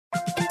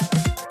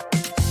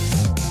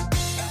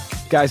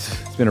Guys,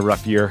 it's been a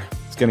rough year.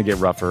 It's going to get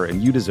rougher,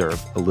 and you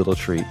deserve a little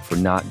treat for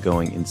not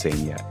going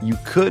insane yet. You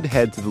could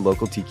head to the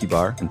local tiki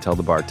bar and tell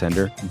the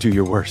bartender, do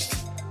your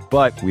worst.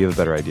 But we have a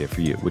better idea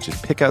for you, which is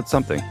pick out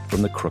something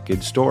from the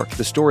Crooked store.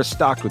 The store is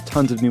stocked with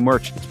tons of new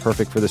merch. It's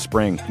perfect for the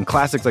spring. And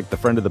classics like the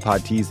Friend of the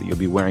Pod tees that you'll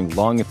be wearing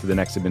long into the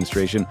next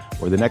administration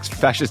or the next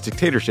fascist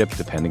dictatorship,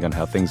 depending on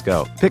how things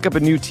go. Pick up a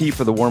new tee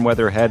for the warm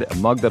weather ahead, a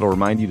mug that'll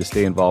remind you to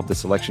stay involved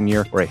this election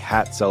year, or a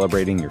hat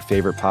celebrating your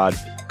favorite pod.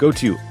 Go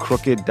to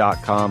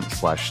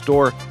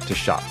crooked.com/store to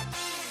shop.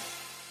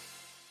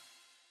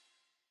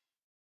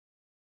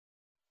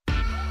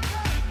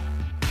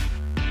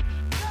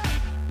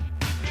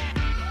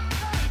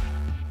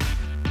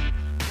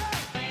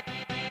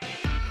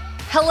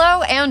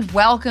 Hello and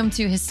welcome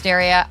to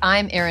Hysteria.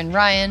 I'm Erin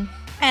Ryan.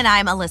 And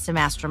I'm Alyssa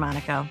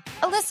Mastromonaco.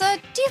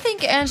 Alyssa, do you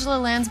think Angela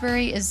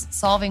Lansbury is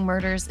solving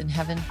murders in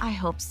heaven? I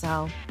hope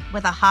so.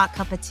 With a hot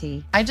cup of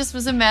tea. I just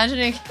was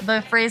imagining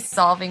the phrase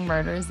solving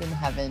murders in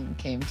heaven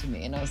came to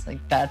me. And I was like,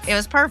 It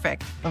was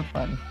perfect. So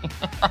funny.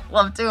 I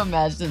love to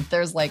imagine if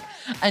there's like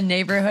a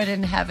neighborhood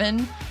in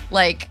heaven,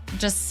 like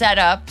just set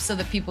up so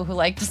that people who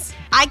like to...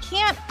 I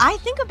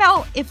think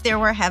about if there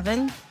were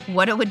heaven,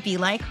 what it would be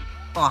like.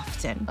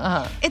 Often.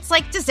 It's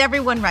like, does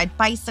everyone ride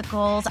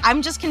bicycles?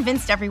 I'm just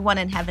convinced everyone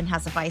in heaven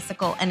has a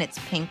bicycle and it's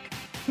pink.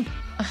 You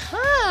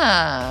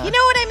know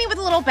what I mean? With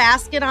a little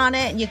basket on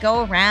it and you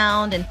go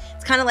around and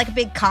it's kind of like a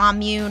big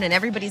commune and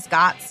everybody's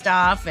got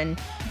stuff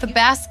and... The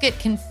basket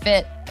can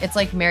fit, it's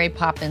like Mary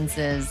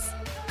Poppins's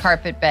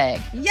carpet bag.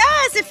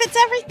 Yes, it fits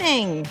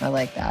everything. I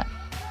like that.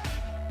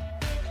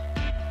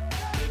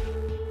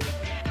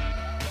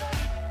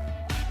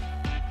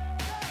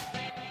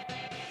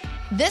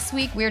 This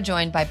week, we're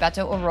joined by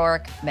Beto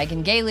O'Rourke,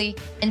 Megan Gailey,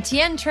 and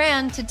Tien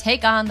Tran to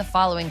take on the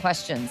following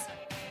questions.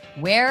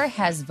 Where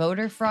has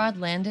voter fraud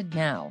landed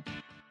now?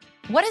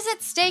 What is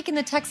at stake in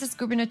the Texas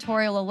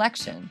gubernatorial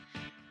election?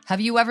 Have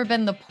you ever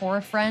been the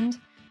poor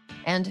friend?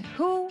 And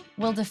who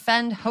will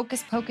defend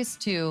Hocus Pocus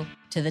 2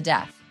 to the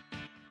death?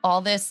 All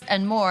this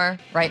and more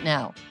right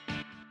now.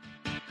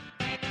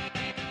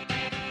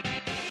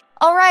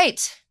 All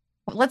right,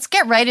 let's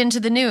get right into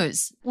the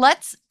news.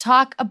 Let's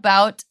talk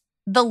about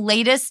the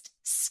latest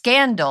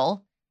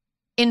scandal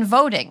in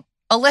voting.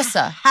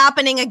 Alyssa.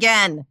 Happening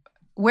again.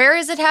 Where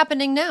is it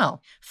happening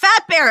now?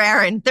 Fat Bear,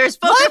 Erin. There's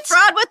voter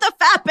fraud with the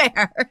Fat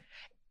Bear.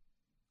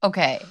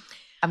 Okay.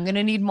 I'm going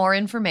to need more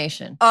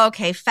information.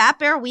 Okay. Fat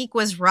Bear Week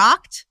was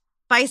rocked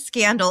by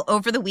scandal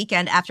over the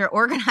weekend after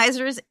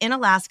organizers in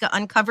Alaska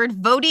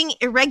uncovered voting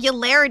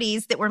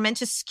irregularities that were meant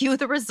to skew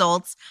the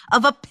results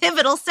of a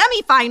pivotal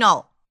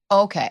semifinal.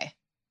 Okay,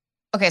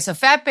 so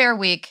Fat Bear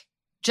Week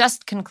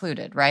just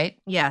concluded, right?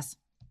 Yes.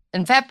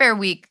 In Fat Bear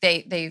Week,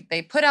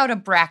 they put out a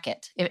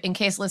bracket. In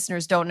case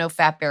listeners don't know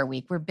Fat Bear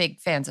Week, we're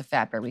big fans of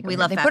Fat Bear Week. We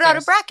love They Fat put out a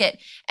Bears. bracket,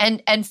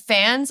 and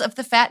fans of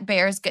the Fat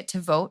Bears get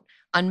to vote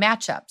on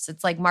matchups.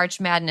 It's like March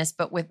Madness,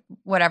 but with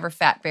whatever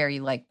Fat Bear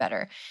you like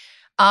better.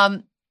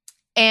 And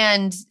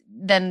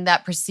then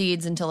that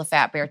proceeds until a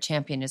Fat Bear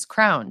champion is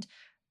crowned.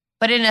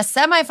 But in a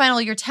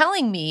semifinal, you're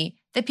telling me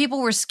that people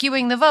were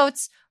skewing the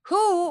votes.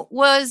 Who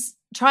was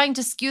trying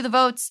to skew the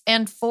votes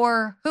and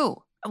for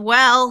who?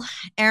 Well,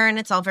 Erin,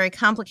 it's all very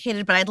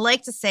complicated, but I'd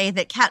like to say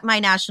that Katmai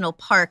National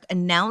Park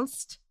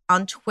announced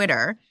on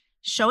Twitter,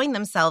 showing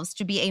themselves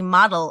to be a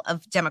model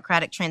of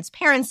democratic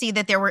transparency,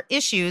 that there were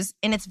issues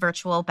in its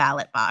virtual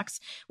ballot box,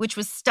 which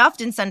was stuffed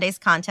in Sunday's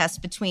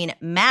contest between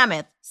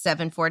Mammoth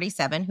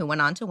 747, who went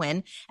on to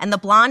win, and the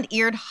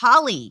blonde-eared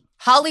Holly.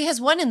 Holly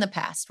has won in the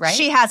past, right?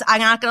 She has. I'm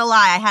not going to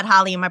lie. I had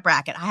Holly in my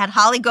bracket. I had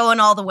Holly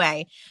going all the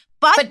way.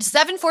 But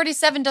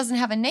 747 doesn't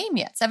have a name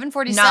yet.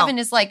 747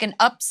 is like an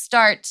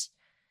upstart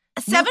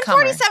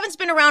 747's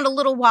been around a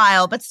little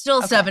while, but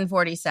still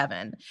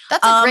 747.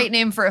 That's a great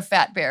name for a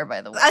fat bear,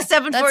 by the way. A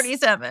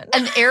 747. That's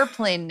an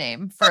airplane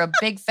name for a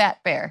big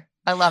fat bear.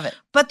 I love it.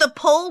 But the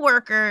poll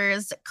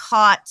workers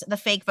caught the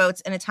fake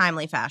votes in a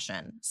timely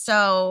fashion.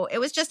 So it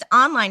was just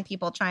online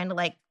people trying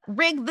to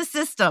rig the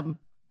system.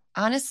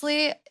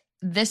 Honestly,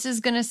 this is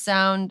going to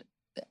sound...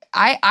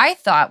 I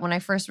thought when I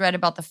first read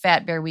about the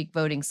Fat Bear Week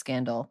voting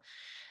scandal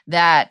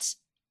that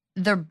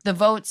the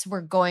votes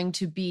were going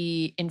to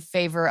be in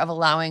favor of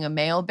allowing a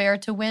male bear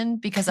to win,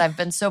 because I've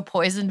been so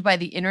poisoned by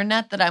the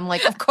internet that I'm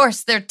like, of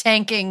course they're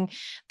tanking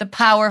the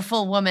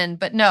powerful woman.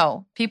 But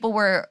no, people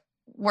were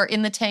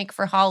in the tank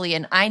for Holly,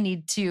 and I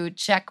need to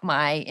check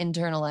my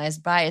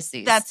internalized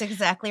biases. That's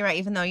exactly right.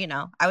 Even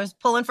though, I was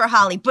pulling for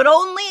Holly, but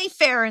only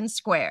fair and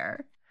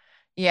square.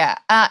 Yeah.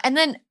 And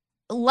then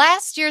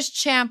last year's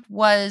champ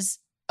was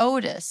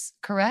Otis,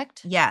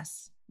 correct?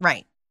 Yes,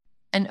 right.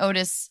 And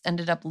Otis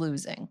ended up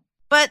losing.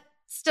 But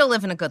still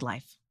living a good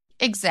life.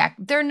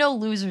 Exactly. There are no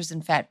losers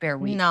in Fat Bear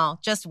Week. No,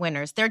 just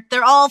winners.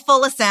 They're all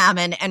full of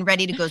salmon and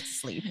ready to go to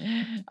sleep.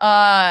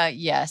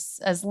 Yes.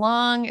 As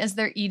long as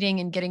they're eating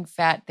and getting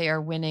fat, they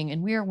are winning,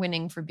 and we are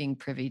winning for being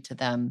privy to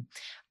them.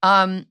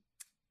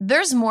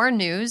 There's more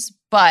news,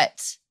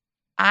 but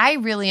I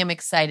really am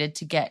excited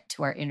to get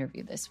to our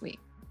interview this week.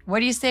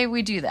 What do you say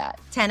we do that?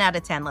 10 out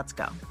of 10. Let's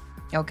go.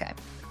 Okay.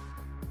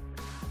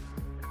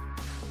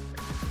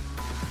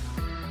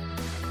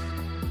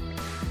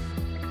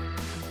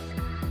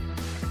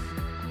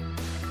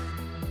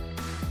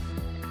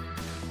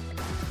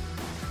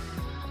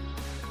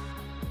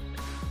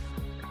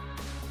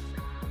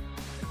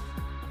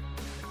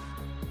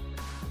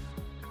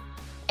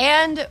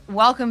 And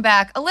welcome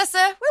back.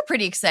 Alyssa, we're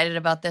pretty excited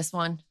about this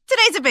one.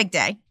 Today's a big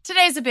day.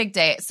 Today's a big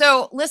day.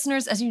 So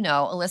listeners, as you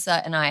know,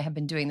 Alyssa and I have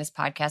been doing this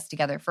podcast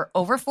together for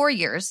over 4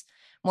 years,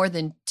 more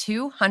than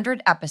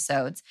 200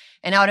 episodes.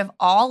 And out of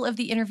all of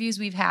the interviews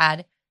we've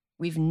had,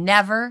 we've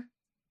never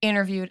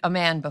interviewed a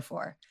man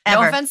before.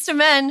 Ever. No offense to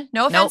men.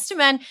 No offense to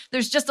men.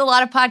 There's just a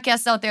lot of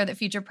podcasts out there that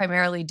feature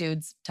primarily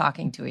dudes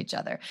talking to each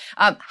other.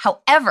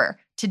 However,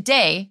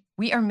 today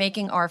we are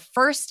making our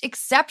first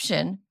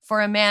exception for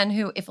a man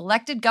who, if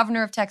elected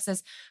governor of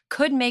Texas,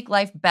 could make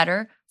life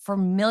better for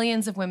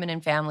millions of women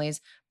and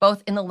families,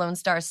 both in the Lone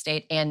Star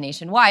State and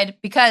nationwide,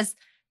 because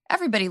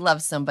everybody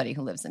loves somebody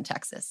who lives in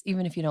Texas,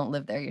 even if you don't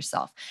live there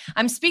yourself.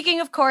 I'm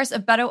speaking, of course,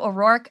 of Beto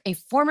O'Rourke, a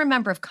former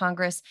member of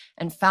Congress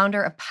and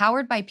founder of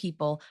Powered by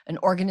People, an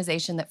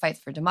organization that fights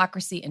for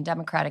democracy and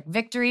democratic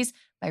victories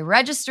by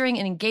registering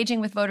and engaging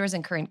with voters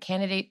and current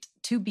candidates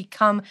to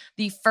become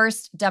the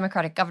first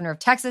Democratic governor of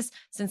Texas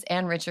since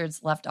Ann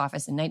Richards left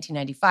office in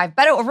 1995.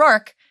 Beto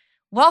O'Rourke,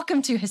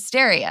 welcome to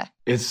Hysteria.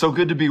 It's so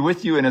good to be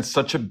with you, and it's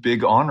such a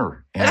big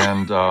honor.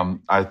 And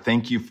I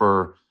thank you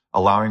for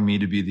allowing me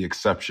to be the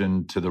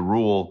exception to the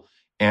rule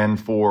and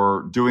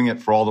for doing it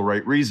for all the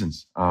right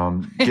reasons,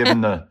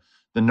 given the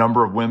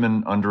number of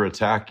women under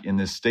attack in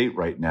this state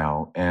right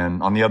now.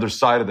 And on the other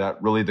side of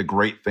that, really the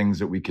great things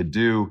that we could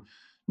do,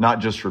 not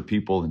just for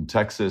people in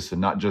Texas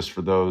and not just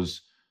for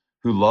those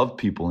who love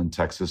people in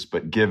Texas,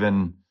 but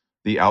given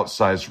the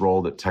outsized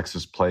role that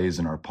Texas plays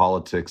in our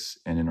politics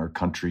and in our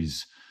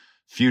country's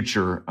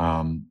future,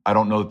 I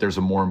don't know that there's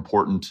a more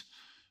important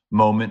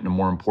moment and a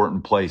more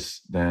important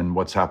place than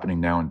what's happening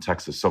now in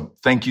Texas. So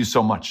thank you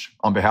so much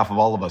on behalf of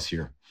all of us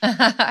here.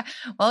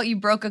 Well, you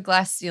broke a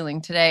glass ceiling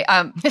today.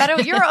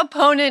 Beto, your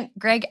opponent,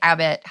 Greg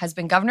Abbott, has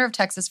been governor of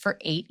Texas for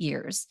 8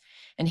 years.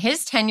 And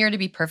his tenure, to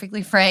be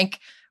perfectly frank,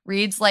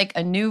 reads like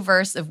a new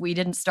verse of We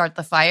Didn't Start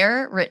the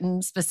Fire,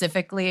 written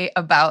specifically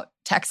about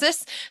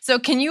Texas. So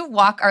can you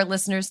walk our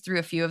listeners through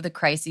a few of the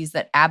crises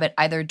that Abbott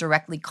either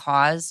directly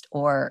caused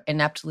or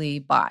ineptly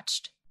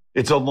botched?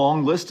 It's a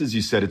long list, as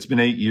you said. It's been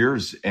 8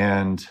 years.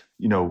 And,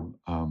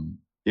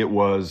 it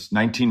was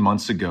 19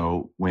 months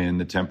ago when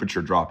the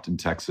temperature dropped in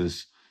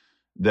Texas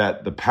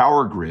that the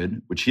power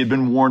grid, which he had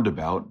been warned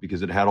about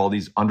because it had all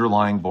these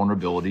underlying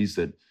vulnerabilities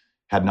that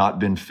had not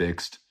been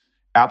fixed,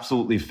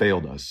 absolutely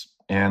failed us.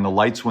 And the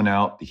lights went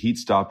out, the heat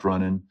stopped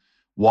running,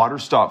 water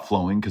stopped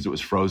flowing because it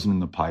was frozen in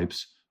the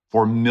pipes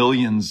for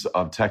millions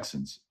of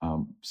Texans.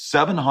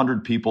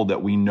 700 people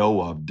that we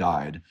know of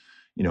died,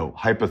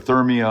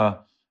 hypothermia,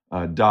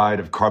 died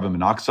of carbon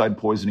monoxide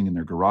poisoning in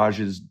their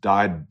garages,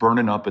 died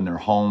burning up in their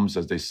homes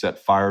as they set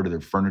fire to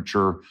their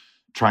furniture,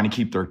 trying to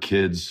keep their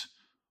kids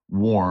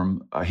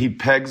warm. He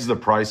pegs the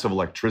price of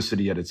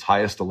electricity at its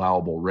highest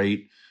allowable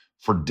rate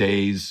for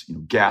days.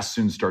 Gas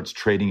soon starts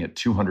trading at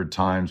 200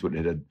 times what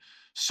it had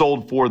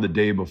sold for the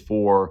day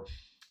before.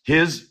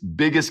 His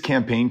biggest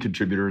campaign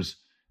contributors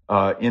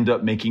end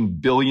up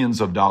making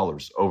billions of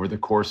dollars over the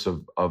course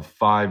of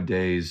 5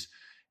 days.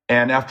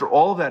 And after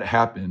all of that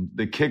happened,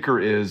 the kicker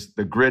is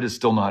the grid is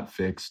still not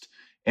fixed.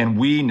 And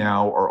we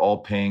now are all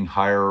paying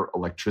higher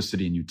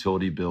electricity and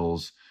utility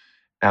bills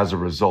as a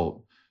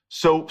result.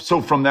 So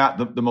from that,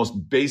 the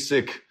most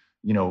basic,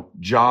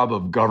 job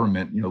of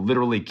government,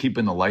 literally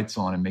keeping the lights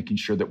on and making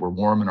sure that we're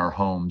warm in our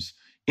homes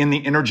in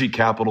the energy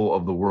capital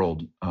of the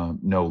world,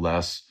 no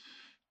less,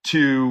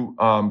 to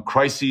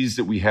crises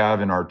that we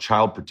have in our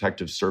child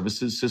protective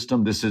services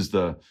system. This is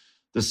the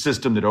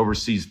system that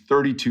oversees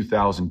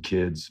 32,000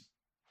 kids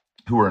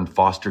who are in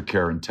foster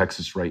care in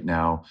Texas right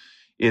now.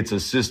 It's a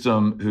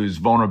system whose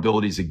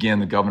vulnerabilities, again,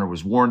 the governor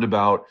was warned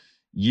about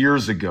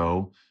years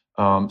ago.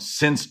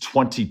 Since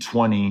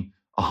 2020,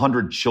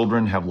 100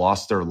 children have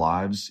lost their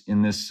lives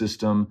in this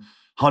system.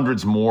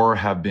 Hundreds more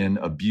have been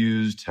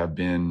abused, have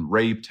been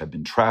raped, have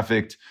been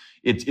trafficked.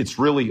 It's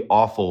really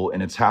awful,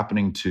 and it's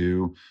happening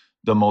to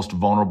the most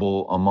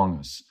vulnerable among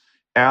us.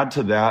 Add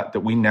to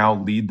that we now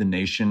lead the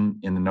nation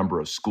in the number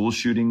of school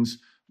shootings,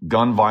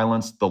 gun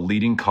violence, the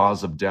leading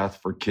cause of death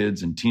for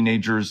kids and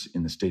teenagers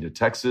in the state of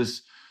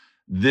Texas.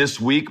 This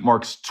week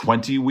marks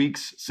 20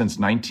 weeks since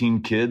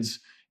 19 kids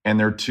and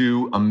their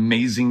 2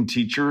 amazing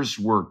teachers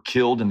were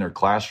killed in their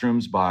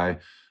classrooms by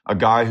a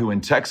guy who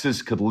in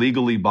Texas could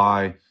legally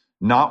buy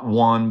not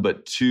 1,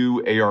 but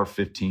 2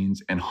 AR-15s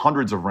and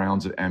hundreds of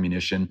rounds of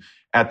ammunition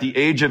at the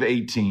age of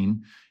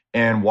 18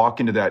 and walk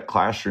into that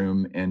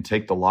classroom and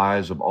take the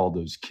lives of all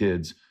those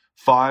kids.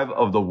 5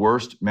 of the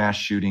worst mass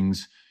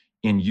shootings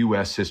in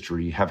U.S.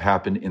 history have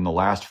happened in the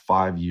last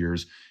 5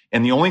 years.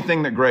 And the only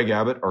thing that Greg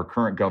Abbott, our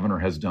current governor,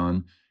 has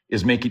done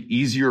is make it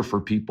easier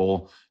for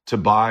people to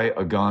buy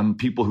a gun,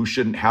 people who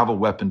shouldn't have a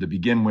weapon to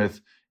begin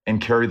with,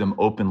 and carry them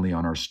openly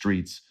on our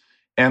streets.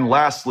 And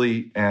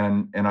lastly,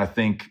 and I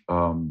think,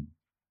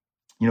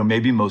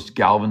 maybe most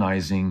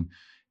galvanizing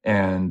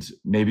and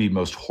maybe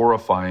most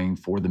horrifying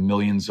for the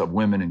millions of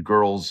women and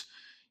girls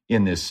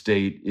in this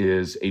state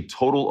is a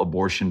total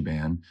abortion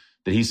ban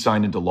that he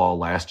signed into law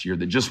last year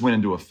that just went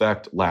into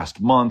effect last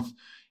month.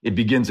 It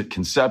begins at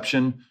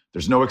conception.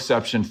 There's no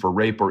exception for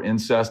rape or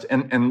incest.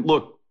 And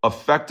look,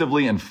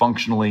 effectively and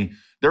functionally,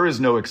 there is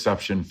no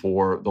exception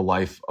for the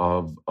life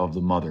of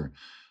the mother.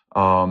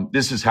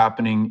 This is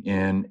happening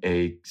in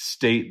a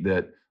state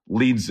that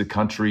leads the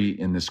country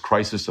in this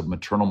crisis of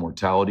maternal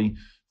mortality,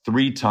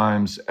 3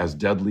 times as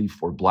deadly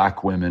for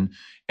Black women.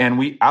 And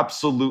we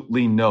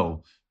absolutely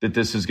know that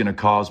this is going to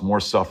cause more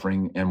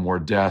suffering and more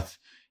death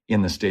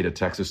in the state of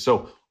Texas.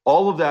 So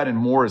all of that and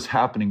more is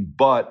happening.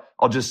 But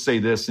I'll just say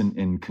this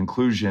in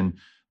conclusion,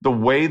 the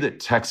way that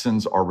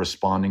Texans are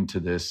responding to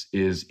this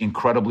is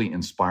incredibly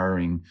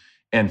inspiring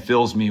and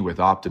fills me with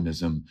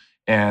optimism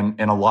and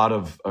a lot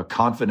of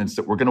confidence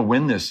that we're going to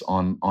win this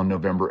on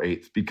November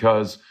 8th,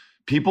 because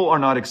people are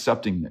not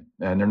accepting it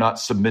and they're not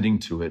submitting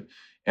to it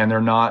and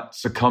they're not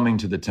succumbing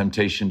to the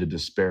temptation to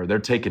despair. They're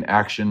taking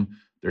action.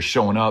 They're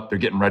showing up. They're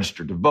getting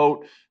registered to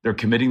vote. They're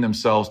committing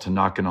themselves to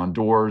knocking on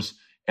doors,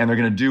 and they're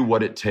going to do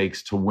what it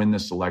takes to win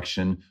this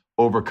election,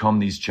 overcome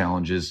these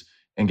challenges,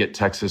 and get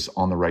Texas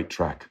on the right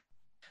track.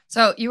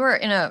 So you were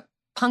in a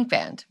punk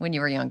band when you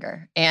were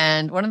younger,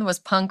 and one of the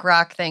most punk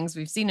rock things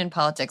we've seen in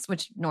politics,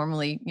 which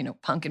normally,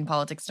 punk and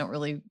politics don't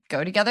really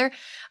go together.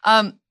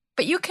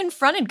 But you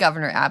confronted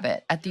Governor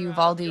Abbott at the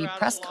Uvalde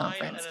press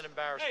conference.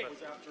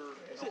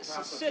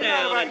 Sit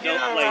down and don't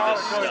play this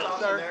stuff.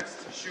 The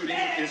next shooting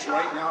is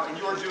right now, and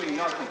you are doing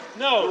nothing.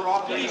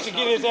 No, he needs to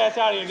get his ass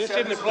out of here. This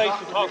isn't the place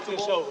to talk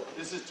this over.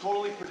 This is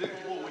totally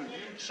predictable when you...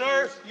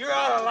 Sir, you're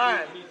out of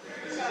line.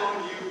 This is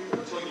on you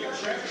until you choose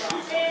to do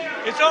something.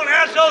 It's on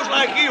assholes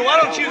like you.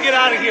 Why don't you get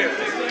out of here?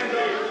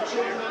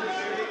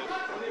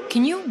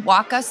 Can you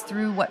walk us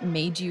through what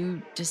made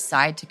you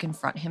decide to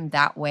confront him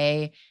that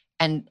way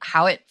and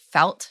how it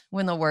felt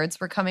when the words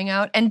were coming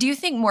out? And do you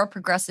think more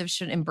progressives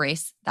should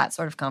embrace that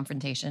sort of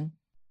confrontation?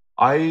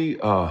 I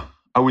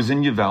was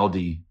in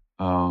Uvalde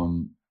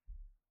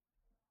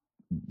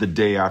the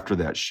day after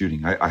that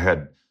shooting. I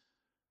had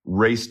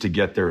raced to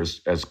get there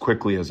as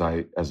quickly as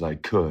I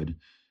could,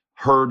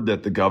 heard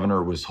that the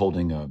governor was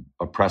holding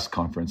a press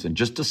conference, and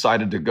just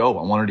decided to go.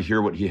 I wanted to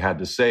hear what he had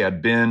to say.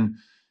 I'd been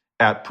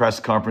at press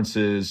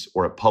conferences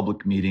or at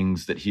public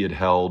meetings that he had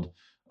held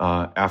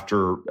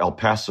after El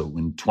Paso,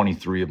 when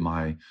 23 of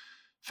my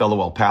fellow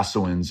El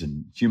Pasoans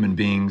and human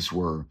beings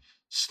were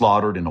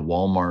slaughtered in a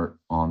Walmart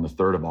on the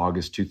 3rd of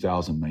August,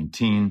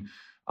 2019.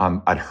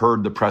 I'd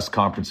heard the press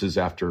conferences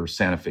after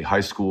Santa Fe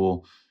High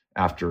School,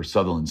 after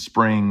Sutherland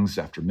Springs,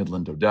 after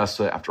Midland,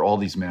 Odessa, after all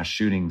these mass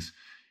shootings.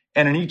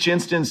 And in each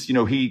instance,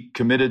 he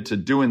committed to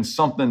doing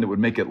something that would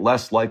make it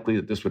less likely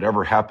that this would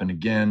ever happen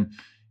again.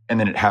 And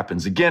then it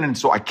happens again. And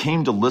so I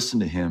came to listen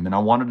to him, and I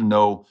wanted to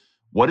know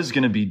what is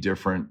going to be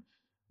different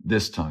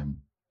this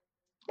time.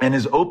 And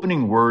his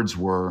opening words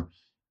were,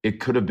 "It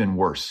could have been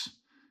worse,"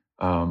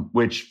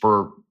 which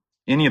for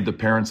any of the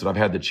parents that I've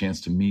had the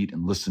chance to meet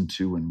and listen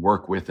to and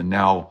work with, and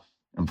now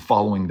I'm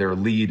following their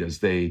lead as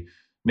they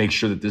make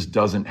sure that this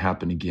doesn't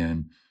happen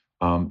again.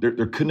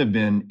 There couldn't have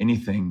been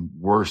anything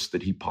worse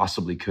that he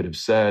possibly could have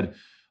said.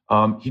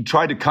 He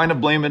tried to kind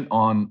of blame it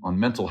on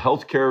mental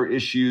health care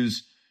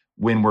issues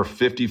when we're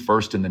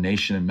 51st in the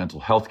nation in mental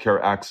health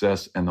care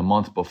access. And the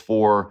month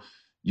before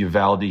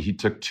Uvalde, he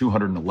took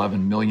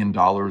 $211 million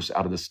out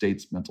of the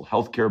state's mental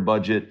health care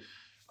budget.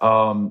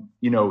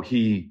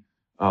 He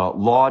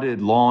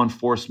lauded law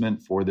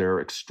enforcement for their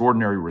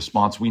extraordinary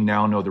response. We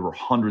now know there were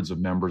hundreds of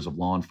members of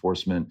law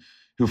enforcement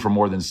who for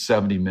more than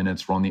 70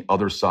 minutes were on the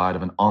other side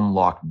of an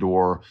unlocked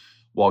door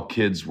while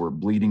kids were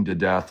bleeding to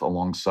death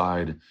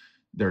alongside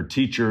their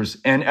teachers.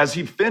 And as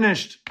he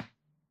finished,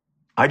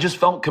 I just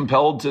felt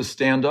compelled to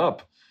stand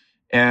up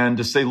and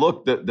to say,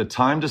 look, the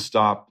time to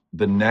stop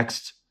the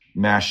next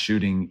mass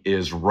shooting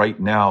is right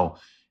now.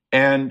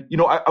 And,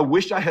 I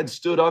wish I had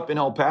stood up in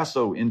El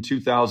Paso in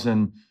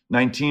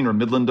 2019 or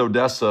Midland,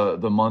 Odessa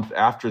the month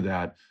after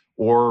that,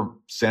 or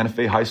Santa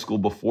Fe High School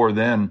before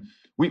then.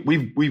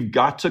 We've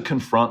got to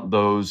confront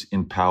those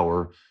in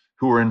power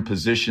who are in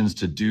positions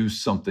to do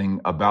something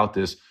about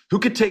this, who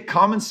could take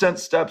common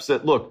sense steps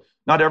that, look,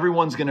 not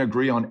everyone's going to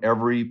agree on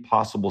every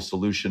possible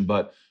solution,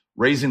 but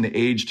raising the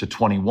age to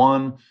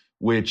 21,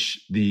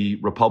 which the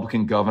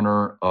Republican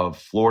governor of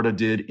Florida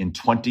did in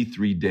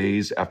 23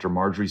 days after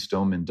Marjorie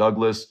Stoneman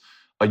Douglas,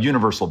 a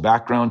universal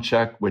background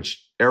check,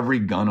 which every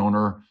gun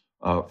owner,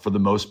 for the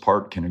most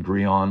part, can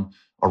agree on,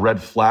 a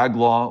red flag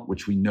law,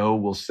 which we know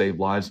will save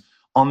lives.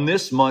 On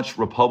this much,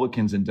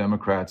 Republicans and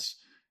Democrats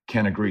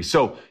can agree.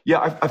 So,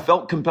 yeah, I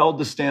felt compelled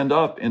to stand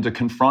up and to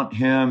confront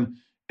him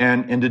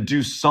and to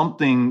do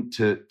something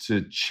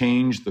to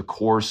change the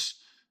course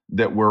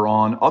that we're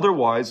on.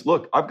 Otherwise,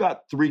 look, I've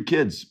got 3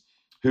 kids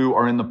who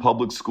are in the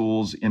public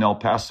schools in El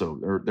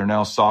Paso. They're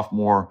now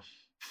sophomore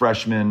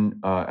freshmen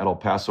at El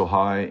Paso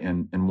High,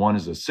 and one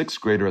is a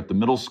 6th grader at the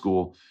middle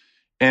school.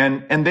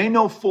 And they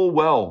know full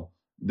well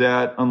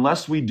that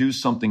unless we do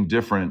something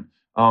different,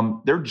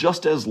 they're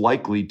just as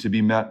likely to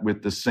be met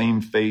with the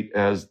same fate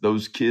as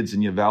those kids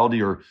in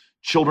Uvalde or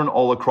children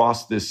all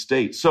across this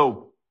state.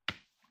 So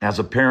as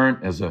a parent,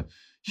 as a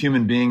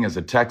human being, as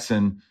a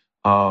Texan,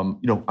 I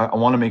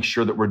want to make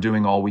sure that we're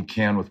doing all we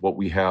can with what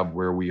we have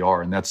where we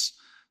are. And that's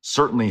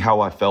certainly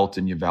how I felt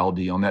in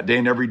Uvalde on that day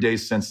and every day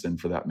since then,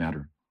 for that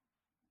matter.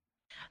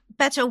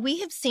 Beto, we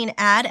have seen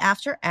ad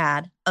after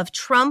ad of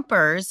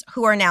Trumpers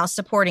who are now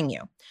supporting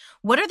you.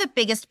 What are the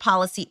biggest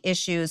policy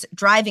issues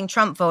driving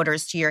Trump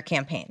voters to your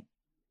campaign?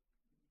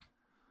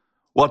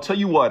 Well, I'll tell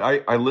you what,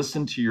 I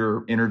listened to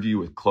your interview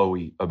with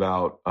Chloe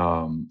about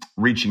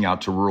reaching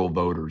out to rural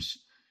voters.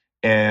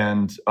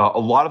 And a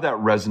lot of that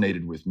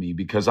resonated with me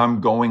because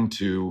I'm going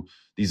to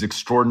these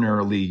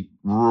extraordinarily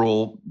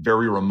rural,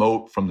 very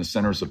remote from the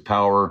centers of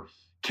power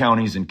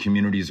counties and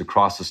communities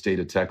across the state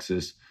of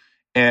Texas.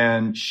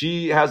 And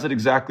she has it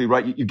exactly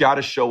right. You got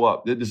to show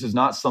up. This is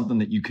not something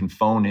that you can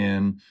phone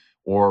in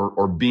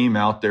or beam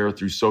out there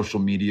through social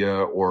media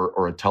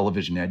or a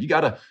television ad. You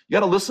gotta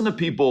listen to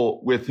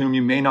people with whom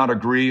you may not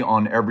agree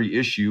on every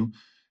issue,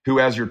 who,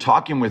 as you're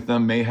talking with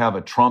them, may have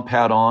a Trump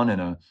hat on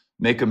and a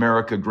Make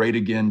America Great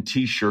Again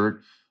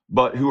t-shirt,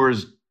 but who are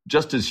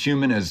just as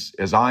human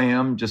as I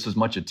am, just as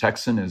much a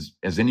Texan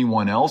as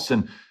anyone else.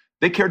 And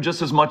they care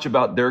just as much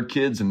about their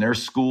kids and their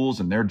schools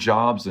and their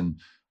jobs and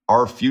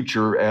our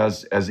future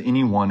as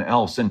anyone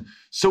else. And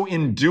so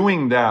in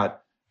doing that,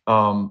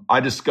 I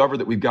discovered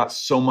that we've got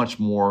so much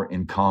more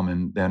in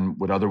common than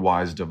would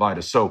otherwise divide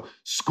us. So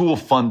school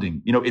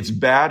funding, it's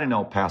bad in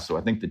El Paso.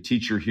 I think the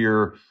teacher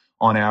here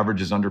on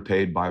average is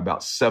underpaid by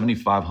about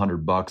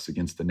 $7,500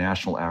 against the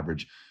national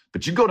average.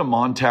 But you go to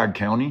Montague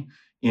County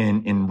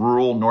in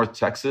rural North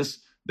Texas,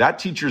 that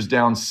teacher's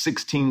down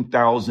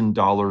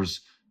 $16,000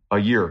 a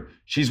year.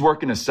 She's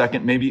working a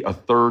second, maybe a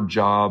third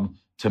job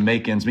to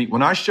make ends meet.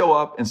 When I show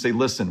up and say,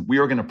 listen, we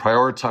are going to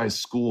prioritize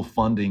school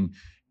funding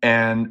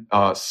and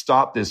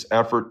stop this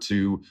effort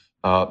to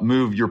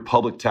move your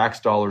public tax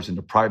dollars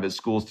into private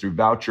schools through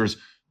vouchers,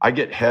 I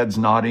get heads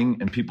nodding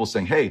and people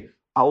saying, hey,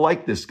 I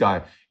like this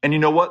guy. And you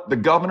know what? The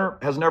governor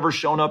has never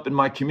shown up in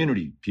my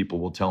community, people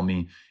will tell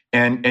me.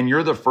 And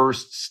you're the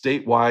first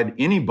statewide,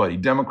 anybody,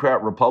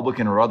 Democrat,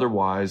 Republican, or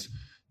otherwise,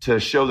 to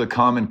show the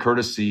common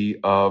courtesy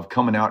of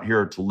coming out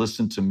here to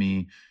listen to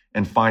me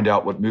and find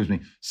out what moves me.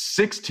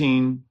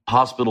 16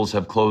 hospitals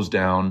have closed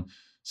down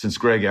since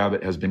Greg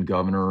Abbott has been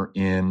governor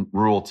in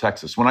rural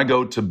Texas. When I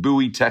go to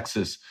Bowie,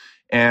 Texas,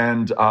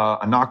 and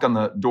I knock on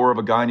the door of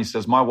a guy and he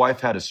says, my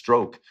wife had a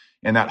stroke,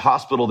 and that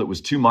hospital that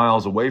was 2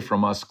 miles away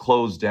from us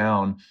closed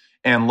down.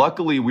 And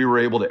luckily, we were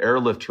able to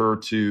airlift her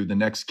to the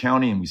next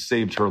county and we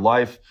saved her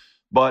life.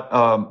 But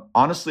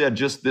honestly, I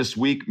just this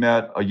week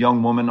met a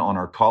young woman on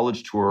our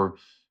college tour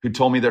who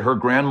told me that her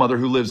grandmother,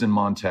 who lives in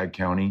Montague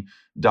County,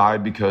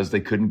 died because they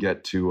couldn't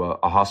get to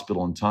a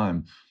hospital in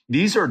time.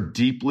 These are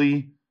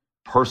deeply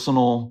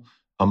personal,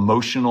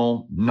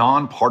 emotional,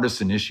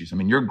 nonpartisan issues. I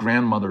mean, your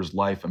grandmother's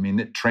life,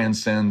 it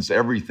transcends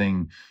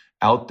everything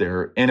out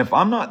there. And if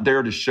I'm not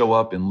there to show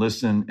up and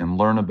listen and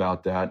learn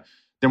about that,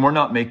 then we're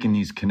not making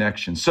these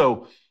connections.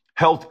 So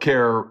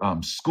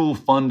healthcare, school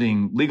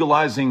funding,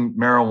 legalizing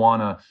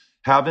marijuana,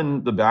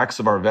 having the backs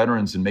of our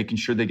veterans and making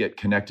sure they get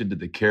connected to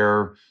the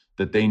care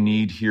that they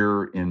need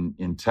here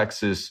in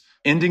Texas,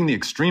 ending the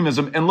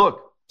extremism. And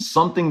look,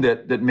 something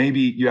that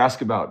maybe you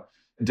ask about,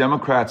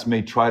 Democrats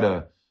may try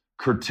to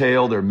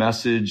curtail their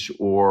message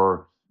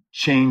or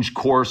change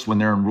course when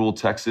they're in rural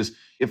Texas.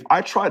 If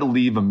I try to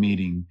leave a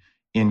meeting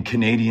in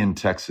Canadian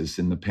Texas,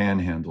 in the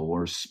Panhandle,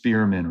 or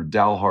Spearman, or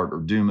Dalhart,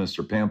 or Dumas,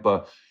 or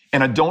Pampa,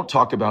 and I don't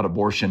talk about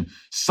abortion,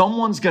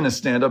 someone's going to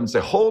stand up and say,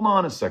 hold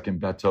on a second,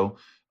 Beto.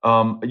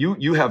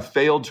 You have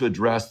failed to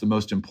address the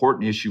most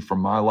important issue for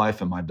my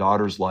life and my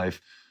daughter's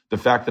life, the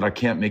fact that I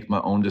can't make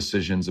my own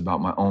decisions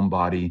about my own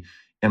body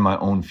and my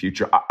own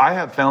future. I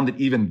have found that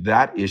even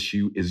that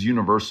issue is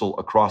universal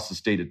across the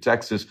state of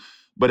Texas.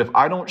 But if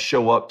I don't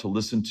show up to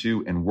listen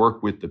to and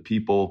work with the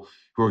people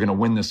who are going to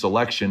win this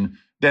election,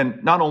 then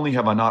not only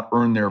have I not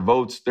earned their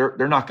votes, they're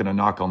not going to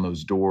knock on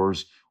those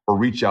doors or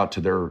reach out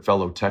to their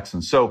fellow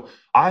Texans. So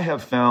I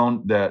have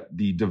found that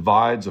the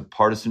divides of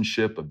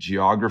partisanship, of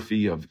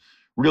geography, of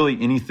really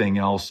anything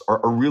else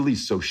are really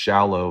so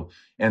shallow,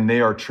 and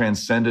they are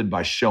transcended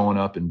by showing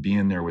up and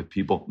being there with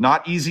people.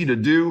 Not easy to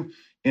do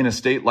in a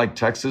state like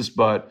Texas,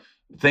 but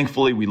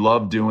thankfully we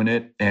love doing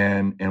it,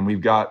 and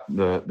we've got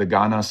the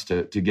ganas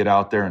to get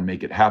out there and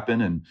make it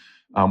happen.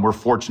 And we're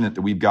fortunate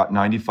that we've got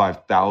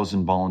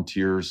 95,000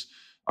 volunteers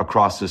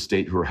across the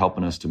state who are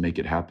helping us to make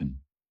it happen.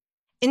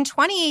 In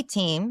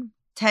 2018,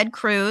 Ted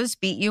Cruz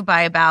beat you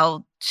by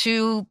about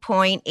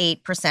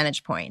 2.8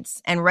 percentage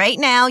points. And right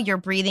now you're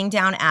breathing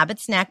down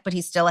Abbott's neck, but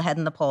he's still ahead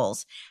in the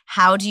polls.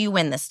 How do you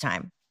win this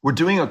time? We're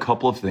doing a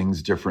couple of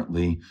things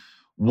differently.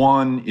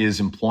 One is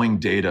employing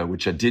data,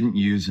 which I didn't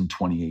use in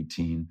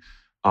 2018,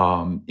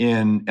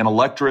 in an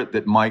electorate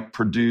that might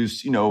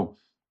produce,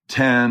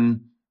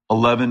 10,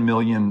 11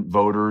 million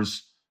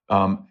voters,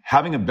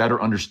 having a better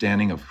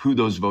understanding of who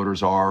those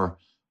voters are,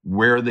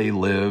 where they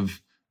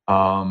live,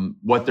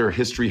 what their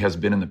history has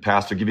been in the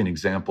past. I'll give you an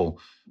example.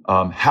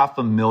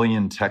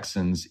 500,000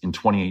 Texans in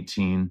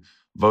 2018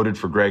 voted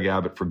for Greg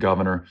Abbott for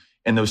governor,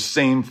 and those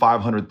same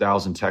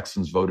 500,000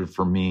 Texans voted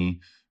for me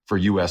for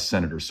U.S.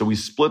 Senator. So we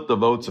split the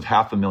votes of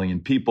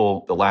 500,000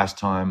 people the last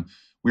time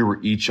we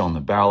were each on the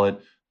ballot.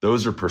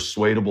 Those are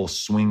persuadable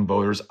swing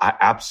voters. I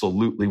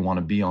absolutely want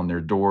to be on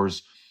their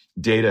doors.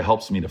 data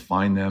helps me to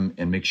find them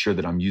and make sure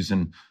that I'm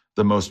using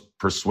the most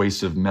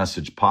persuasive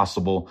message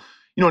possible.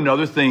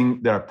 Another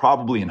thing that I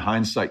probably in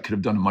hindsight could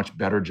have done a much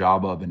better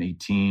job of in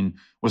 18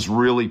 was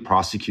really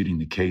prosecuting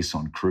the case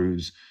on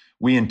Cruz.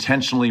 We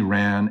intentionally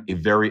ran a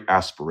very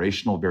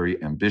aspirational,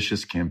 very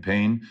ambitious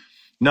campaign.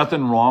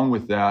 Nothing wrong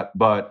with that.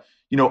 But,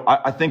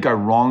 I think I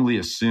wrongly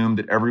assumed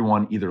that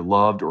everyone either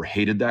loved or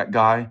hated that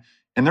guy.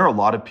 And there are a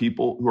lot of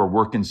people who are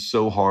working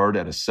so hard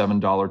at a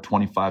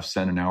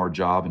 $7.25 an hour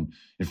job. And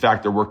in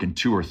fact, they're working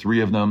 2 or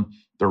 3 of them.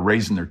 They're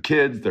raising their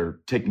kids. They're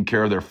taking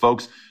care of their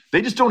folks.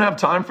 They just don't have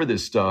time for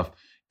this stuff.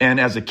 And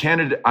as a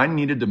candidate, I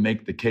needed to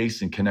make the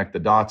case and connect the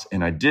dots,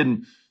 and I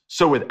didn't.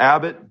 So with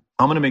Abbott,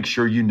 I'm going to make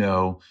sure you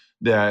know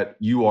that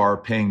you are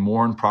paying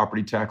more in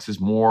property taxes,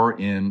 more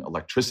in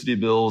electricity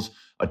bills,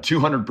 a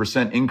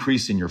 200%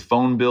 increase in your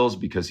phone bills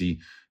because he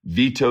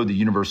vetoed the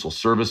Universal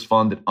Service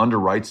Fund that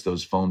underwrites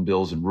those phone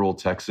bills in rural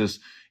Texas.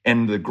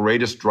 And the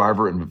greatest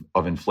driver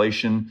of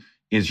inflation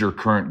is your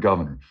current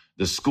governor.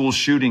 The school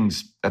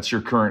shootings, that's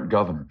your current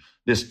governor.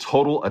 This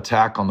total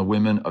attack on the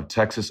women of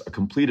Texas, a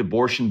complete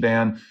abortion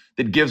ban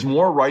that gives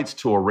more rights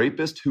to a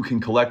rapist who can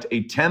collect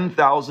a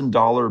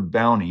 $10,000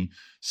 bounty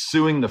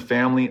suing the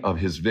family of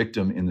his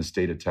victim in the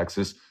state of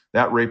Texas.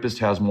 That rapist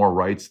has more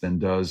rights than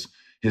does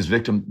his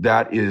victim.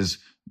 That is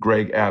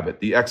Greg Abbott.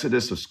 The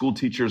exodus of school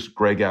teachers,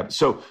 Greg Abbott.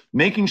 So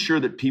making sure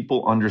that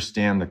people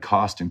understand the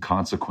cost and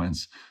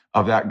consequence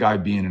of that guy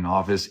being in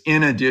office,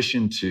 in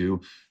addition to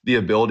the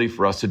ability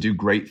for us to do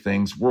great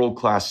things,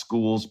 world-class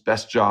schools,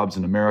 best jobs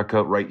in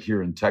America right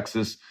here in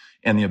Texas,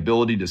 and the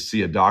ability to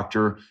see a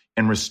doctor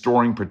and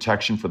restoring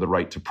protection for the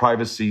right to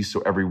privacy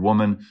so every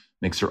woman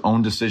makes her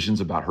own decisions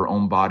about her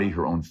own body,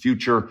 her own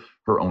future,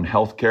 her own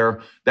health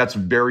care. That's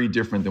very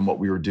different than what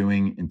we were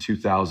doing in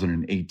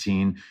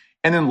 2018.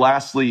 And then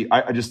lastly,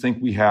 I just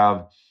think we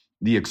have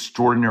the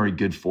extraordinary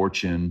good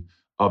fortune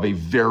of a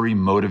very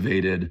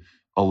motivated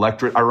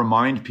electorate. I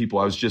remind people,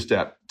 I was just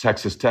at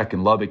Texas Tech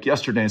in Lubbock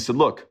yesterday and said,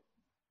 look,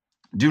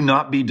 do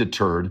not be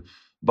deterred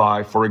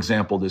by, for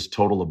example, this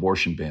total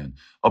abortion ban.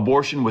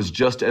 Abortion was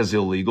just as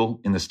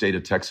illegal in the state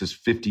of Texas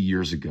 50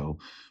 years ago,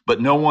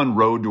 but no one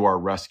rode to our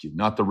rescue,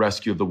 not the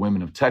rescue of the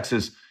women of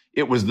Texas.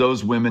 It was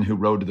those women who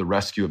rode to the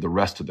rescue of the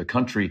rest of the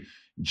country.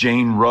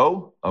 Jane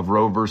Roe of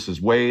Roe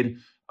versus Wade,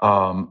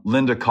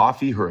 Linda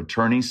Coffey, her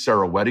attorney,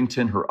 Sarah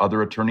Weddington, her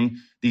other attorney.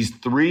 These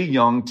 3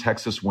 young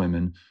Texas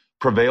women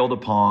prevailed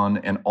upon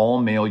an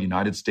all-male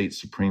United States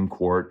Supreme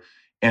Court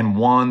and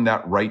won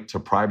that right to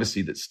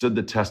privacy that stood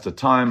the test of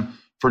time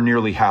for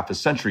nearly half a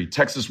century.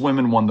 Texas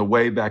women won the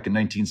way back in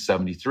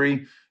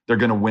 1973. They're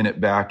going to win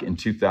it back in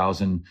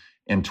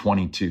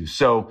 2022.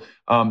 So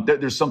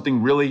there's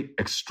something really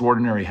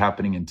extraordinary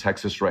happening in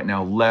Texas right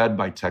now, led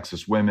by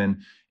Texas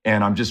women.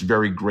 And I'm just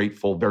very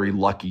grateful, very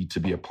lucky to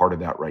be a part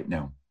of that right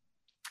now.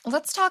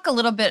 Let's talk a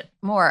little bit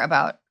more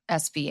about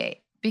SB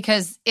 8,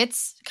 because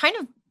it's kind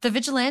of the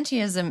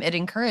vigilantism it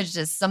encouraged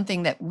is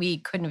something that we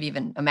couldn't have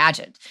even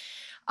imagined.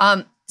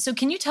 So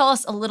can you tell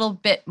us a little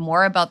bit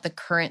more about the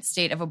current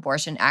state of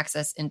abortion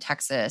access in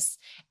Texas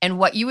and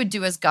what you would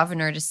do as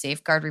governor to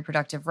safeguard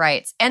reproductive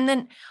rights? And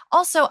then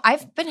also,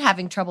 I've been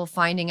having trouble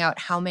finding out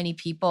how many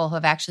people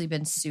have actually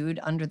been sued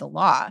under the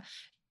law.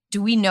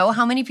 Do we know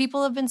how many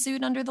people have been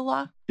sued under the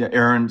law? Yeah,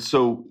 Aaron.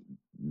 So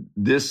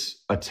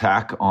this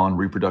attack on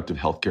reproductive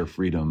healthcare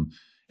freedom,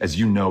 as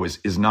you know,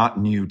 is not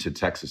new to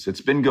Texas. It's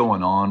been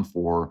going on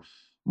for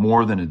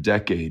more than a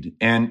decade,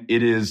 and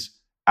it is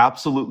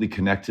absolutely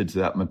connected to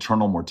that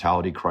maternal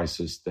mortality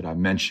crisis that I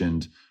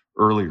mentioned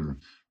earlier.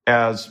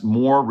 As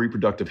more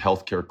reproductive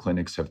healthcare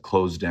clinics have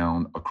closed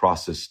down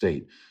across this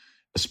state,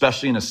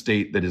 especially in a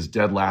state that is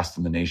dead last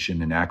in the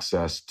nation in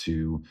access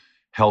to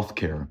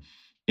healthcare,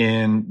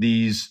 in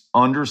these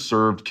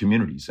underserved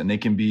communities, and they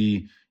can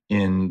be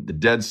in the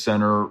dead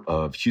center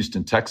of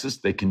Houston, Texas.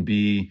 They can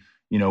be,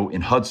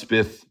 in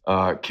Hudspeth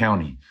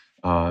County,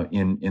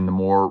 in the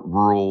more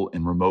rural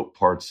and remote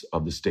parts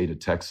of the state of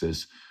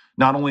Texas.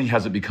 Not only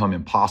has it become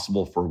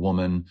impossible for a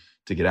woman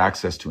to get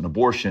access to an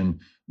abortion,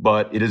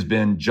 but it has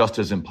been just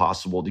as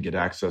impossible to get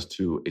access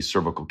to a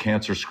cervical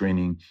cancer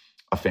screening,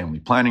 a family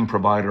planning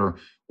provider,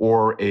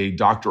 or a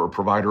doctor or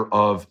provider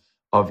of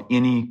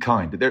any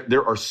kind.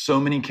 There are so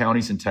many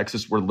counties in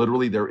Texas where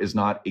literally there is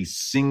not a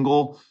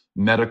single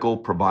medical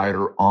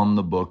provider on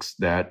the books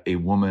that a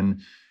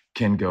woman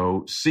can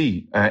go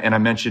see. And I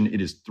mentioned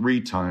it is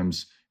 3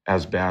 times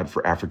as bad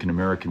for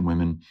African-American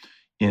women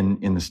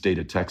in the state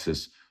of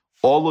Texas.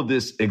 All of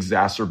this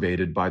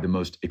exacerbated by the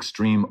most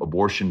extreme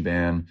abortion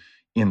ban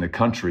in the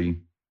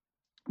country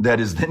that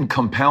is then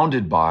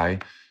compounded by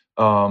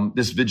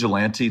this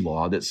vigilante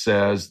law that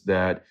says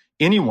that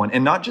anyone,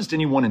 and not just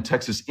anyone in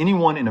Texas,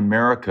 anyone in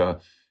America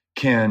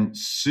can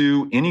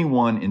sue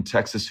anyone in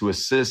Texas who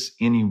assists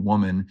any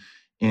woman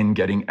in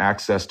getting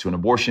access to an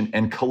abortion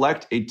and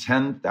collect a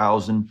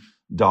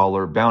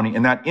 $10,000 bounty.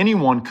 And that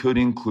anyone could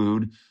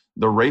include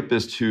the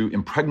rapist who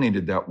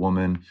impregnated that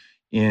woman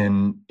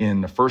in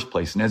the first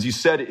place. And as you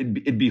said,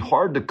 it'd be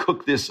hard to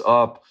cook this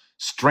up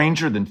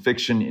stranger than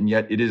fiction, and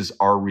yet it is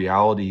our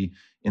reality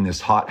in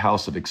this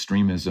hothouse of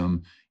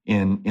extremism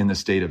in the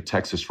state of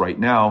Texas right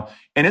now.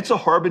 And it's a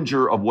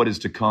harbinger of what is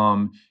to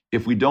come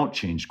if we don't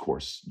change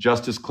course.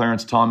 Justice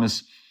Clarence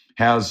Thomas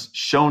has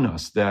shown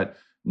us that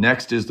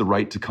next is the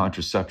right to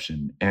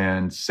contraception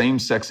and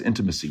same-sex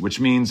intimacy, which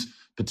means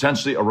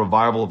potentially a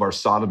revival of our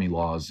sodomy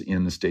laws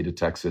in the state of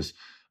Texas,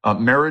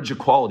 marriage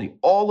equality.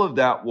 All of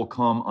that will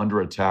come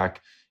under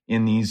attack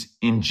in these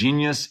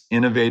ingenious,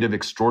 innovative,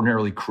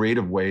 extraordinarily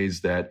creative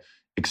ways that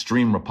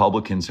extreme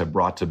Republicans have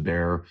brought to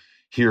bear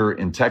here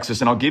in Texas.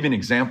 And I'll give you an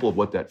example of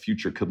what that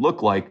future could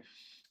look like.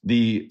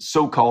 The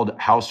so-called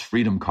House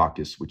Freedom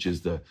Caucus, which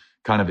is the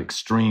kind of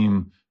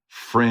extreme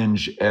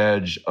fringe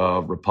edge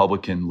of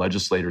Republican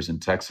legislators in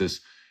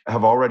Texas,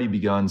 have already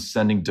begun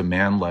sending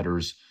demand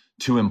letters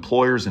to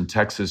employers in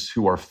Texas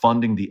who are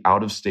funding the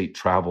out-of-state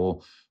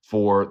travel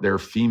for their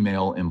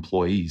female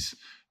employees.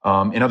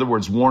 In other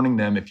words, warning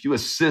them, if you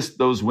assist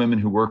those women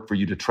who work for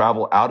you to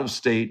travel out of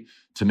state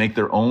to make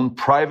their own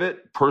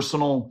private,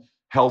 personal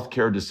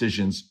healthcare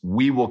decisions,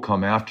 we will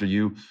come after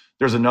you.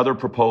 There's another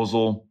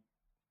proposal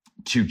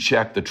to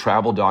check the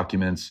travel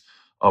documents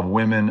of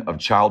women of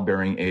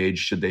childbearing age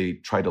should they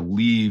try to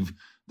leave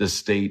the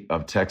state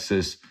of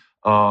Texas.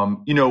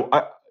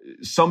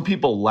 Some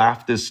people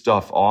laugh this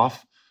stuff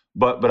off,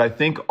 but I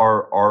think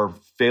our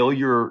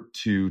failure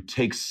to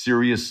take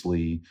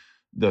seriously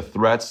the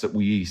threats that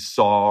we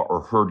saw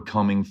or heard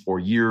coming for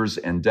years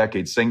and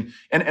decades, saying,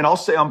 and I'll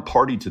say I'm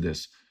party to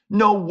this.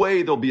 No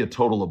way there'll be a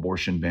total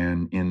abortion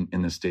ban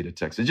in the state of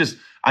Texas.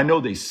 I know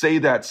they say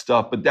that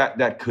stuff, but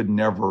that could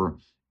never,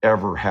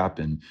 ever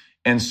happen.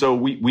 And so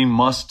we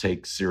must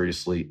take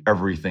seriously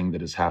everything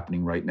that is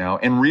happening right now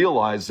and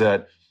realize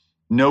that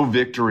no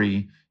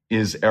victory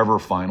is ever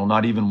final,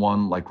 not even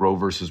one like Roe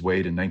versus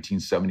Wade in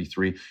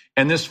 1973.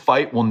 And this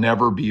fight will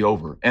never be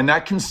over. And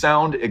that can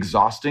sound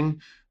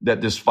exhausting,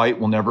 that this fight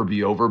will never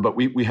be over, but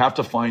we have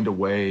to find a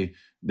way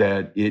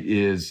that it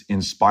is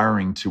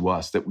inspiring to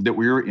us, that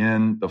we're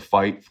in the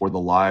fight for the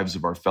lives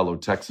of our fellow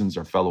Texans,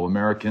 our fellow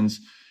Americans,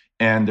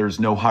 and there's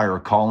no higher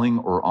calling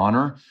or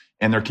honor,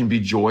 and there can be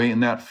joy in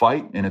that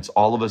fight, and it's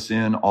all of us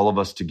in, all of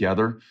us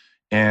together,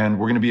 and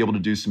we're going to be able to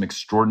do some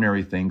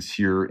extraordinary things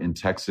here in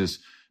Texas,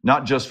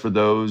 not just for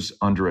those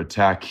under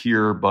attack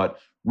here, but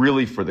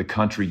really for the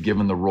country,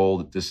 given the role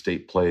that this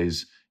state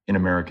plays in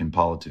American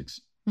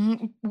politics.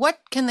 What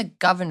can the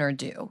governor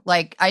do?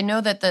 Like, I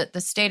know that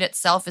the state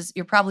itself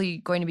you're probably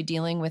going to be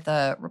dealing with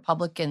a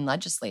Republican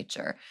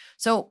legislature.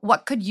 So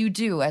what could you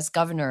do as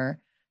governor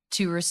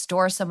to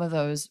restore some of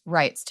those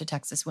rights to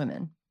Texas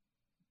women?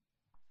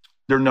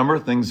 There are a number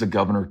of things the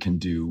governor can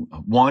do.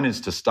 One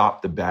is to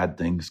stop the bad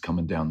things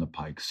coming down the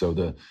pike. So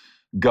the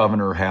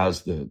governor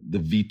has the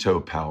veto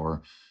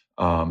power.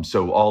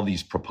 So all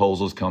these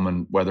proposals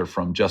coming, whether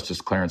from Justice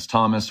Clarence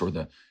Thomas or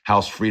the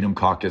House Freedom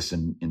Caucus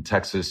in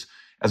Texas,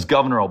 as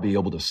governor, I'll be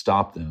able to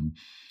stop them.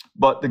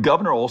 But the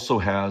governor also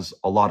has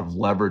a lot of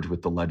leverage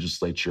with the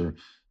legislature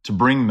to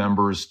bring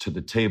members to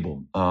the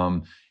table.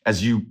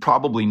 As you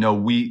probably know,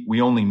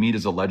 we only meet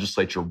as a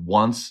legislature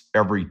once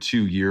every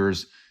 2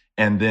 years,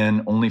 and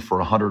then only for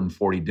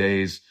 140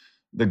 days.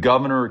 The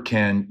governor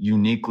can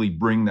uniquely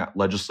bring that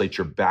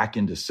legislature back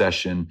into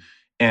session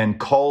and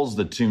calls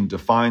the tune,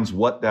 defines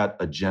what that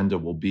agenda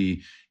will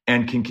be,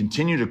 and can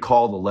continue to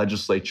call the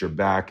legislature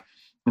back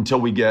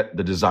until we get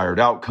the desired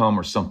outcome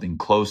or something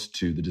close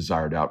to the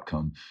desired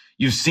outcome.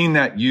 You've seen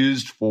that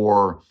used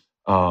for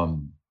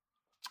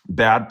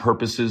bad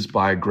purposes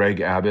by Greg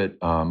Abbott,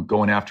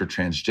 going after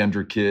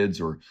transgender kids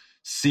or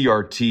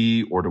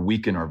CRT or to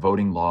weaken our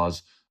voting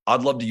laws.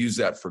 I'd love to use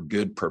that for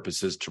good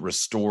purposes to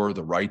restore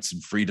the rights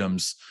and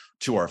freedoms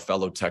to our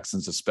fellow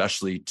Texans,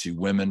 especially to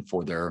women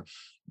for their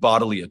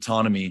bodily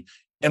autonomy.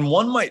 And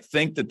one might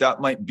think that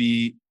might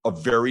be a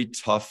very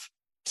tough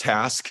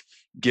task,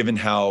 given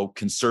how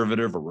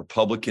conservative or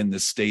Republican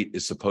this state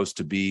is supposed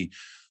to be.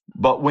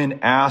 But when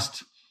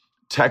asked,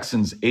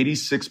 Texans,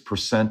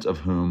 86% of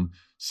whom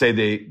say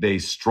they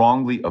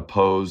strongly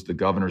oppose the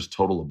governor's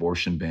total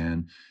abortion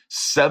ban,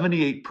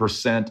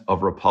 78%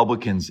 of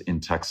Republicans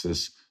in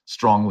Texas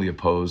strongly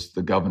oppose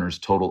the governor's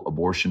total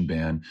abortion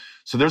ban.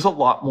 So there's a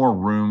lot more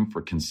room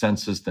for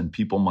consensus than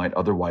people might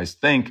otherwise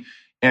think.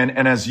 And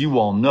as you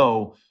all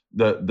know,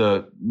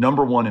 the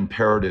number one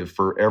imperative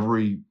for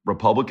every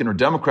Republican or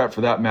Democrat,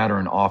 for that matter,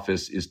 in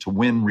office is to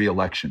win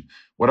re-election.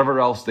 Whatever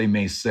else they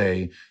may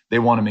say, they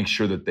want to make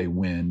sure that they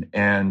win.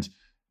 And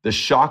the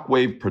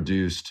shockwave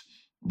produced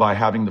by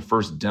having the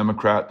first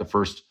Democrat, the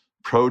first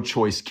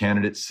pro-choice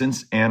candidate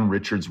since Ann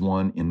Richards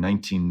won in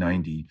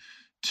 1990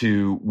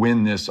 to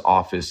win this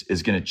office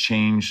is going to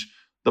change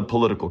the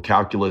political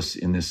calculus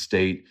in this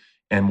state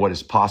and what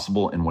is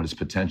possible and what is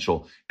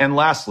potential. And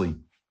lastly,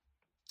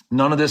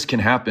 none of this can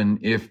happen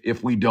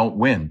if we don't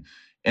win.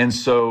 And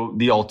so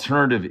the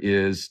alternative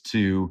is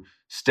to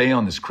stay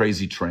on this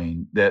crazy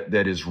train that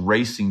is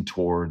racing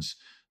towards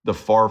the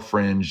far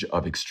fringe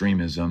of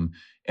extremism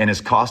and is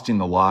costing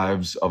the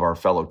lives of our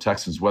fellow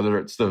Texans, whether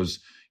it's those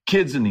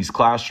kids in these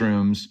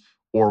classrooms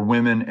or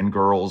women and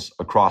girls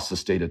across the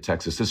state of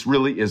Texas. This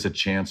really is a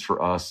chance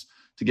for us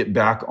to get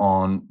back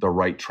on the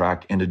right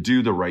track and to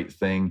do the right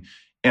thing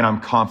And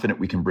I'm confident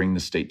we can bring the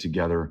state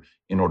together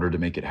in order to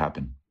make it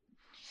happen.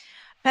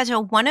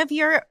 Beto, one of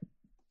your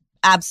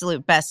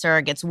absolute best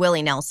surrogates,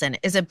 Willie Nelson,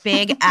 is a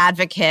big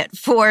advocate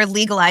for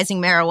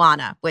legalizing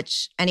marijuana,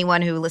 which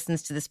anyone who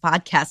listens to this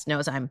podcast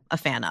knows I'm a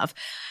fan of.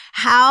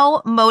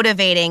 How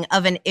motivating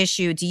of an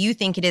issue do you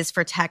think it is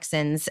for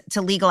Texans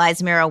to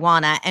legalize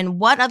marijuana, and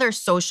what other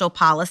social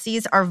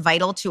policies are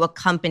vital to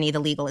accompany the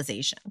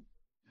legalization?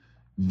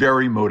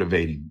 Very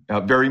motivating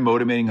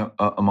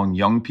among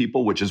young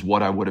people, which is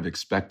what I would have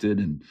expected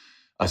and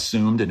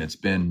assumed, and it's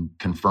been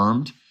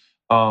confirmed.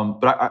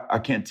 But I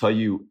can't tell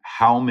you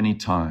how many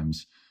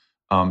times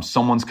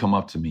someone's come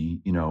up to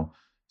me,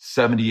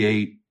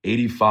 78,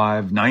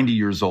 85, 90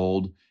 years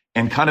old,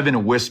 and kind of in a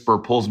whisper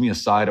pulls me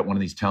aside at one of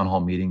these town hall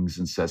meetings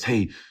and says,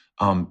 hey,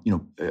 I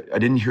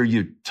didn't hear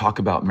you talk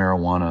about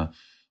marijuana,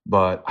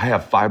 but I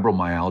have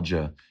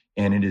fibromyalgia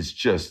and it is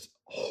just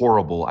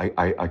horrible.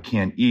 I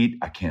can't eat.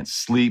 I can't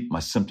sleep. My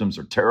symptoms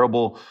are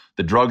terrible.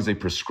 The drugs they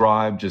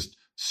prescribe just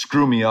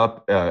screw me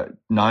up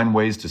 9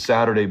 ways to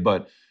Saturday.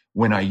 But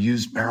when I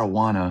use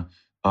marijuana,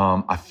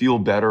 I feel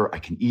better. I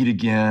can eat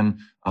again.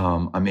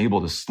 I'm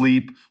able to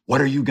sleep. What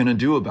are you going to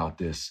do about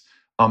this?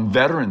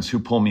 Veterans who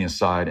pull me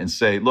aside and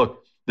say,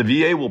 look, the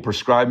VA will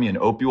prescribe me an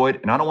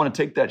opioid, and I don't want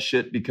to take that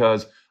shit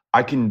because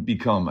I can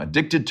become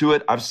addicted to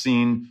it. I've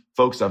seen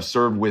folks I've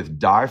served with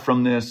die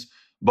from this,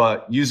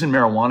 but using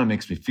marijuana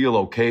makes me feel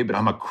okay, but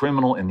I'm a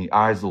criminal in the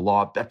eyes of the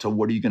law. Beto,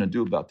 what are you going to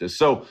do about this?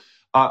 So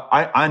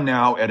I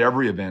now at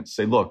every event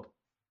say, look,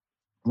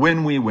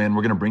 when we win,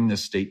 we're going to bring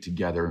this state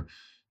together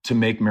to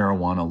make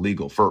marijuana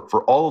legal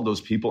for all of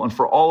those people and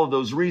for all of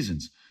those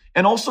reasons.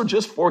 And also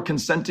just for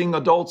consenting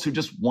adults who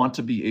just want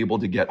to be able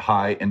to get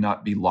high and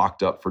not be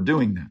locked up for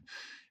doing that.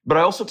 But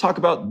I also talk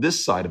about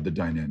this side of the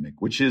dynamic,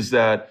 which is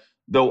that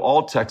though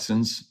all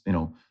Texans,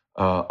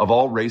 of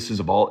all races,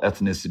 of all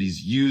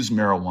ethnicities, use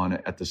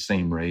marijuana at the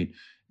same rate,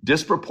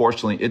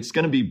 disproportionately, it's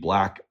going to be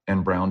Black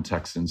and brown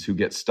Texans who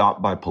get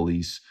stopped by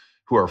police,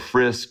 who are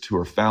frisked, who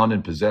are found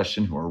in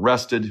possession, who are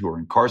arrested, who are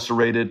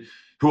incarcerated,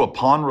 who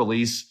upon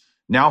release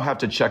now have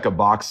to check a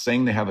box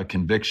saying they have a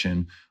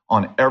conviction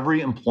on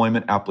every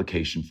employment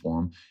application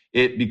form.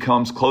 It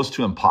becomes close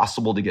to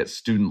impossible to get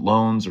student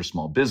loans or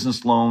small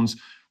business loans.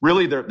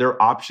 Really,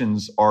 their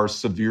options are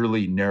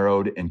severely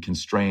narrowed and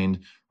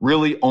constrained,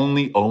 really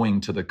only owing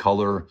to the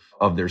color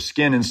of their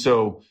skin. And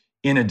so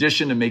in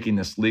addition to making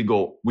this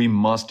legal, we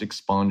must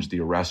expunge the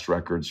arrest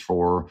records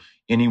for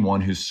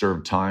anyone who's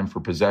served time for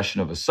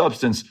possession of a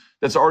substance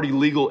that's already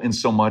legal in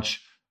so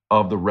much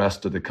of the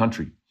rest of the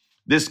country.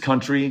 This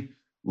country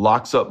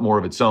locks up more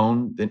of its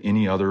own than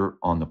any other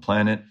on the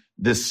planet.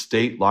 This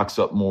state locks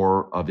up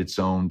more of its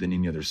own than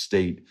any other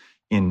state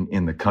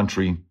in the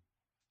country.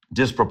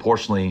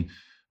 Disproportionately,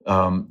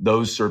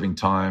 those serving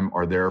time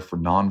are there for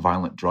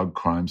nonviolent drug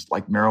crimes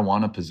like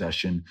marijuana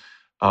possession,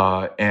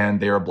 and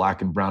they are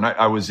Black and brown.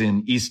 I was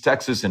in East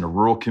Texas in a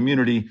rural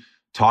community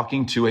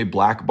talking to a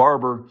Black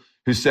barber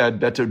who said,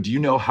 Beto, do you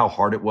know how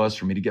hard it was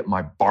for me to get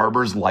my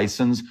barber's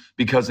license?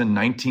 Because in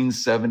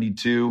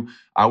 1972,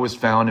 I was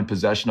found in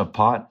possession of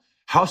pot.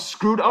 How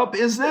screwed up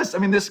is this? I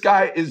mean, this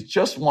guy is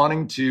just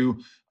wanting to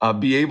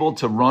be able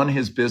to run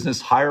his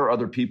business, hire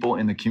other people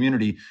in the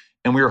community,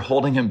 and we are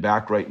holding him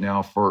back right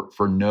now for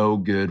no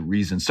good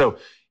reason. So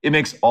it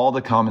makes all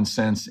the common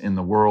sense in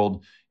the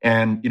world.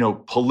 And,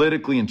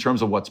 politically, in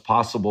terms of what's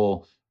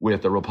possible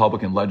with a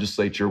Republican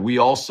legislature, we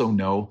also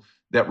know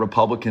that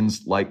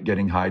Republicans like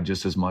getting high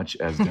just as much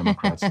as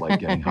Democrats like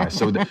getting high.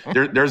 So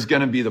there's going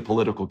to be the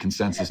political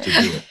consensus to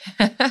do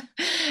it.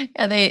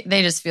 Yeah,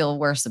 they just feel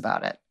worse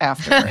about it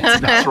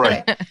afterwards. That's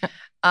right.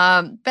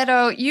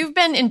 Beto, you've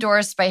been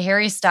endorsed by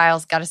Harry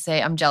Styles. Got to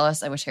say, I'm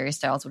jealous. I wish Harry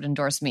Styles would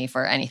endorse me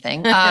for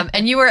anything.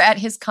 And you were at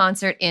his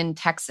concert in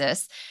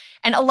Texas.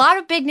 And a lot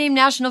of big name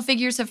national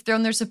figures have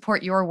thrown their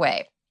support your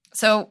way.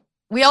 So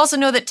we also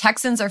know that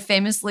Texans are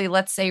famously,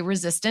 let's say,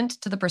 resistant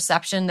to the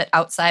perception that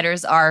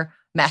outsiders are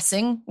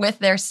messing with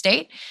their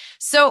state.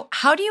 So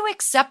how do you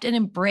accept and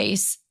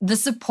embrace the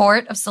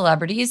support of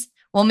celebrities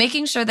while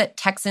making sure that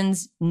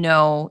Texans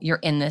know you're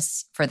in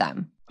this for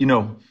them?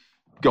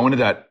 Going to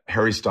that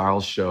Harry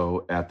Styles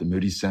show at the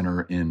Moody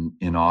Center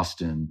in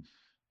Austin,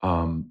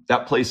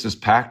 that place is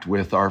packed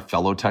with our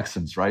fellow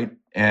Texans, right?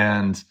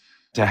 And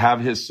to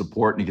have his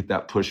support and to get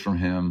that push from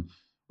him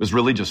was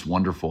really just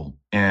wonderful.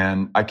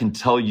 And I can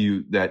tell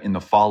you that in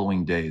the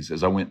following days,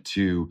 as I went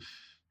to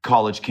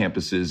college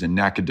campuses in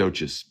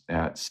Nacogdoches,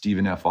 at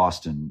Stephen F.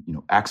 Austin,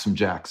 Axum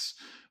Jacks,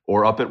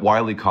 or up at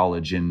Wiley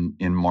College in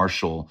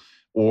Marshall,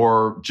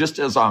 or just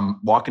as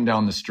I'm walking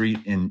down the street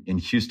in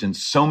Houston,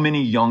 so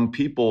many young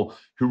people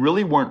who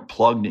really weren't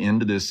plugged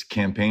into this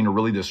campaign or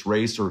really this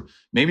race, or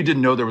maybe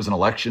didn't know there was an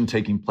election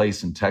taking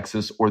place in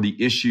Texas or the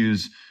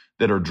issues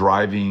that are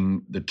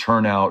driving the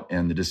turnout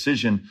and the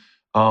decision,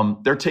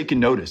 they're taking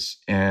notice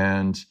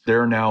and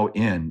they're now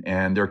in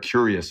and they're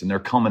curious and they're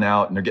coming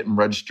out and they're getting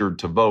registered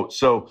to vote.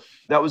 So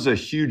that was a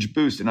huge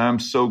boost. And I'm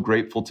so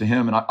grateful to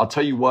him. And I'll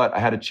tell you what, I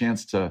had a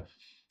chance to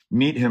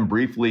meet him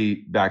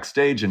briefly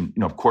backstage. And,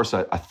 of course,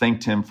 I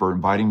thanked him for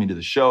inviting me to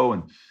the show.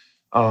 And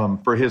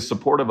for his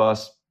support of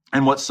us.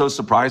 And what so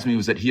surprised me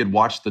was that he had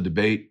watched the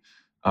debate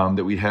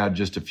that we had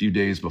just a few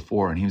days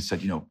before. And he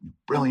said,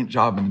 brilliant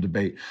job in the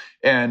debate.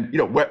 And,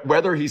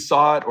 whether he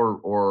saw it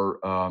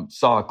or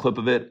saw a clip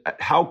of it,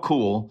 how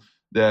cool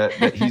that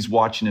he's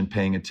watching and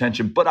paying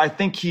attention. But I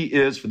think he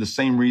is for the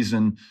same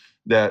reason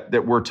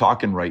that we're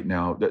talking right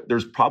now, that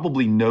there's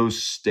probably no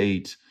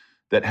state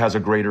that has a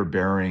greater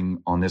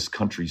bearing on this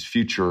country's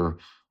future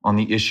on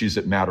the issues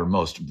that matter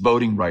most: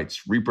 voting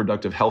rights,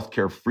 reproductive health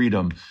care,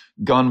 freedom,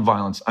 gun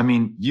violence. I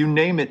mean, you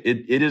name it,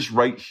 it is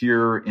right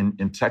here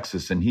in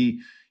Texas. And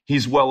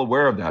he's well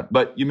aware of that.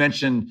 But you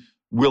mentioned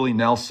Willie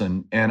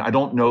Nelson, and I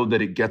don't know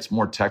that it gets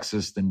more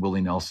Texas than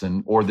Willie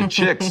Nelson or the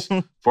Chicks,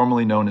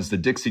 formerly known as the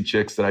Dixie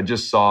Chicks, that I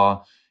just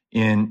saw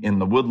in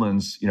the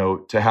Woodlands.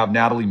 To have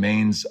Natalie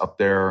Maines up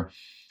there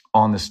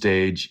on the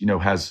stage,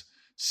 has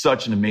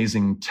such an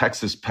amazing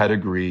Texas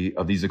pedigree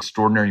of these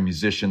extraordinary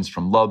musicians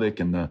from Lubbock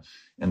and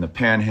the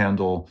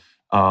Panhandle,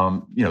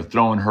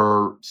 throwing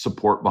her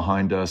support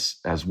behind us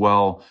as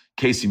well.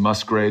 Casey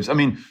Musgraves. I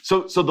mean,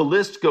 so the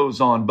list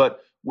goes on. But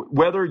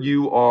whether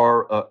you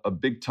are a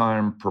big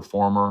time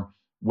performer,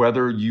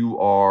 whether you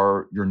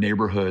are your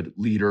neighborhood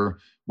leader,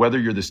 whether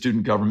you're the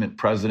student government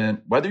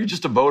president, whether you're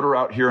just a voter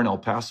out here in El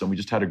Paso, and we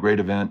just had a great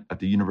event at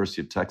the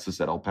University of Texas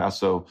at El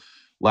Paso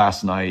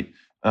last night,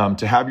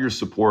 to have your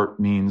support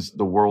means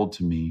the world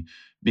to me,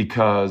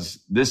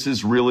 because this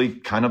is really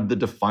kind of the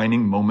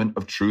defining moment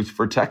of truth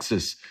for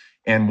Texas.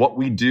 And what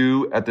we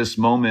do at this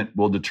moment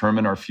will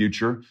determine our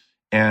future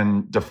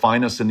and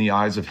define us in the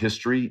eyes of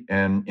history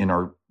and in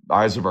our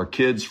eyes of our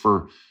kids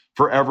for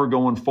forever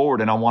going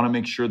forward. And I want to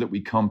make sure that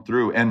we come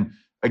through. And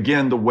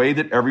again, the way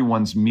that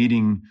everyone's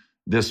meeting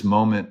this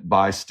moment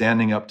by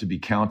standing up to be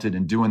counted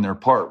and doing their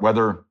part,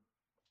 whether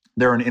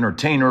they're an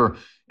entertainer,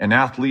 an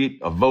athlete,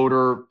 a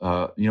voter,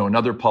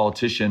 another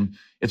politician,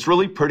 it's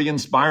really pretty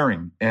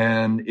inspiring.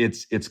 And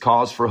it's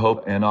cause for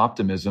hope and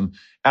optimism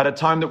at a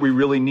time that we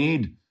really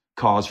need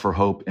cause for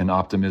hope and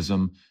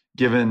optimism,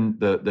 given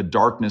the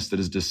darkness that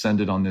has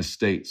descended on this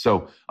state.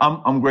 So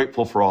I'm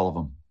grateful for all of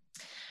them.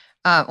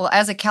 Well,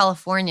 as a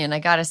Californian, I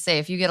got to say,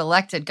 if you get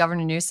elected,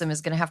 Governor Newsom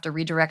is going to have to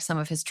redirect some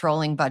of his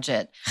trolling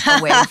budget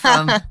away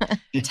from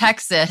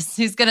Texas.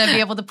 He's going to be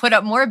able to put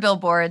up more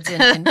billboards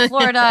in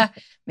Florida,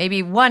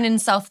 maybe one in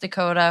South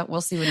Dakota.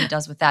 We'll see what he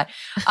does with that.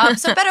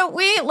 So, Beto,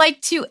 we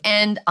like to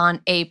end on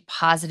a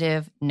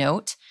positive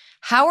note.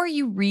 How are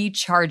you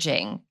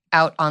recharging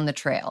out on the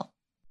trail?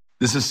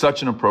 This is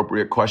such an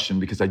appropriate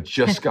question because I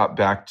just got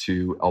back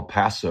to El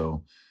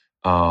Paso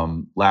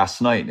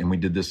last night, and we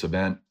did this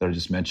event that I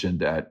just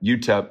mentioned at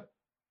UTEP.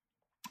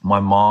 My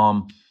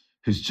mom,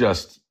 who's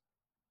just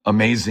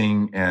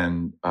amazing,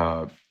 and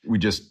we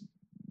just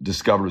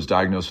discovered was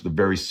diagnosed with a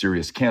very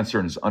serious cancer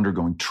and is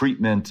undergoing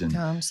treatment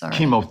and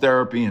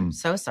chemotherapy, and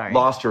so sorry.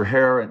 Lost her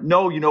hair. And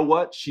no, you know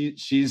what?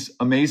 She's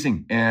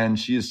amazing, and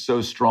she is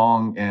so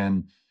strong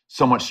and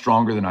so much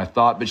stronger than I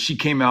thought. But she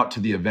came out to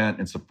the event.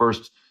 It's the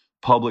first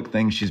public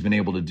thing she's been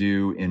able to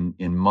do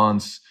in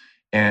months.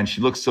 And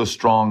she looks so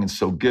strong and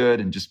so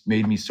good and just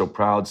made me so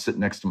proud, sitting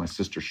next to my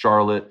sister,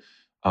 Charlotte,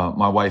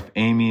 my wife,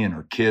 Amy, and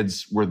her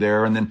kids were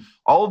there. And then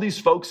all of these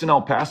folks in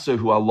El Paso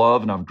who I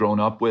love and I've grown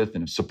up with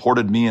and have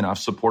supported me and I've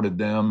supported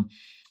them.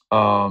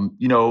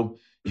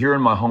 Here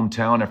in my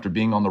hometown, after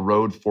being on the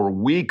road for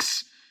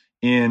weeks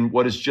in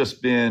what has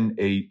just been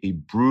a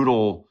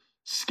brutal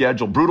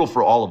schedule, brutal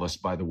for all of us,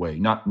 by the way,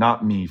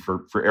 not me,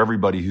 for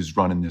everybody who's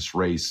running this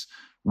race,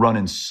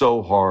 running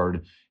so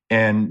hard.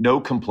 And no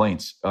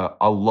complaints.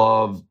 I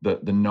love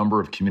the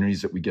number of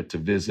communities that we get to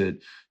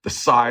visit, the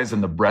size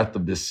and the breadth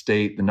of this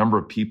state, the number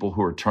of people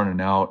who are turning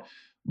out.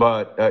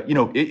 But,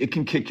 it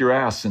can kick your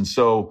ass. And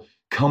so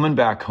coming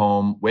back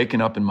home,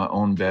 waking up in my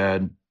own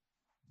bed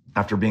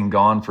after being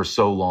gone for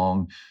so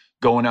long,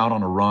 going out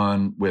on a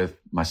run with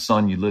my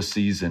son,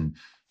 Ulysses, and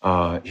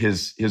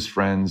his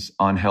friends,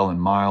 Angel and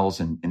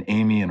Miles, and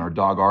Amy, and our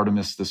dog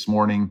Artemis this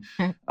morning,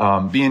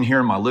 being here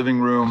in my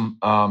living room.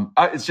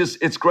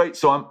 It's great.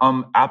 So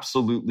I'm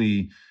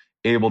absolutely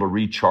able to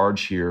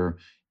recharge here,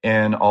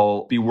 and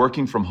I'll be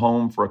working from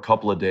home for a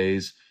couple of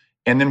days.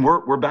 And then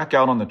we're back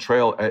out on the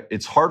trail.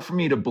 It's hard for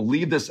me to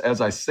believe this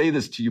as I say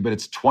this to you, but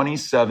it's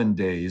 27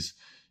 days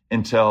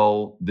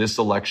until this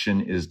election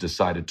is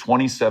decided,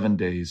 27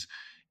 days.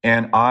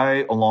 And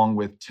I, along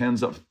with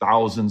tens of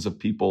thousands of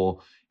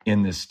people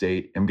in this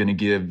state, I'm going to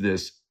give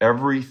this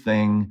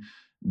everything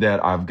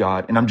that I've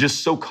got. And I'm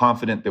just so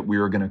confident that we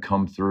are going to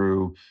come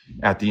through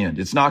at the end.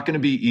 It's not going to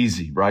be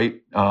easy,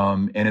 right?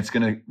 And it's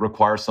going to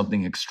require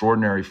something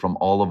extraordinary from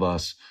all of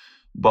us.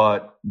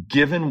 But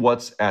given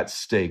what's at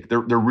stake, there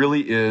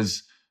really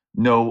is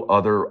no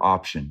other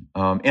option.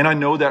 And I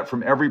know that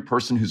from every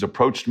person who's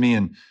approached me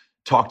and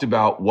talked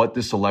about what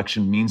this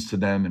election means to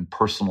them in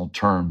personal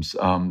terms,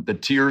 the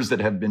tears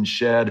that have been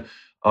shed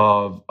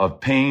of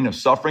pain, of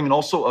suffering, and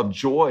also of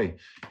joy,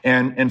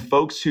 and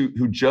folks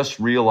who just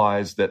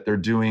realize that they're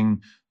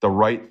doing the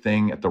right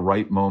thing at the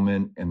right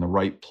moment in the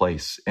right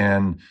place.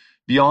 And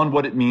beyond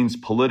what it means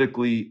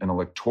politically and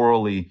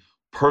electorally,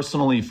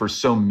 personally for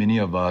so many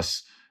of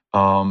us,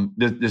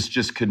 this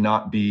just could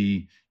not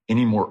be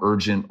any more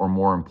urgent or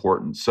more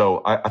important.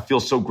 So I feel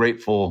so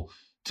grateful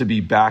to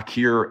be back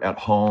here at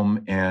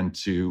home and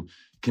to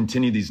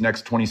continue these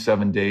next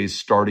 27 days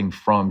starting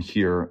from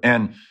here.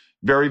 And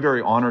very,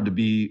 very honored to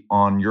be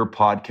on your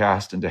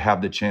podcast and to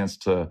have the chance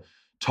to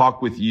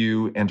talk with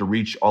you and to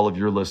reach all of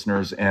your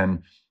listeners.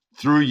 And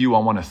through you, I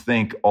want to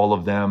thank all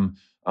of them,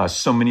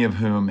 so many of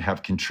whom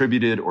have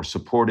contributed or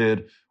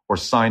supported or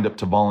signed up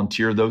to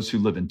volunteer, those who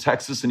live in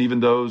Texas and even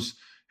those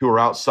who are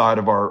outside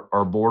of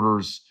our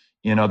borders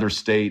in other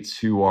states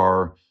who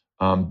are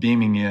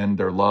beaming in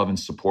their love and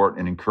support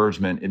and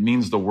encouragement. It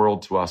means the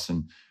world to us.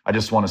 And I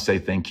just want to say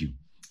thank you.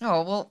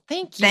 Oh, well,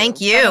 thank you.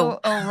 Thank you. Beto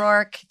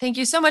O'Rourke. Thank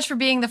you so much for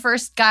being the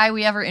first guy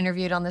we ever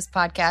interviewed on this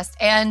podcast.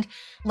 And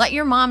let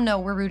your mom know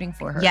we're rooting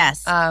for her.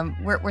 Yes.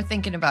 We're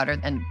thinking about her,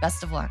 and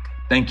best of luck.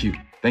 Thank you.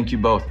 Thank you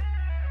both.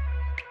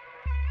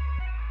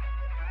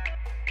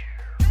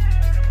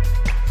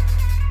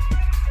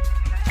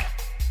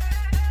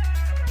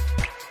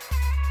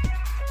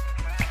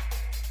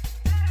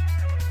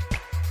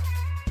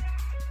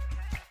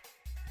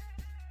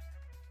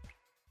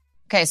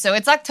 Okay, so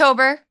it's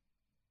October.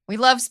 We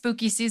love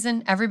spooky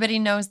season. Everybody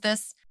knows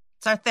this.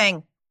 It's our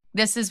thing.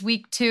 This is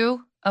week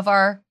 2 of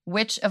our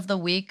Witch of the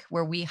Week,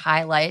 where we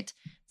highlight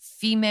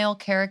female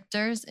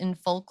characters in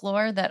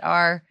folklore that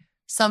are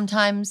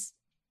sometimes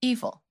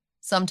evil,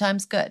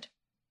 sometimes good.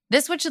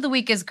 This Witch of the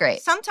Week is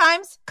great.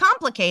 Sometimes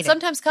complicated.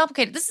 Sometimes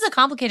complicated. This is a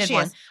complicated She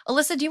one. is.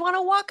 Alyssa, do you want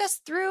to walk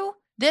us through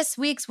this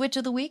week's Witch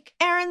of the Week?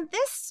 Erin,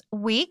 this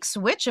week's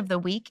Witch of the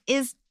Week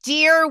is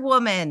Deer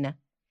Woman.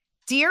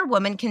 Deer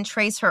Woman can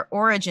trace her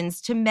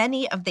origins to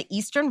many of the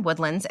eastern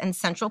woodlands and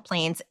central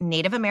plains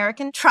Native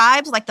American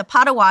tribes like the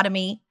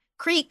Potawatomi,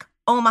 Creek,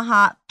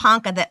 Omaha,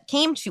 Ponca that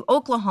came to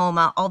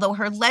Oklahoma, although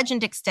her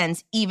legend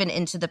extends even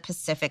into the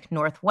Pacific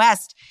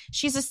Northwest.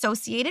 She's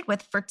associated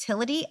with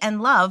fertility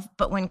and love,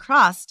 but when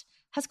crossed,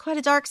 has quite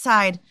a dark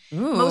side.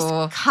 Ooh.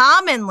 Most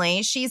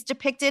commonly, she's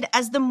depicted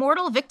as the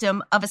mortal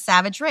victim of a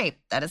savage rape.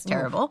 That is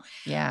terrible.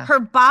 Yeah. Her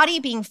body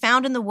being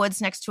found in the woods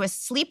next to a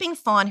sleeping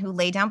fawn who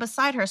lay down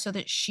beside her so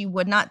that she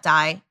would not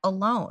die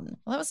alone.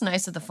 Well, that was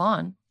nice of the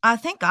fawn.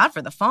 Thank God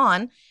for the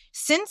fawn.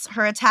 Since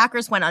her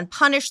attackers went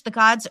unpunished, the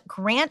gods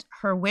grant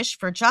her wish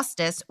for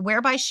justice,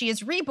 whereby she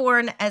is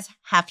reborn as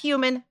half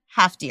human,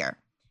 half deer.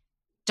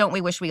 Don't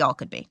we wish we all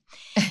could be?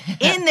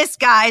 In this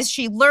guise,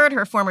 she lured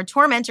her former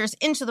tormentors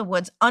into the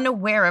woods,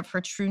 unaware of her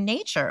true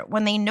nature.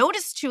 When they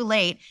noticed too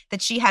late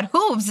that she had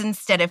hooves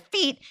instead of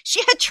feet,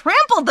 she had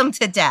trampled them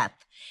to death.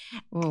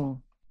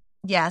 Ooh.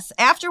 Yes,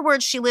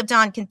 afterwards, she lived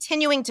on,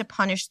 continuing to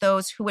punish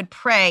those who would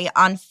prey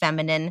on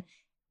feminine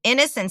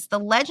innocence. The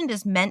legend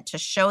is meant to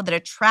show that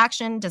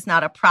attraction does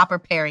not a proper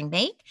pairing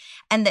make,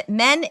 and that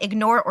men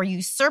ignore or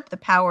usurp the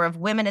power of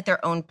women at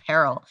their own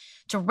peril.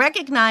 To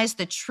recognize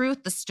the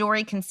truth the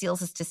story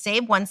conceals is to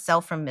save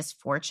oneself from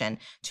misfortune.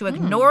 To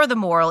ignore the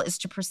moral is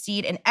to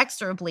proceed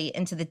inexorably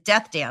into the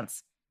death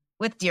dance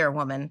with Deer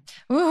Woman.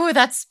 Ooh,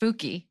 that's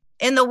spooky.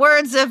 In the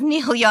words of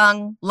Neil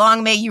Young,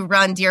 long may you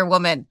run, dear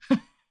woman.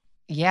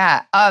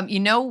 Yeah. You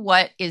know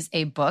what is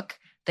a book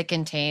that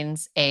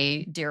contains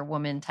a Deer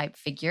Woman type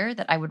figure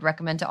that I would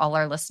recommend to all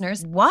our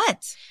listeners?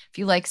 What? If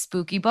you like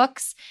spooky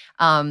books,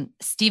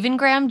 Stephen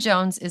Graham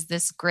Jones is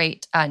this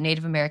great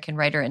Native American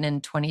writer. And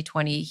in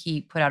 2020,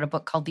 he put out a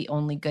book called The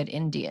Only Good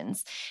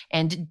Indians.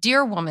 And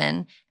Deer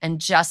Woman and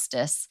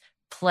Justice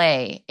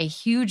play a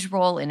huge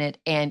role in it.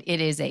 And it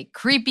is a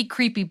creepy,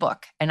 creepy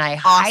book. And I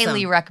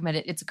highly recommend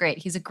it. It's great.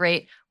 He's a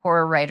great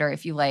horror writer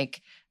if you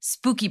like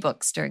spooky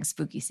books during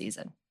spooky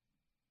season.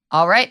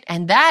 All right.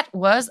 And that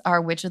was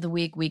our Witch of the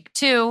Week, week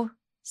 2.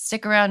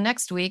 Stick around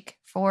next week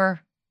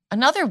for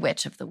another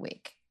Witch of the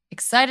Week.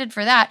 Excited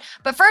for that.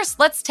 But first,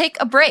 let's take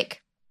a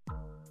break.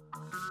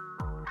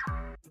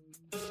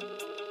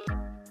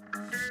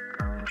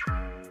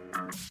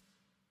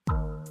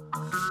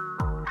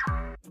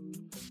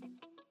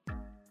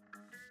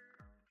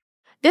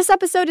 This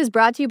episode is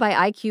brought to you by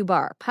IQ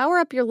Bar. Power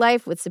up your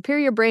life with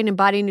superior brain and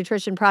body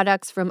nutrition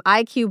products from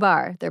IQ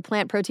Bar. Their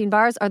plant protein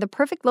bars are the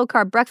perfect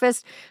low-carb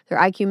breakfast. Their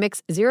IQ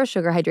Mix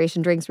zero-sugar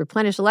hydration drinks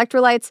replenish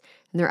electrolytes.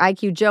 And their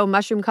IQ Joe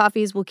mushroom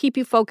coffees will keep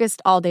you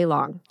focused all day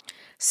long.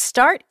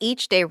 Start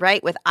each day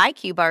right with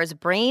IQ Bar's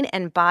brain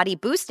and body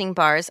boosting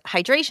bars,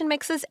 hydration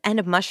mixes,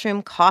 and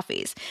mushroom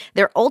coffees.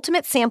 Their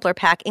ultimate sampler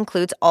pack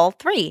includes all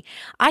 3.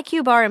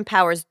 IQ Bar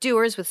empowers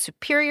doers with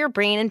superior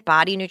brain and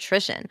body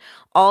nutrition.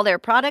 All their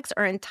products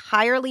are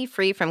entirely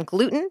free from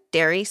gluten,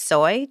 dairy,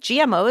 soy,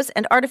 GMOs,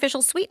 and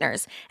artificial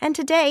sweeteners. And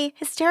today,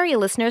 Hysteria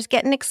listeners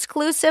get an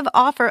exclusive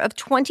offer of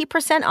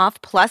 20%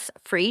 off plus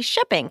free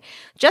shipping.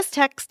 Just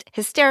text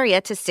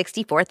Hysteria to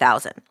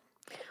 64,000.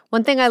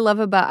 One thing I love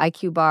about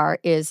IQ Bar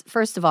is,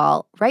 first of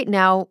all, right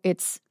now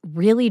it's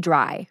really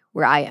dry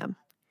where I am.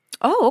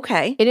 Oh,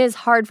 okay. It is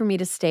hard for me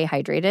to stay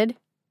hydrated.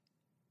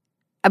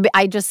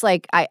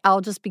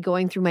 I'll just be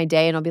going through my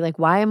day and I'll be like,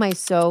 why am I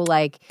so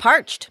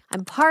parched?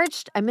 I'm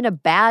parched. I'm in a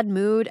bad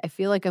mood. I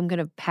feel like I'm going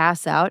to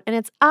pass out. And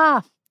it's,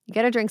 You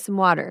got to drink some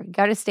water. You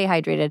got to stay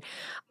hydrated.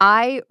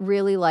 I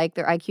really like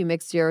their IQ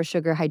Mix Zero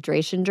Sugar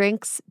hydration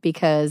drinks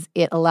because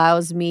it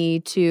allows me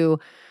to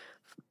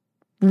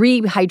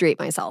rehydrate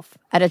myself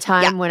at a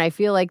time when I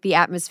feel like the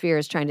atmosphere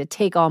is trying to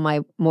take all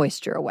my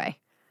moisture away.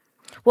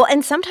 Well,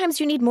 and sometimes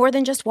you need more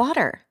than just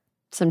water.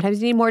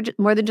 Sometimes you need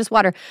more than just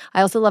water.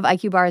 I also love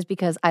IQ bars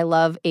because I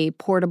love a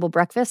portable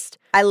breakfast.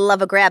 I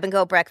love a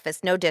grab-and-go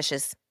breakfast, no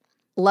dishes.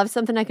 Love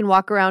something I can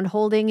walk around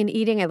holding and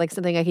eating. I like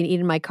something I can eat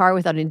in my car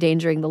without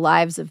endangering the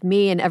lives of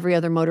me and every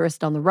other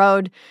motorist on the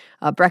road.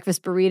 A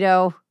breakfast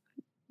burrito,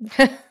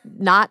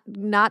 not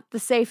the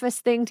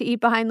safest thing to eat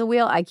behind the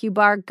wheel. IQ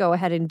bar, go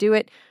ahead and do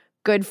it.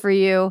 Good for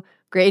you.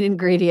 Great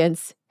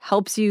ingredients.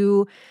 Helps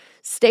you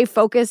stay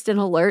focused and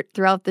alert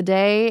throughout the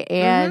day.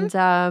 And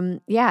and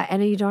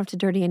you don't have to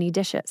dirty any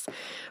dishes.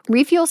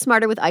 Refuel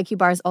smarter with IQ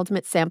Bar's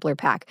Ultimate Sampler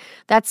Pack.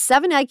 That's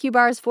 7 IQ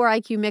Bars, 4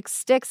 IQ Mix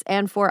sticks,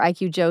 and 4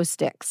 IQ Joe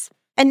sticks.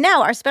 And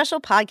now our special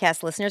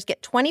podcast listeners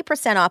get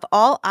 20% off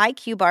all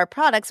IQ Bar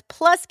products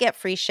plus get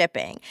free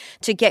shipping.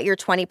 To get your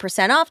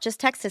 20% off, just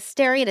text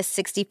Hysteria to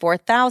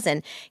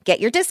 64,000.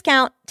 Get your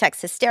discount,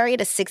 text Hysteria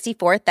to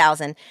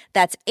 64,000.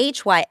 That's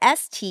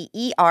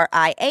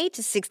HYSTERIA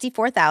to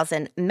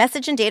 64,000.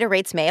 Message and data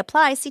rates may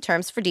apply. See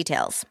terms for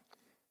details.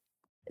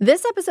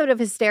 This episode of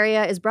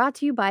Hysteria is brought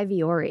to you by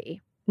Viore.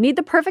 Need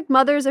the perfect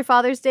Mother's or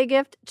Father's Day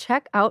gift?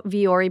 Check out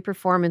Viore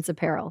Performance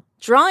Apparel.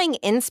 Drawing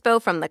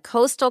inspo from the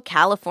coastal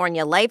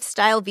California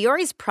lifestyle,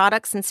 Viore's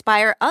products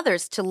inspire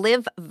others to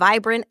live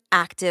vibrant,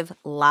 active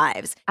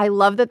lives. I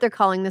love that they're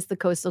calling this the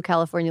coastal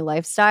California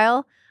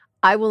lifestyle.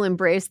 I will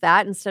embrace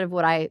that instead of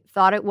what I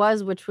thought it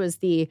was, which was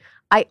the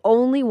I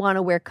only want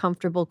to wear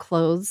comfortable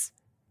clothes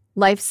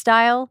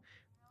lifestyle.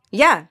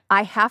 Yeah.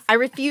 I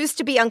refuse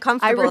to be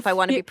uncomfortable if I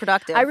want to be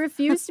productive. I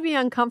refuse to be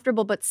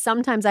uncomfortable, but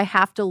sometimes I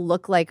have to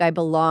look like I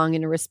belong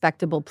in a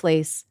respectable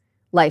place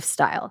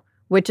lifestyle,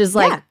 which is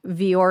like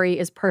Viore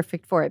is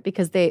perfect for it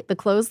because the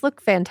clothes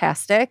look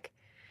fantastic.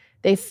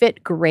 They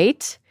fit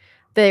great.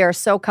 They are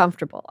so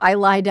comfortable. I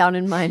lie down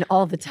in mine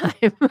all the time.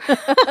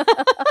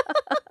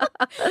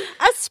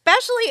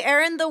 Especially,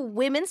 Erin, the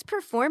women's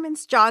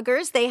performance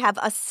joggers. They have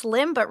a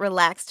slim but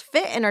relaxed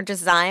fit and are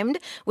designed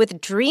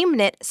with dream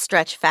knit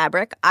stretch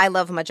fabric. I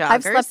love my joggers.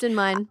 I've slept in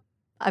mine.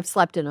 I've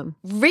slept in them.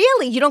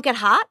 Really? You don't get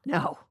hot?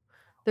 No.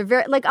 They're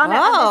very, like, it's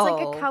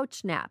like a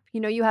couch nap. You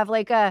know, you have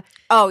like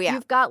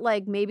you've got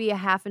like maybe a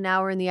half an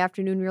hour in the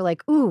afternoon. You're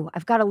like, ooh,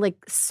 I've got a like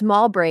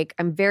small break.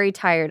 I'm very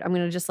tired. I'm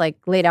going to just like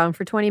lay down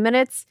for 20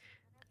 minutes.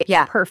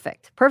 Yeah.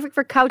 Perfect. Perfect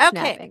for couch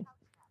napping.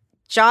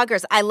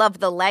 Joggers. I love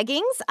the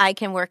leggings. I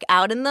can work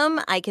out in them.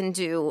 I can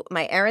do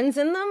my errands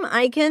in them.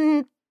 I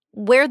can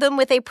wear them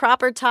with a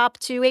proper top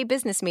to a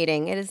business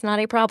meeting. It is not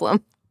a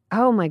problem.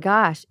 Oh my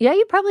gosh. Yeah,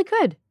 you probably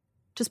could.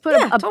 Just put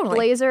a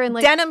blazer and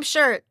like denim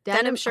shirt,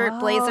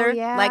 blazer,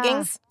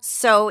 leggings.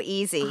 So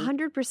easy.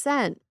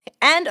 100%.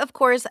 And of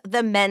course,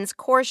 the men's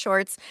core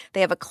shorts. They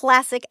have a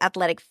classic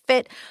athletic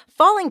fit,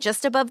 falling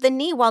just above the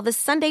knee, while the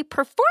Sunday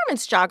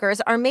performance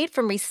joggers are made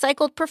from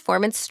recycled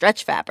performance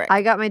stretch fabric.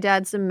 I got my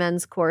dad some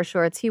men's core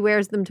shorts. He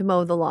wears them to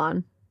mow the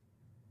lawn.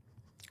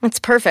 It's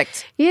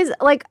perfect. He's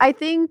like, I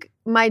think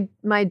my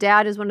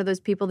dad is one of those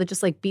people that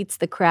just like beats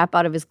the crap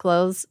out of his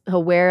clothes.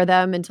 He'll wear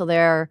them until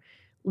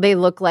they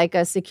look like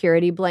a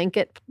security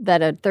blanket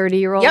that a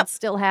 30-year-old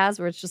still has,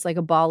 where it's just like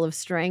a ball of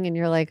string, and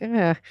you're like,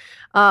 ugh.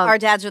 Our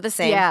dads are the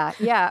same.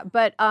 Yeah.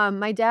 But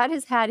my dad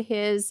has had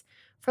his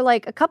for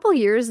like a couple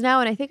years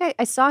now, and I think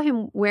I saw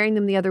him wearing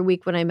them the other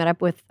week when I met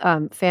up with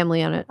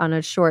family on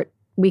a short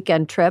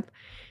weekend trip,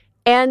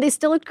 and they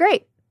still looked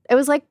great. It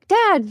was like,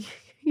 Dad,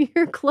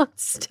 your clothes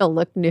still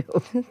look new.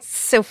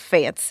 So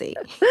fancy.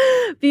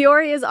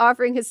 Viore is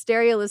offering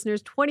Hysteria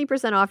listeners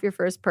 20% off your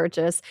first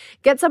purchase.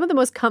 Get some of the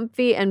most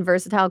comfy and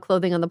versatile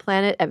clothing on the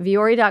planet at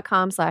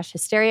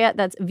Viore.com/hysteria.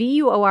 That's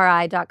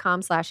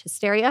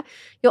VUORI.com/hysteria.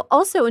 You'll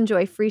also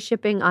enjoy free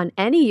shipping on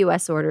any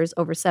U.S. orders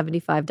over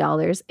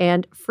 $75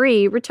 and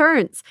free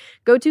returns.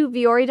 Go to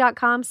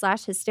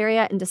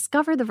Viore.com/hysteria and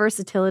discover the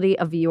versatility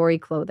of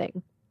Viore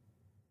clothing.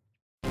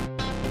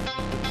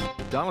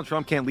 Donald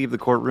Trump can't leave the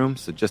courtroom,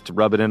 so just to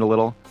rub it in a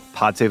little,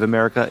 Pod Save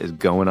America is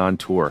going on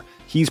tour.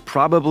 He's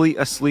probably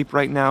asleep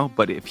right now,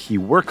 but if he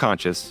were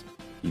conscious,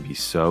 he'd be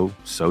so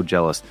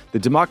jealous. The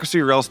Democracy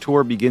or Else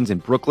tour begins in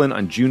Brooklyn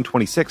on June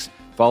 26th,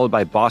 followed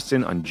by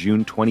Boston on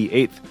June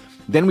 28th.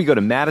 Then we go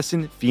to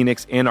Madison,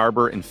 Phoenix, Ann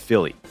Arbor, and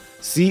Philly.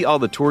 See all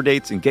the tour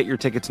dates and get your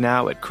tickets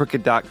now at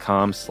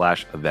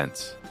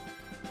crooked.com/events.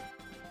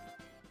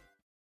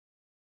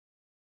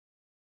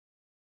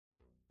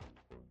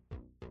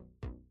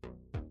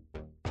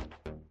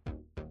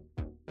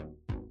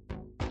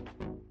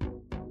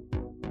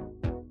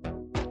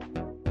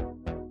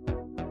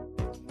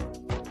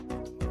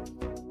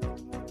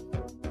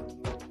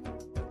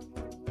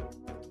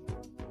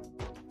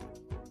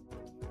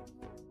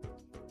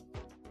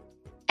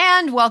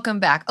 And welcome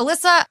back.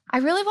 Alyssa, I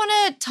really want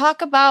to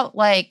talk about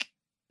like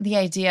the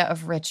idea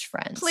of rich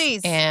friends. Please.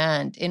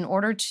 And in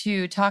order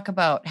to talk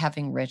about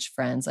having rich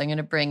friends, I'm going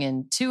to bring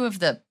in two of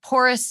the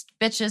poorest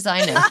bitches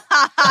I know.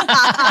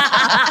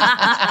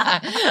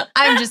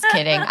 I'm just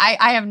kidding.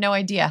 I have no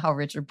idea how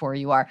rich or poor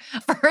you are.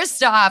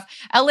 First off,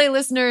 LA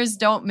listeners,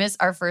 don't miss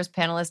our first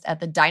panelist at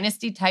the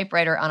Dynasty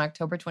Typewriter on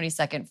October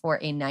 22nd for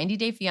a 90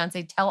 Day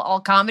Fiancé tell-all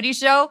comedy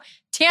show.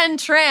 Tien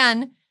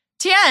Tran.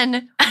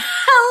 Tien.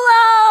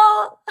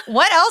 Hello.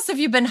 What else have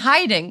you been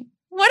hiding?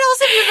 What else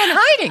have you been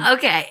hiding?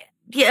 Okay.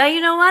 Yeah,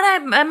 you know what?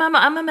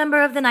 I'm a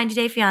member of the 90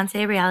 Day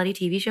Fiancé reality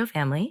TV show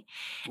family.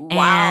 Wow.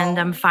 And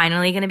I'm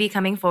finally going to be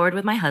coming forward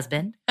with my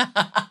husband.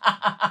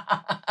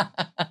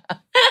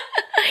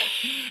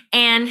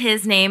 And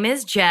his name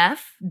is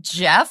Jeff.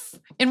 Jeff?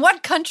 In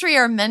what country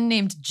are men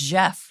named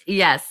Jeff?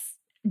 Yes.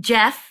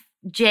 Jeff,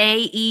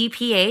 Jeph.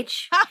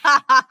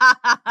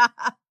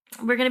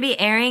 We're going to be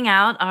airing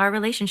out our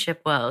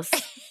relationship woes.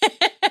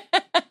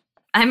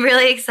 I'm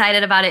really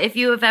excited about it. If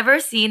you have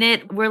ever seen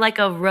it, we're like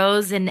a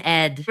Rose and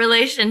Ed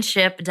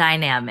relationship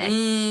dynamic.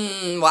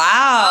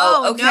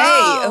 Wow. Oh, okay.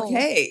 no.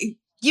 Okay.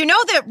 You know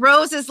that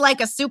Rose is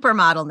like a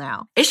supermodel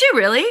now. Is she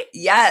really?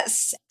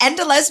 Yes. And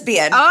a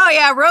lesbian. Oh,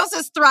 yeah. Rose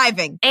is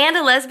thriving. And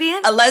a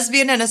lesbian? A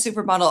lesbian and a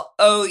supermodel.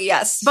 Oh,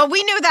 yes. But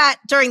we knew that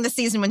during the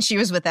season when she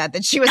was with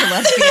that she was a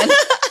lesbian.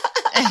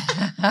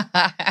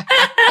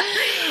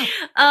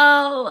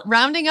 Oh.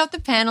 Rounding out the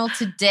panel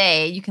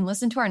today, you can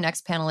listen to our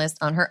next panelist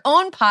on her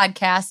own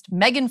podcast,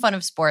 Megan Fun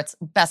of Sports.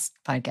 Best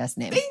podcast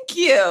name. Thank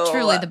you.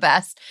 Truly the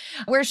best.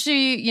 Where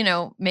she,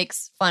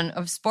 makes fun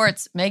of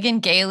sports. Megan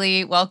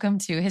Gailey, welcome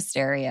to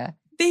Hysteria.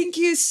 Thank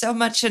you so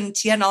much. And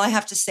Tien, all I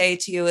have to say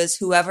to you is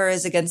whoever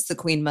is against the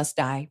queen must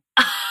die.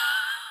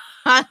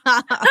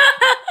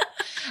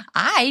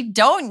 I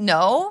don't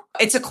know.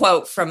 It's a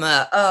quote from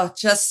the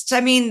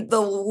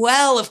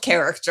well of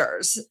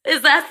characters.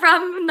 Is that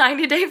from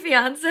 90 Day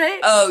Fiancé?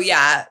 Oh,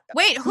 yeah.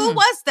 Wait, who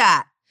was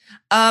that?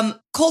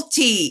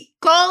 Colty.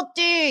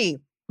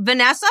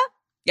 Vanessa?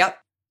 Yep.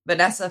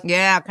 Vanessa.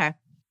 Yeah, okay.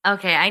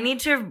 Okay, I need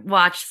to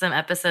watch some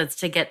episodes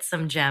to get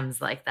some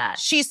gems like that.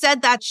 She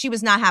said that she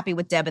was not happy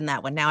with Deb in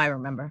that one. Now I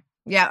remember.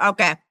 Yeah,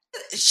 okay.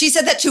 She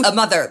said that to a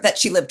mother that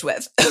she lived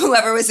with.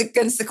 Whoever was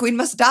against the queen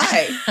must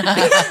die.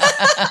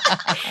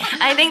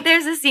 I think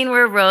there's a scene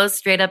where Rose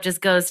straight up just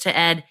goes to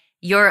Ed,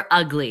 "You're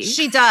ugly."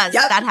 She does.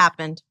 Yep. That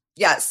happened.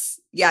 Yes.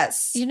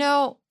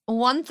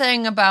 One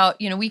thing about,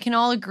 we can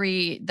all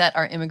agree that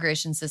our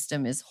immigration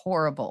system is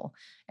horrible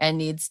and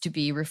needs to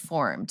be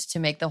reformed to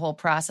make the whole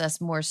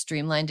process more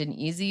streamlined and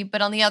easy.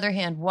 But on the other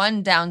hand,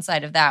 one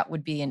downside of that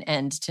would be an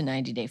end to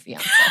 90 Day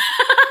Fiancé.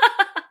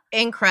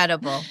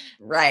 Incredible.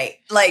 Right.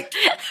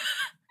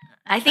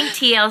 I think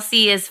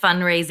TLC is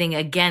fundraising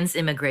against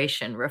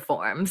immigration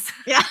reforms.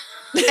 Yeah.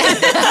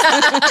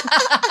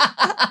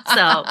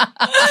 So,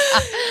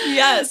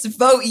 yes,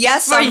 vote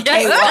yes on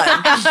K1.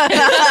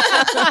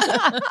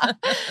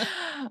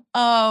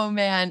 Oh,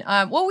 man.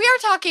 Well, we are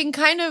talking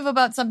kind of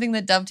about something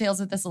that dovetails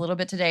with this a little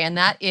bit today, and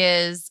that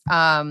is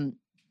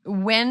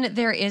when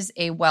there is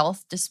a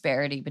wealth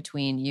disparity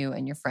between you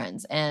and your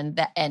friends, and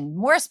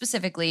more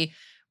specifically,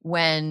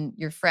 when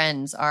your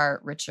friends are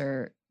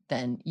richer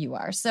than you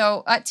are.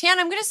 So, Tien,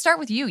 I'm going to start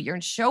with you. You're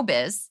in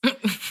showbiz.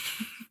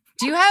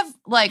 Do you have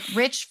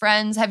rich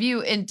friends? Have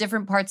you in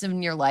different parts of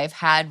your life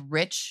had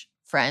rich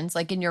friends?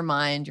 Like in your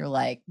mind, you're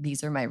like,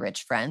 these are my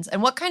rich friends.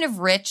 And what kind of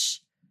rich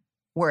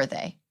were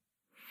they?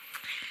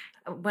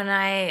 when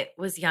I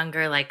was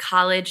younger, like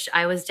college,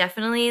 I was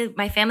definitely,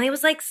 my family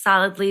was like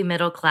solidly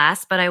middle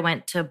class, but I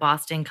went to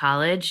Boston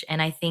College.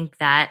 And I think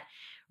that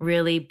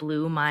really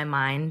blew my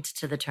mind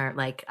to the turn.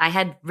 Like I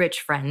had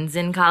rich friends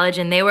in college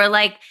and they were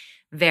like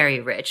very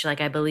rich.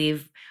 Like I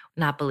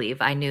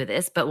knew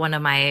this, but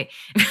I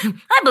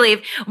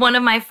believe one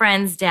of my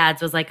friends'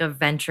 dads was like a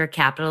venture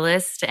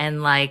capitalist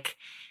and like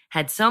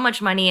had so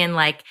much money, and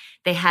like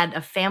they had a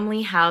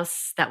family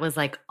house that was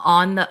like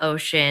on the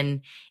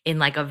ocean in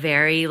like a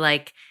very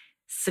like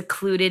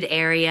secluded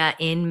area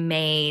in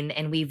Maine,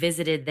 and we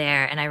visited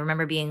there. And I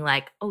remember being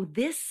like, oh,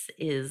 this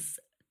is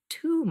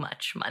too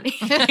much money.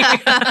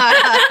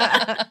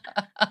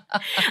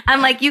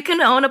 I'm like, you can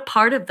own a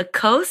part of the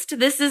coast.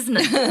 This is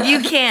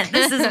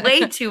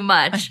way too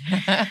much.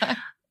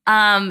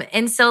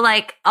 And so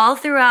like all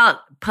throughout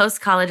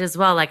post-college as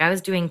well, like I was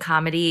doing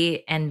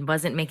comedy and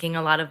wasn't making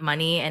a lot of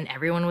money, and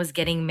everyone was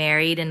getting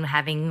married and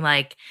having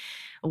like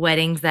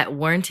weddings that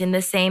weren't in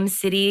the same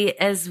city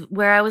as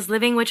where I was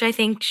living, which I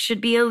think should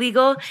be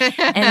illegal.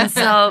 And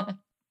so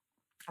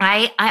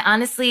I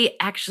honestly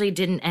actually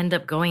didn't end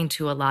up going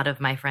to a lot of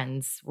my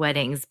friends'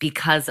 weddings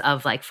because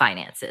of like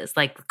finances,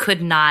 like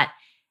could not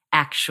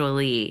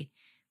actually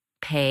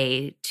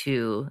pay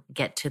to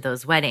get to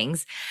those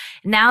weddings.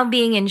 Now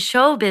being in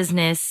show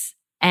business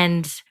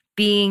and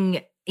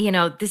being,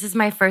 this is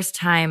my first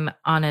time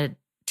on a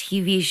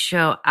TV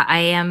show, I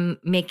am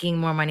making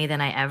more money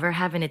than I ever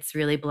have. And it's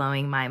really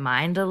blowing my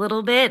mind a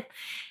little bit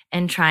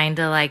and trying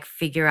to like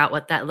figure out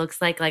what that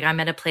looks like. Like I'm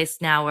at a place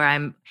now where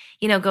I'm,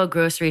 go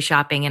grocery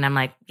shopping and I'm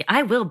like,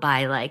 I will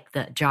buy like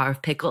the jar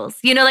of pickles,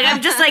 like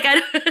I'm just like,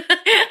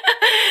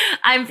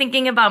 I'm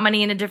thinking about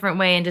money in a different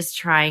way and just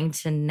trying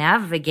to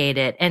navigate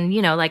it. And,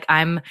 like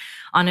I'm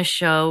on a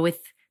show with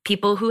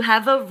people who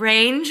have a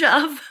range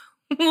of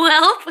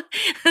wealth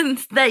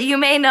that you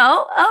may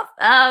know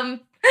of.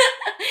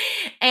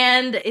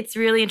 And it's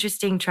really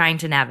interesting trying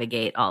to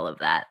navigate all of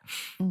that.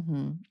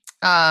 Mm-hmm.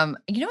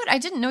 You know what? I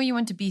didn't know you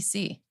went to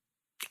BC.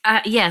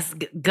 Yes,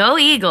 go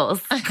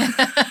Eagles.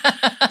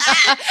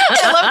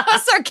 I love how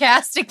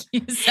sarcastic you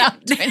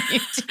sound when you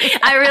do.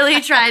 I really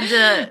tried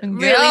to.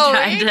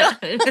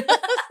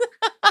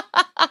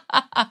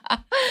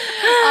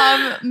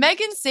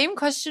 Megan, same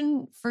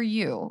question for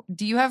you.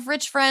 Do you have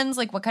rich friends?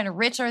 Like, what kind of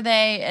rich are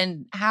they,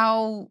 and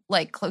how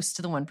close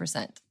to the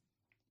 1%?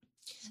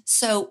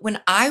 So when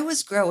I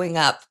was growing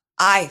up,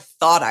 I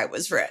thought I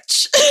was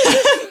rich.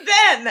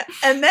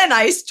 and then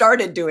I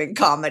started doing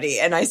comedy,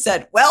 and I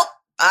said, well,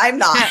 I'm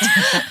not.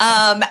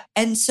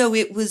 And so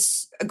it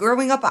was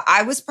growing up,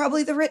 I was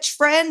probably the rich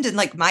friend, and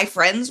my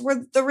friends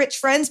were the rich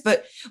friends,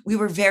 but we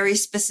were very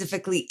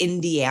specifically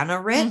Indiana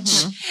rich.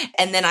 Mm-hmm.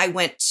 And then I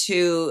went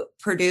to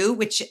Purdue,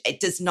 which it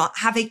does not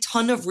have a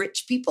ton of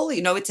rich people.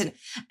 It's an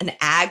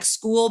ag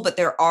school, but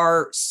there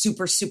are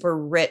super, super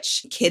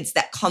rich kids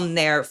that come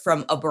there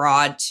from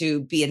abroad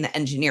to be in the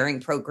engineering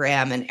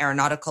program and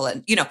aeronautical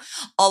and,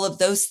 all of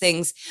those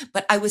things.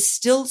 But I was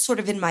still sort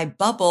of in my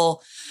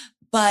bubble.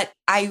 But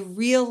I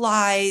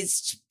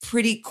realized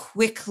pretty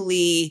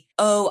quickly,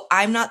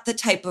 I'm not the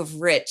type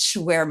of rich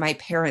where my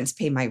parents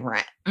pay my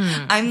rent.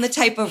 Mm. I'm the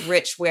type of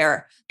rich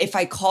where if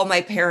I call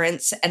my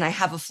parents and I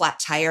have a flat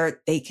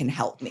tire, they can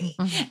help me.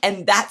 Mm-hmm.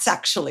 And that's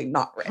actually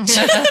not rich.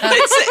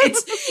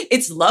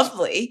 It's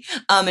lovely.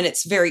 And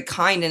it's very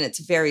kind and it's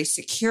very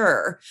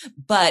secure.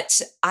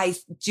 But I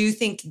do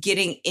think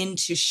getting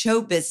into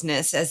show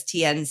business, as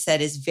Tien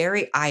said, is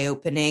very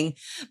eye-opening.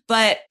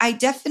 But I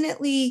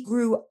definitely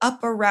grew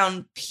up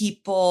around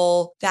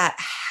people that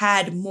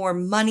had more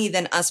money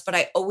than us, but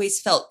I always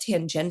felt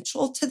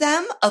tangential to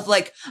them of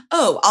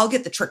I'll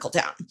get the trickle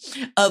down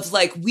of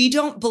we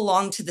don't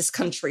belong to this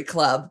country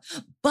club,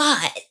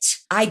 but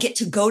I get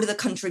to go to the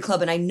country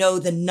club and I know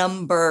the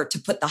number to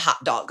put the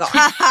hot dog on.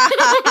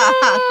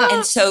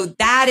 And so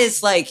that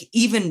is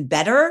even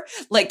better.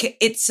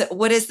 It's,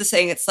 what is the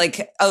saying? It's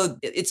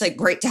it's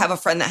great to have a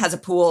friend that has a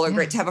pool or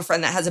great to have a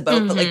friend that has a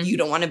boat, mm-hmm. but you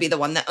don't want to be the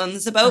one that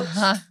owns the boat.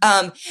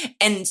 Uh-huh.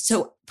 And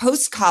so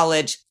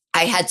post-college,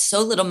 I had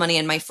so little money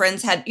and my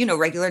friends had,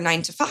 regular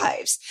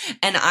 9-to-5s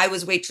and I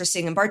was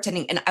waitressing and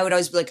bartending and I would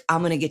always be like, I'm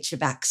going to get you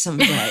back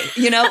someday,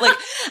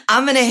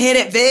 I'm going to hit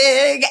it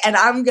big and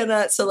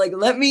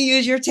let me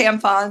use your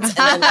tampons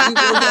and then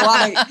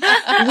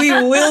we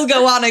will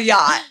go on a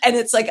yacht. And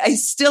it's I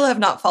still have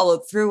not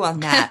followed through on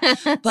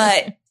that,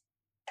 but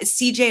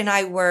CJ and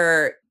I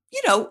were,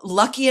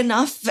 lucky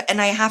enough.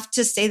 And I have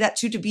to say that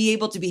too, to be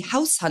able to be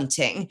house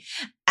hunting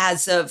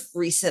as of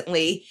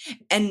recently.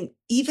 And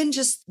even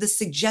just the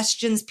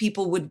suggestions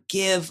people would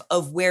give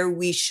of where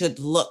we should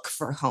look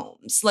for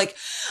homes.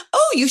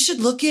 You should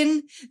look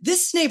in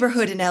this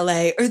neighborhood in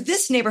LA or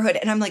this neighborhood.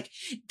 And I'm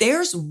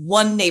there's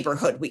one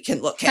neighborhood we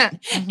can look in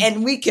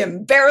and we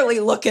can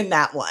barely look in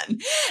that one.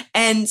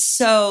 And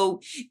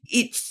so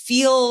it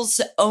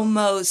feels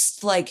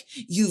almost like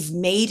you've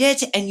made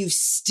it and you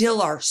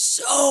still are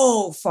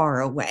so far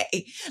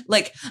away.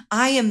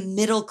 I am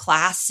middle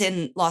class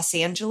in Los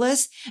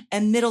Angeles,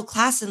 and middle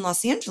class in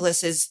Los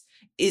Angeles is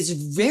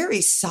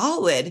very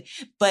solid,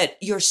 but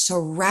you're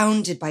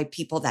surrounded by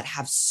people that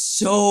have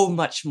so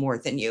much more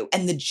than you.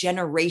 And the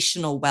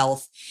generational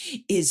wealth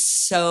is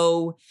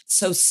so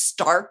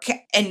stark.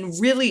 And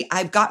really,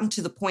 I've gotten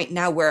to the point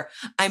now where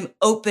I'm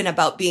open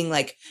about being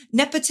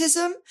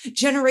nepotism,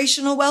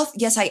 generational wealth.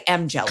 Yes, I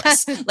am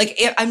jealous.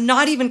 I'm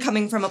not even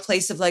coming from a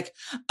place of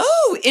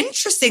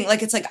interesting.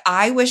 It's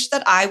I wish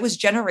that I was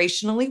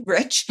generationally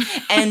rich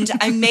and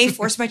I may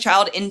force my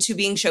child into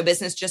being show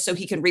business just so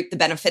he can reap the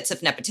benefits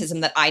of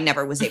nepotism that I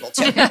never was able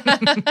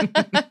to.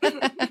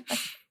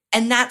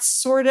 And that's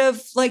sort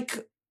of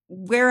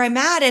where I'm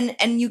at.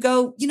 And you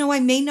go, I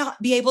may not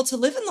be able to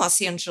live in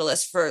Los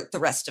Angeles for the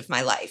rest of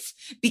my life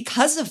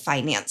because of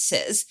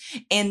finances.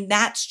 And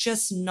that's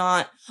just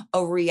not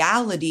a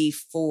reality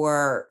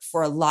for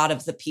a lot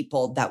of the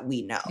people that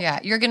we know. Yeah.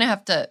 You're going to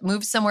have to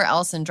move somewhere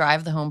else and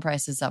drive the home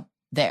prices up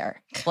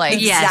there.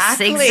 Yes,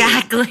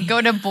 exactly.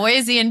 Go to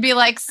Boise and be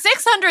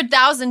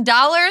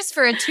 $600,000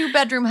 for a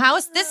 2-bedroom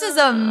house. This is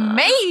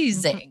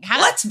amazing.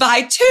 Let's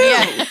buy 2.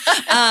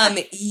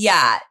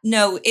 Yeah.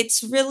 No,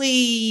 it's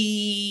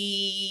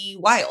really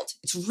wild.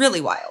 It's really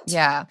wild.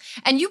 Yeah.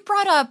 And you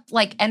brought up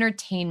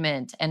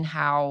entertainment and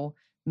how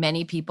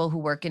many people who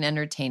work in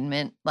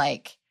entertainment,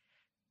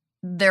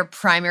 their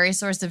primary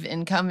source of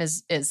income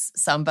is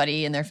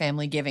somebody in their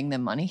family giving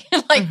them money.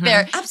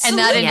 Absolutely. And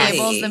that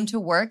enables them to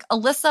work.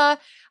 Alyssa,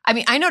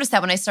 I noticed that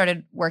when I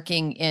started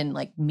working in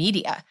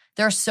media,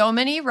 there are so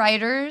many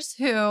writers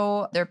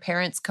who their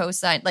parents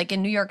co-sign.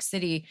 In New York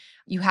City,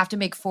 you have to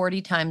make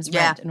 40 times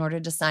rent in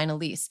order to sign a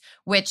lease,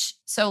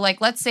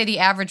 let's say the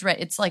average rent,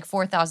 it's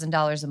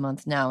 $4,000 a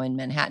month now in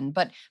Manhattan.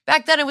 But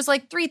back then it was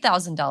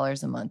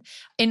 $3,000 a month.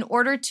 In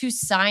order to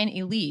sign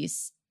a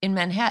lease, in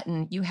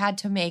Manhattan, you had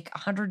to make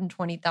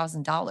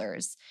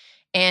 $120,000.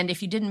 And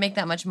if you didn't make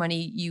that much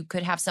money, you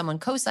could have someone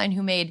co-sign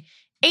who made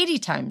 80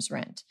 times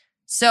rent.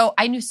 So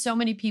I knew so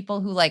many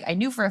people who I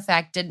knew for a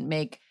fact didn't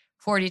make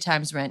 40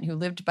 times rent, who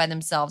lived by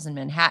themselves in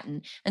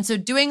Manhattan. And so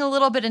doing a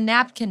little bit of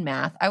napkin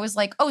math, I was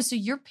like, oh, so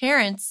your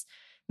parents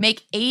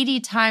make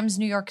 80 times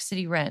New York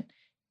City rent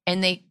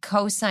and they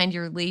co-signed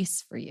your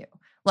lease for you.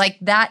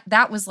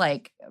 That was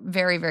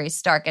very, very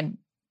stark.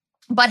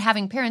 But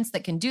having parents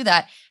that can do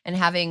that and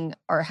having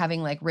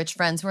rich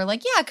friends who are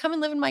like, yeah, come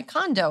and live in my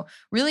condo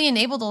really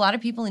enabled a lot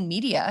of people in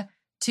media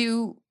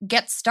to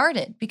get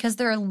started because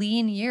there are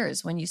lean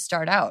years when you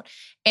start out.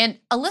 And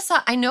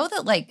Alyssa, I know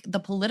that the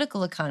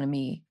political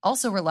economy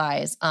also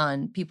relies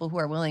on people who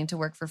are willing to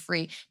work for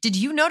free. Did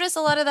you notice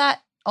a lot of that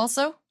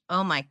also?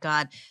 Oh my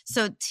God.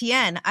 So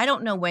Tien, I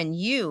don't know when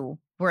you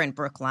were in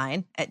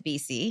Brookline at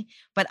BC,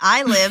 but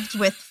I lived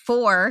with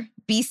 4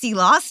 BC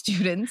law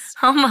students.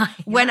 Oh my God.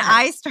 When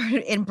I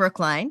started in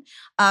Brookline,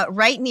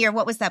 right near,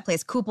 what was that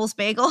place? Koopel's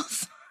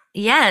Bagels?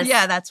 Yes.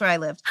 Yeah, that's where I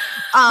lived.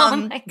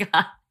 Oh my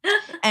God.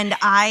 And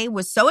I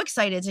was so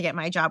excited to get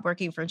my job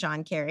working for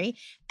John Kerry.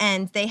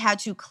 And they had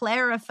to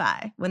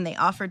clarify when they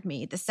offered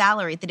me the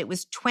salary that it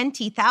was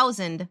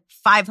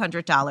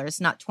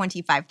 $20,500, not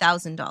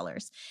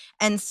 $25,000.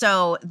 And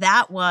so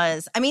that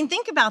was,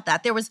 think about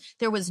that. There was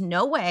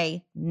no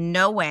way.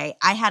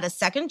 I had a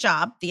second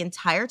job the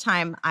entire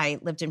time I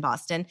lived in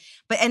Boston.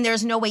 And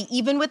there's no way,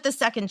 even with the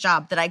second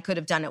job, that I could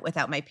have done it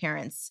without my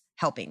parents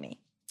helping me.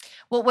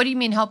 Well, what do you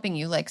mean helping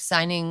you? Like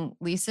signing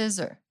leases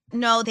or?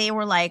 No, they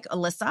were like,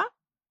 Alyssa,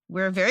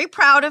 we're very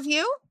proud of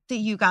you that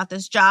you got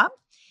this job.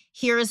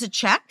 Here is a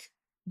check.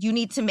 You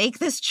need to make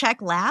this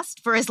check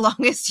last for as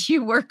long as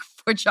you work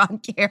for John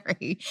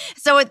Kerry.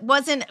 So it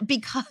wasn't,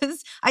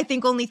 because I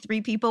think only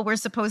 3 people were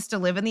supposed to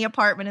live in the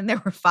apartment and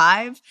there were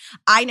 5.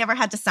 I never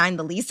had to sign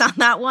the lease on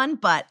that one,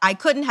 but I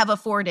couldn't have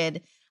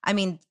afforded,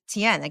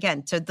 Tien,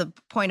 again, to the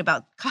point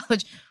about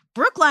college,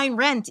 Brookline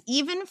rent,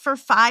 even for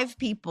 5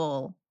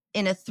 people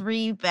in a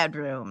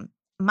 3-bedroom,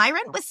 my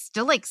rent was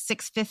still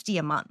 $650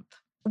 a month,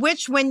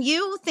 which when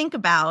you think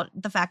about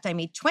the fact I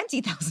made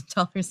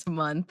 $20,000 a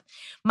month,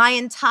 my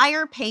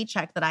entire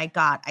paycheck that I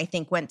got, I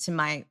think, went to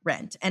my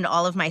rent, and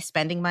all of my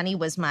spending money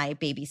was my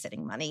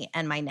babysitting money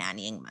and my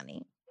nannying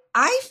money.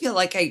 I feel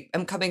like I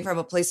am coming from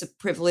a place of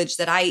privilege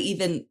that I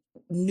even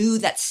knew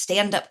that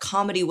stand-up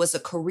comedy was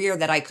a career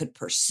that I could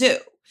pursue.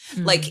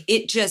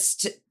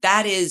 Mm-hmm.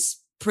 That is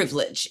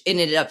privilege in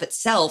and of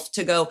itself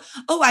to go,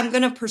 oh, I'm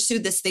going to pursue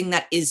this thing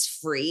that is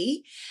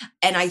free.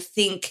 And I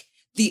think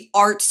the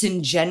arts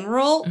in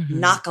general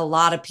knock a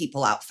lot of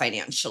people out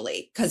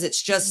financially because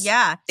it's just,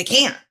 they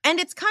can't.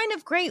 And it's kind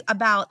of great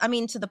about,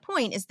 to the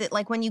point is that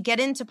when you get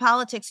into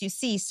politics, you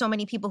see so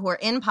many people who are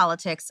in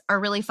politics are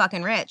really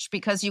fucking rich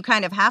because you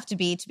kind of have to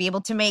be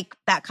able to make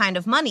that kind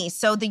of money.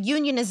 So the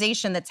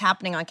unionization that's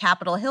happening on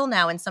Capitol Hill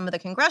now in some of the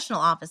congressional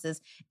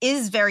offices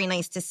is very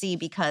nice to see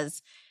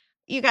because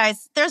you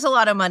guys, there's a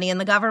lot of money in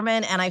the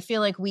government, and I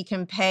feel like we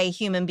can pay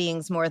human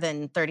beings more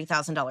than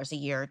 $30,000 a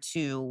year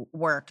to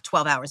work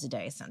 12 hours a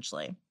day,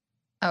 essentially.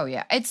 Oh,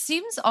 yeah. It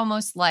seems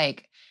almost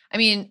like,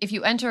 if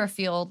you enter a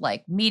field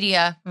like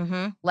media,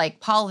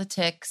 like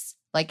politics,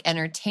 like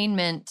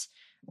entertainment,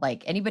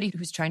 like anybody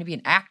who's trying to be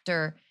an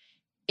actor,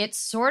 it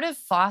sort of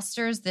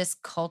fosters this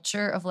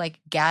culture of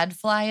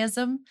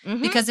gadflyism.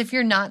 Because if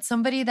you're not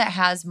somebody that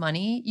has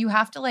money, you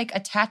have to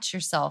attach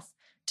yourself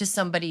to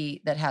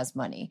somebody that has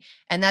money.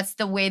 And that's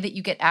the way that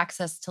you get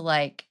access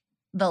to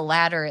the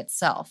ladder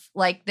itself.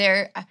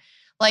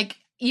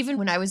 Even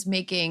when I was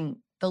making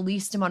the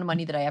least amount of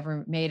money that I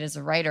ever made as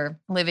a writer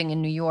living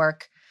in New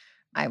York,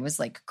 I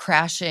was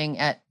crashing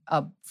at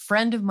a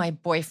friend of my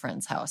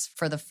boyfriend's house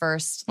for the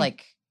first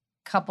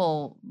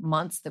couple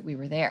months that we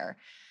were there.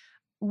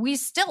 We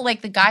still,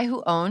 the guy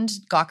who owned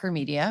Gawker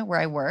Media, where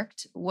I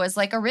worked, was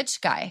a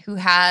rich guy who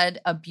had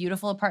a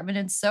beautiful apartment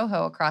in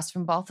Soho across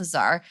from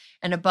Balthazar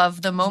and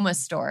above the MoMA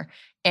store.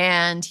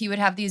 And he would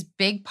have these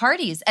big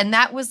parties. And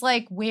that was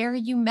where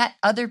you met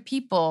other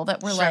people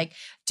that were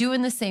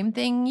doing the same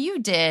thing you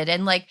did.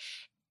 And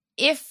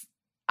if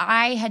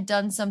I had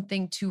done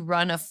something to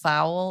run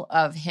afoul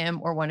of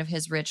him or one of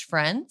his rich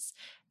friends,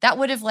 that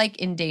would have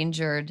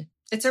endangered.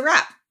 It's a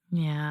wrap.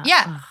 Yeah.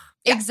 Yeah. Ugh.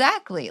 Yeah.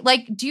 Exactly.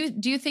 Do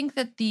you think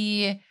that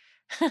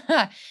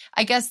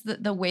I guess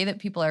the way that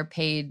people are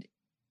paid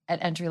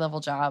at entry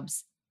level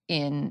jobs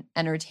in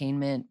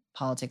entertainment,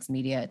 politics,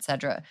 media,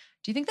 etc.,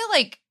 do you think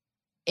that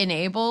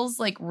enables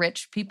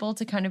rich people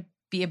to kind of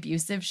be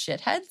abusive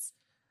shitheads?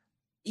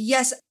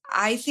 Yes,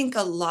 I think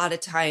a lot of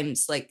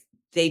times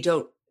they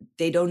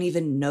don't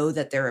even know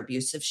that they're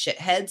abusive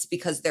shitheads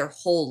because their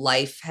whole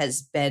life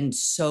has been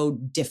so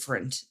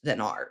different than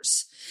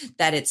ours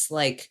that it's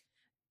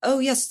oh,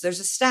 yes,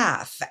 there's a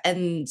staff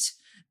and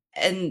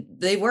and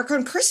they work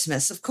on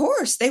Christmas. Of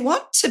course, they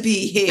want to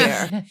be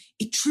here.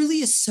 It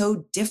truly is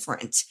so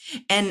different.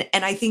 And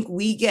I think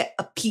we get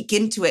a peek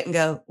into it and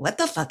go, what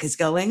the fuck is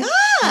going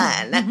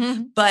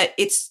on? But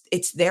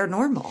it's their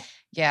normal.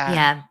 Yeah.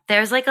 Yeah.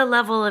 There's like a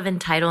level of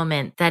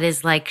entitlement that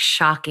is like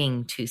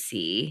shocking to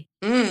see.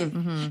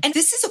 And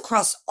this is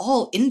across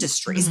all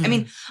industries. I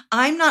mean,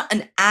 I'm not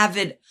an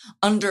avid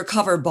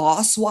undercover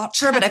boss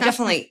watcher, but I've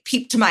definitely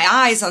peeped my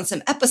eyes on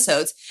some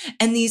episodes.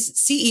 And these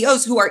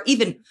CEOs who are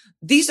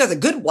these are the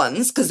good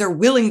ones because they're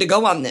willing to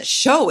go on this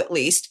show at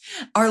least,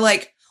 are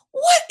like,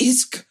 what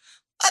is...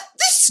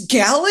 this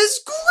gal is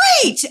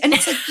great. And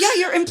it's like, yeah,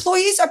 your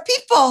employees are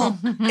people.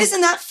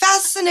 Isn't that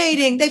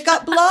fascinating? They've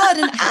got blood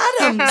and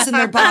atoms in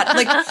their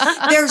body.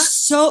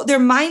 Like their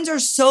minds are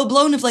so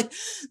blown of like,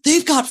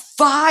 they've got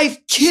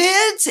 5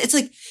 kids. It's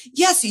like,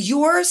 yes,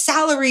 your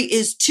salary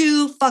is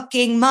too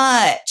fucking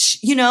much.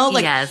 You know,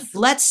 like,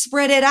 let's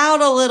spread it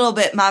out a little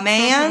bit, my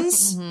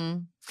mans.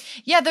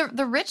 Yeah.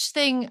 The rich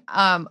thing,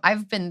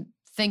 I've been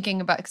thinking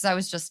about, because I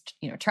was just,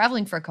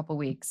 traveling for a couple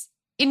weeks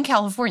in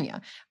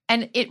California.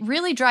 And it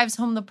really drives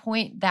home the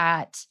point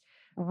that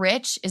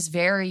rich is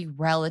very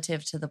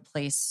relative to the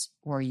place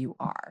where you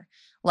are.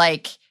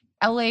 Like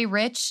LA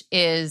rich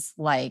is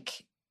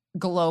like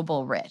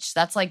global rich.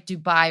 That's like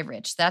Dubai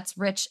rich. That's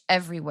rich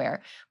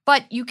everywhere.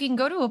 But you can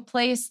go to a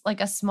place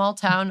like a small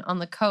town on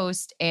the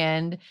coast,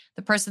 and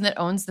the person that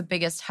owns the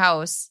biggest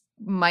house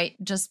might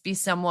just be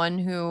someone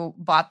who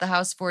bought the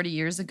house 40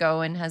 years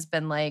ago and has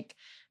been like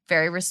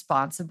very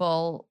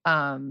responsible,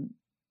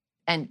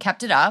 and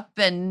kept it up,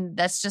 and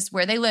that's just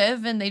where they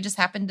live, and they just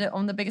happen to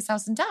own the biggest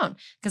house in town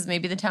because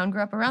maybe the town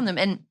grew up around them.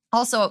 And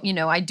also,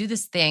 I do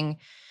this thing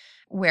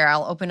where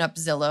I'll open up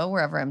Zillow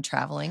wherever I'm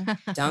traveling.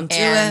 Don't do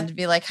and it.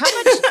 be like,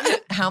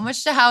 how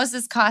much do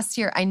houses cost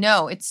here? I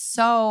know, it's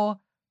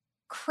so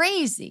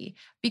crazy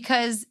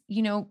because,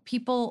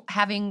 people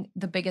having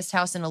the biggest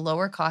house in a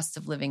lower cost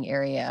of living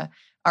area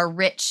are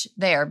rich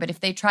there. But if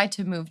they try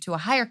to move to a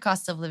higher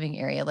cost of living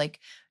area, like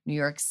New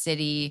York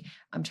City,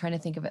 I'm trying to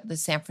think of it, the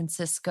San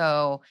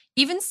Francisco,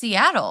 even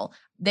Seattle,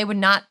 they would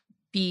not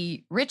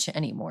be rich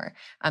anymore.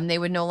 They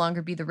would no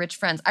longer be the rich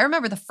friends. I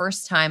remember the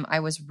first time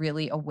I was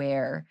really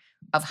aware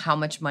of how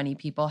much money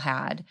people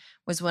had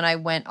was when I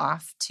went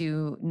off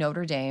to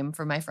Notre Dame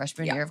for my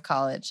freshman year of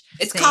college.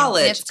 It's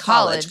college. It's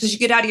college because you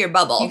get out of your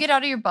bubble. You get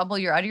out of your bubble,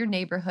 you're out of your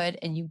neighborhood,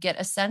 and you get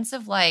a sense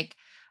of like,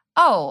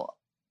 oh,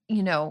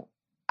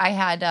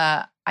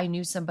 I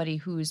knew somebody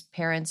whose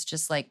parents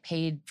just like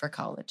paid for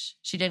college.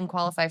 She didn't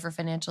qualify for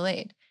financial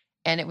aid.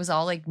 And it was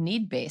all like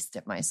need-based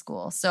at my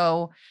school.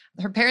 So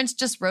her parents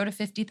just wrote a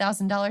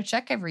 $50,000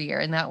 check every year,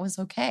 and that was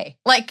okay.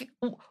 Like,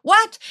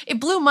 what? It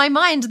blew my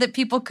mind that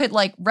people could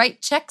like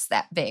write checks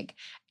that big.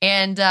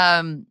 And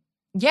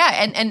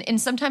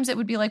and sometimes it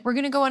would be like, we're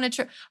going to go on a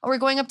trip. Oh, we're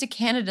going up to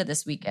Canada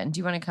this weekend. Do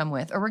you want to come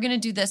with? Or we're going to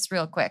do this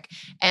real quick.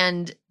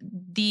 And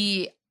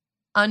the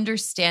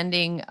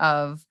understanding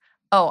of,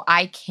 oh,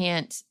 I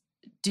can't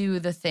do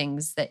the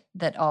things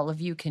that all of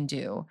you can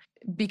do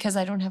because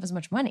I don't have as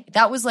much money.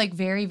 That was like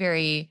very,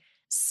 very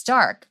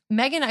stark.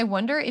 Megan, I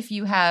wonder if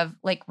you have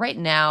like right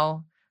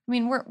now, I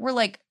mean, we're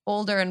like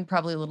older and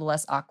probably a little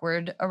less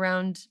awkward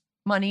around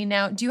money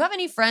now. Do you have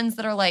any friends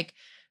that are like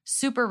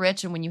super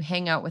rich, and when you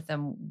hang out with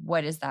them,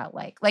 what is that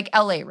like? Like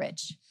LA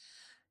rich?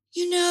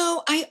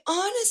 I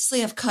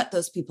honestly have cut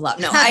those people out.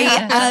 No,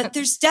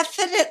 there's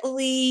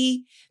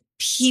definitely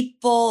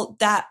people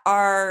that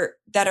are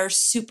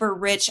super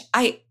rich.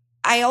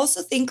 I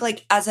also think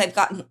like as I've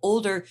gotten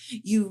older,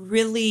 you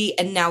really,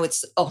 and now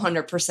it's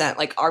 100%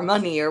 like our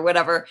money or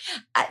whatever,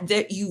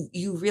 that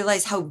you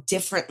realize how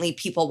differently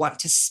people want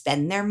to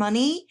spend their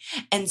money.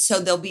 And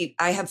so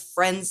I have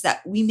friends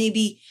that we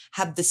maybe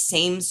have the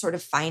same sort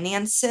of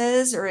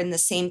finances or in the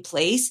same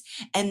place,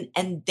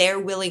 and they're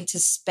willing to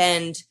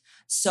spend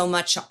so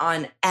much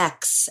on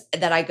X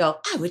that I go,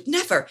 I would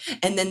never.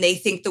 And then they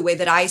think the way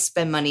that I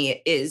spend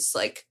money is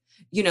like,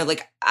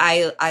 like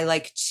I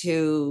like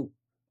to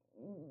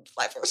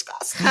fly first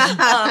class.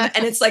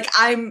 And it's like,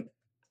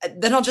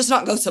 then I'll just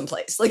not go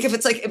someplace. Like if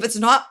it's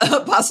not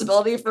a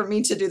possibility for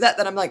me to do that,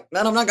 then I'm like,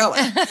 then I'm not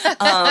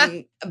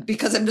going.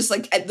 Because I'm just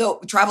like, the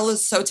travel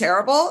is so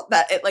terrible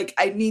that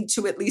I need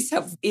to at least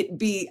have it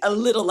be a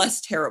little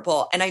less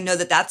terrible. And I know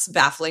that that's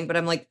baffling, but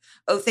I'm like,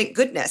 oh, thank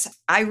goodness.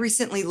 I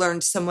recently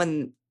learned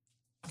someone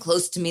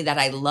close to me that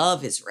I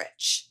love is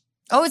rich.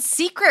 Oh, it's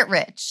secret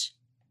rich.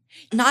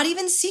 Not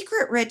even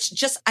secret rich,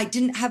 just I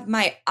didn't have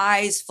my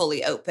eyes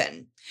fully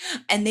open.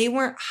 And they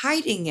weren't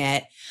hiding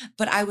it,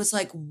 but I was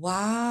like,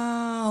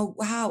 wow,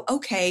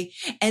 okay.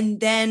 And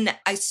then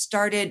I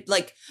started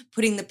like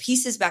putting the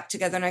pieces back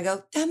together, and I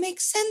go, that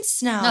makes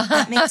sense now.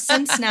 That makes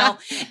sense now.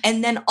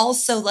 And then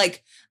also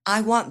like,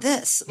 I want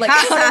this. Like,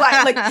 how do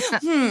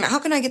I how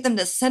can I get them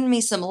to send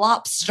me some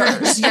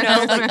lobsters?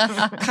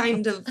 Like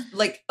kind of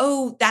like,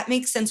 oh, that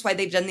makes sense why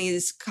they've done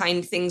these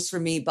kind things for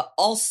me. But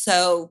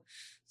also,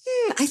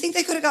 I think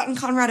they could have gotten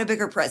Conrad a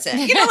bigger present,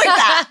 like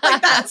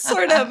that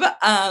sort of.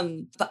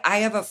 But I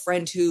have a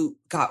friend who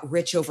got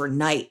rich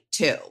overnight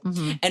too.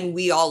 Mhm. And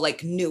we all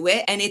like knew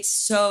it. And it's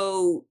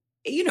so,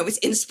 it's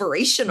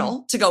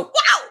inspirational to go,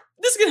 wow,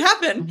 this can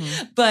happen.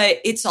 Mhm. But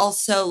it's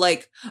also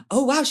like,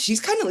 oh, wow, she's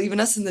kind of leaving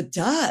us in the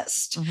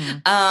dust.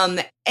 Mhm.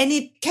 And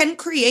it can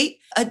create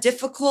a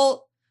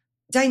difficult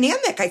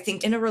dynamic, I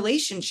think, in a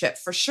relationship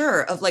for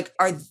sure, of like,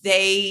 are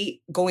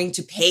they going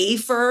to pay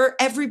for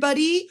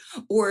everybody,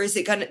 or is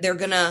it they're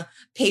gonna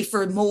pay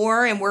for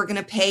more and we're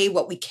gonna pay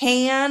what we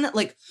can?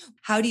 Like,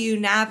 how do you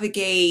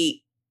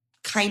navigate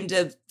kind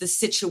of the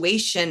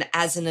situation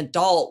as an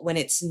adult when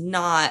it's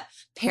not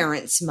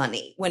parents'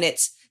 money, when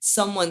it's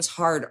someone's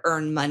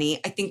hard-earned money?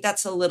 I think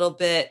that's a little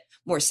bit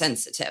more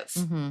sensitive.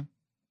 Mhm.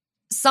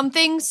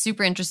 Something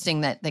super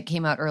interesting that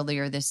came out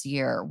earlier this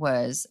year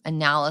was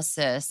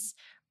analysis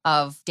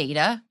of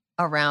data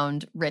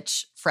around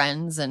rich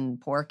friends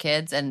and poor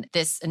kids. And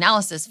this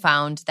analysis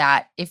found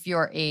that if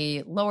you're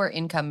a lower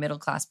income middle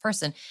class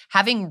person,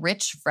 having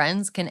rich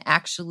friends can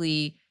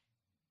actually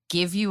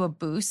give you a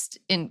boost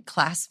in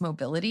class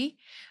mobility,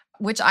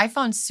 which I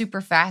found super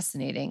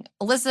fascinating.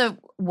 Alyssa,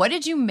 what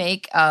did you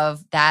make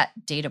of that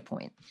data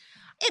point?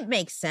 It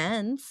makes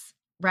sense,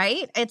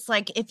 right? It's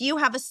like if you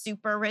have a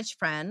super rich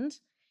friend,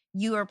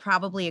 you are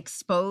probably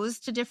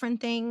exposed to different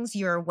things.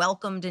 You're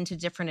welcomed into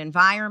different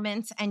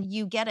environments and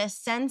you get a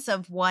sense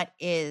of what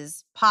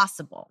is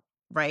possible,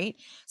 right?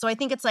 So I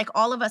think it's like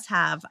all of us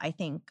have, I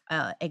think,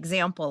 an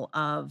example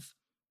of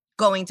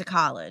going to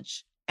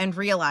college and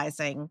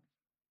realizing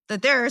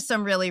that there are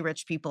some really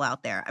rich people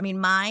out there. I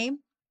mean,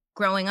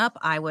 growing up,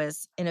 I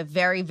was in a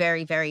very,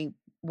 very, very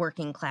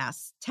working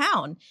class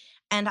town.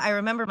 And I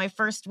remember my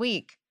first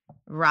week,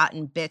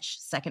 rotten bitch,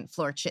 second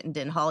floor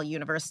Chittenden Hall,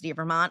 University of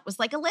Vermont, was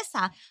like,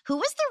 Alyssa, who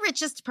was the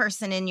richest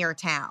person in your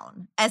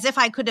town? As if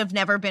I could have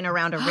never been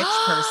around a rich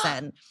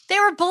person. They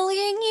were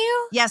bullying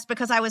you? Yes,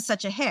 because I was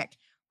such a hick.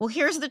 Well,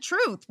 here's the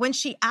truth. When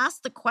she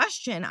asked the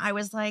question, I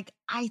was like,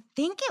 I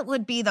think it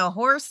would be the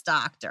horse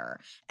doctor.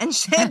 And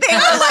they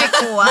were like,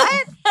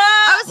 what?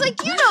 I was like,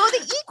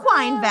 the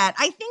equine vet.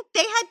 I think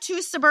they had 2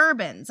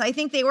 Suburbans. I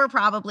think they were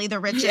probably the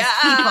richest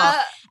people.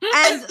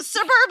 And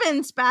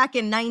Suburbans back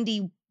in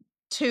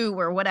 92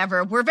 or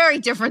whatever were very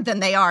different than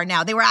they are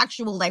now. They were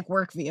actual like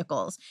work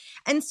vehicles.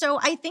 And so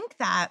I think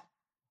that,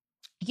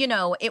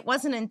 it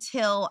wasn't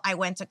until I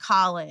went to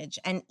college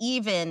and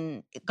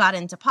even got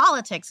into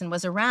politics and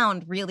was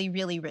around really,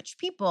 really rich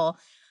people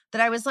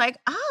that I was like,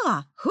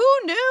 who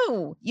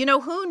knew?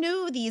 Who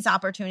knew these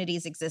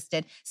opportunities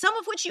existed? Some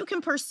of which you can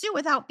pursue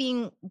without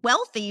being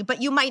wealthy,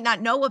 but you might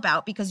not know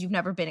about because you've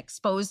never been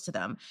exposed to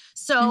them.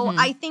 So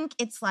I think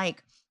it's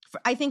like,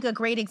 I think a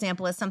great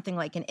example is something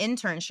like an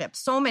internship,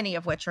 so many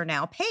of which are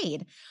now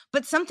paid,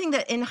 but something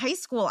that in high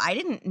school, I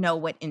didn't know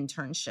what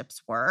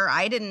internships were.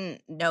 I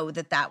didn't know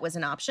that was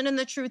an option. And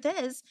the truth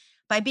is,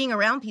 by being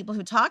around people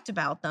who talked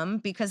about them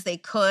because they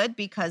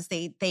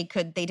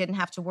didn't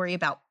have to worry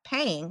about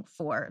paying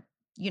for,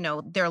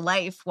 their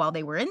life while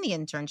they were in the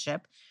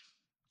internship.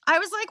 I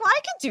was like, well,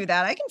 I can do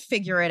that. I can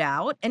figure it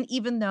out. And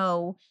even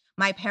though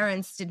my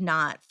parents did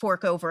not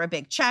fork over a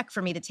big check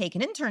for me to take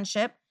an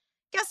internship,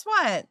 guess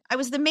what? I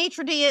was the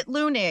maitre d' at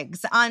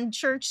Lunig's on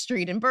Church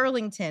Street in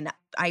Burlington.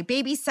 I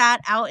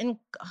babysat out in,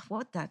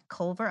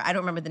 Culver? I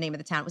don't remember the name of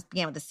the town. It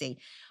began with a C.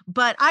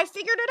 But I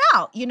figured it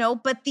out,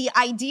 But the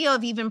idea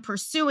of even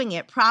pursuing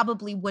it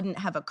probably wouldn't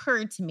have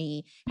occurred to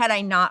me had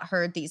I not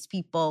heard these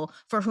people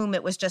for whom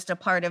it was just a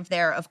part of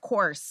their,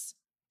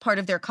 part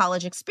of their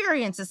college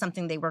experience is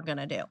something they were going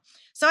to do.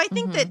 So I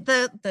think that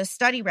the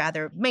study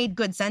made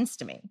good sense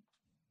to me.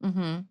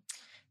 Mm-hmm.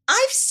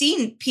 I've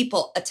seen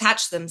people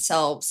attach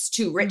themselves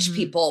to rich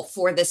people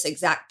for this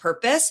exact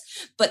purpose.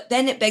 But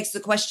then it begs the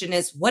question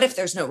is, what if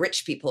there's no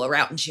rich people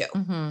around you?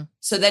 Mm-hmm.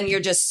 So then you're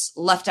just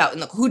left out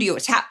in who do you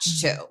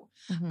attach to?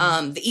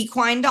 Mm-hmm. The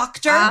equine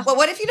doctor? Well,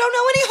 what if you don't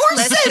know any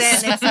horses?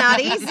 Listen, it's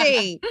not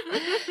easy.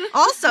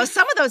 Also,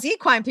 some of those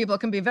equine people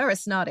can be very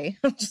snotty.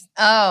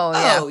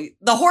 Yeah.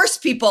 The horse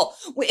people.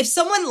 If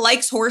someone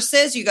likes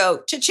horses, you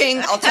go, cha-ching,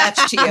 I'll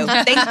attach to you.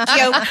 Thank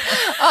you.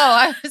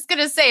 I was going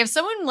to say, if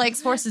someone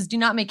likes horses, do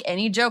not make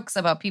any jokes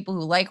about people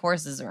who like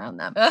horses around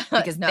them.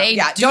 Because they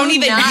don't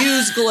even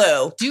use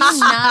glue. Do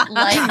not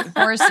like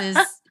horses.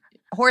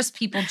 Horse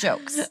people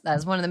jokes. That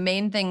is one of the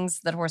main things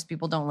that horse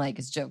people don't like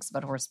is jokes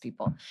about horse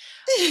people.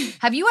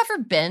 Have you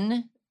ever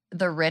been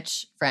the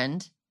rich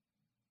friend,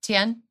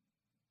 Tien?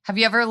 Have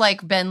you ever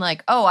been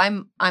like, oh,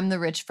 I'm the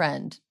rich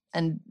friend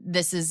and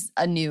this is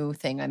a new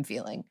thing I'm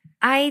feeling?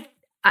 I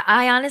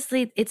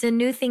honestly, it's a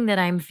new thing that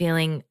I'm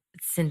feeling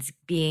since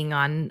being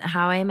on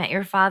How I Met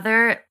Your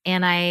Father.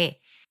 And I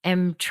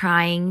am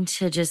trying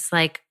to just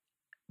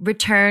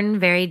return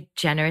very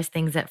generous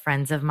things that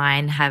friends of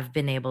mine have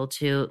been able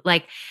to,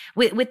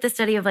 with the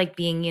study of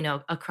being,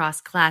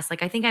 across class.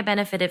 I think I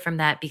benefited from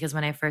that because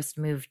when I first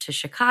moved to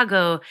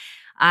Chicago,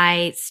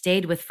 I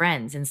stayed with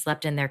friends and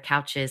slept in their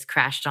couches,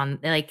 crashed on,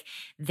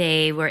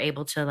 they were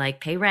able to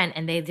pay rent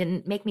and they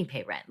didn't make me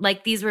pay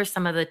rent. These were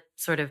some of the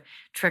sort of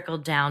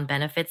trickled down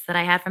benefits that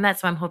I had from that.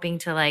 So I'm hoping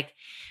to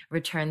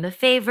return the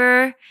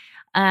favor.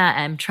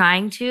 I'm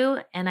trying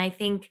to. And I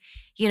think,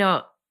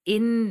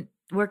 in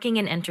working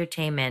in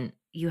entertainment,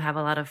 you have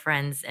a lot of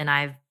friends, and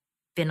I've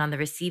been on the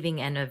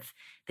receiving end of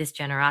this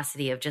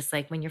generosity of just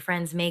like when your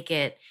friends make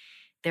it,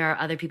 there are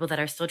other people that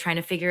are still trying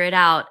to figure it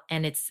out.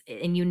 And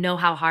you know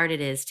how hard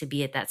it is to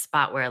be at that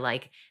spot where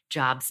like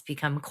jobs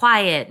become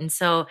quiet. And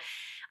so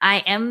I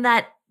am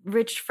that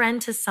rich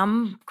friend to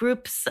some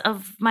groups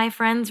of my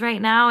friends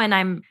right now. And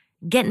I'm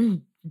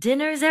getting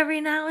dinners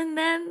every now and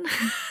then.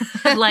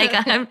 Like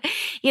I'm,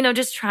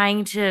 just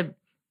trying to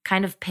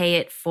kind of pay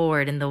it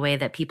forward in the way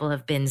that people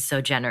have been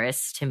so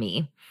generous to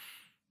me.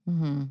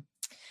 Mm-hmm.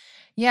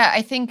 Yeah,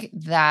 I think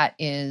that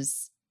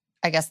is,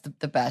 I guess,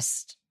 the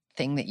best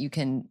thing that you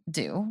can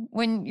do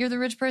when you're the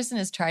rich person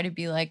is try to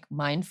be like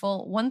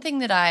mindful. One thing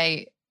that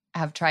I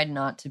have tried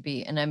not to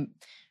be, and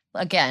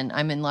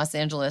I'm in Los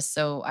Angeles,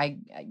 so I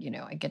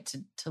get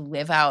to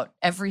live out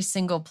every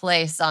single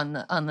place on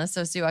the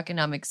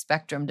socioeconomic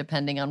spectrum,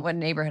 depending on what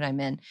neighborhood I'm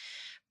in.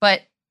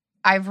 But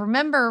I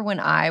remember when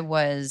I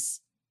was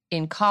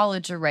in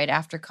college or right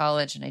after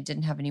college and I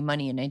didn't have any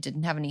money and I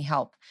didn't have any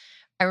help,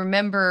 I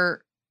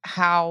remember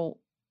how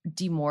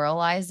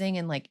demoralizing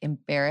and like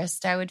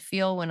embarrassed I would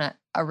feel when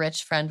a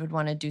rich friend would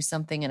want to do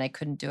something and I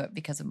couldn't do it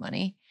because of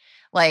money.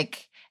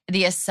 Like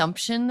the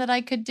assumption that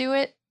I could do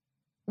it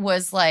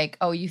was like,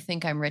 oh, you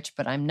think I'm rich,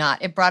 but I'm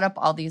not. It brought up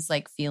all these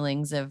like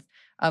feelings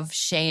of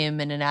shame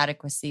and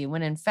inadequacy,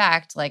 when in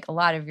fact, like a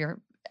lot of your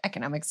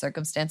economic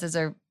circumstances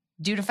are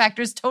due to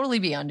factors totally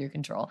beyond your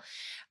control.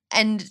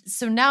 And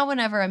so now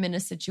whenever I'm in a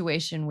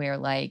situation where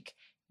like,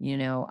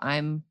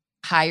 I'm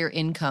higher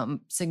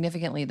income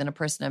significantly than a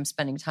person I'm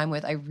spending time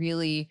with, I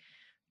really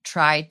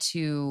try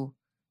to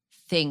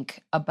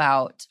think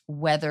about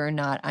whether or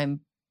not I'm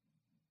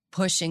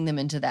pushing them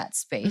into that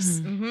space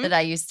that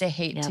I used to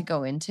hate to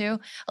go into.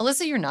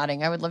 Alyssa, you're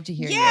nodding. I would love to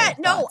hear your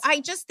thoughts. I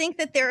just think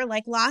that there are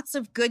like lots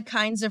of good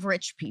kinds of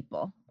rich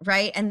people,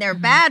 right? And they're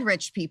bad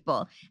rich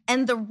people.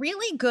 And the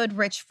really good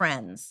rich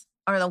friends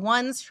are the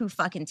ones who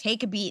fucking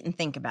take a beat and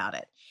think about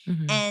it.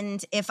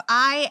 And if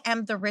I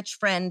am the rich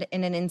friend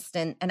in an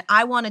instant and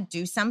I want to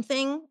do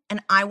something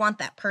and I want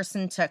that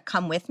person to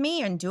come with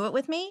me and do it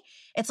with me,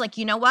 it's like,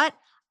 you know what?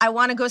 I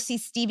want to go see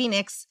Stevie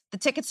Nicks. The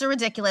tickets are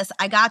ridiculous.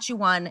 I got you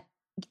one.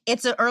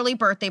 It's an early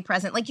birthday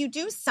present. Like you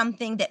do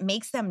something that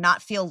makes them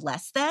not feel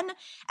less than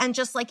and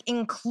just like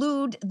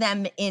include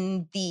them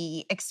in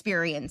the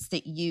experience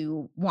that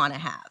you want to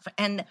have.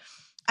 And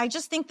I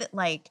just think that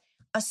like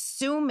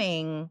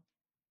assuming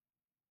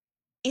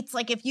it's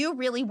like if you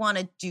really want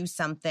to do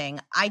something,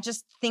 I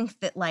just think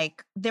that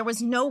like there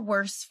was no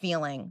worse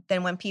feeling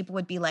than when people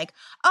would be like,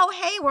 oh,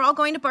 hey, we're all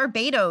going to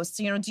Barbados.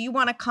 Do you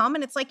want to come?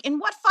 And it's like, in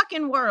what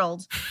fucking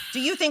world do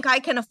you think I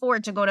can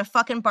afford to go to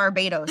fucking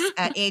Barbados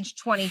at age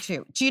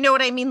 22? Do you know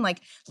what I mean?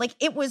 Like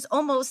it was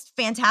almost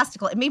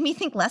fantastical. It made me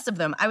think less of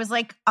them. I was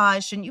like,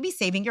 shouldn't you be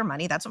saving your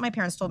money? That's what my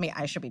parents told me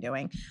I should be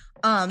doing.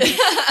 But,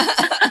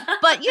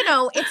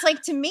 it's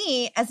like to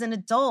me as an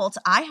adult,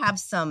 I have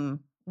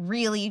some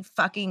really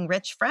fucking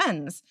rich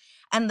friends.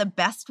 And the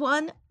best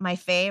one, my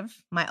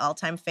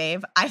all-time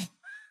fave,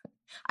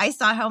 I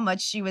saw how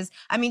much she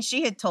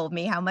had told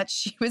me how much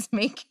she was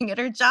making at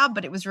her job,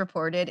 but it was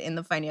reported in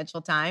the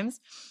Financial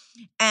Times.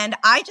 And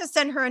I just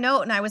sent her a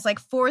note and I was like,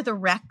 for the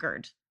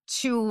record,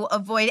 to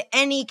avoid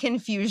any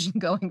confusion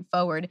going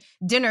forward,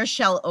 dinner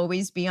shall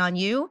always be on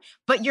you,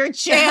 but your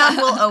jam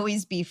will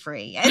always be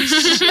free. And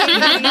she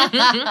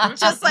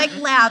just like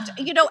laughed,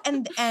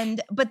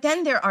 but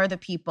then there are the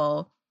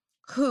people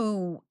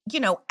who,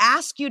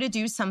 ask you to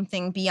do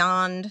something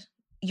beyond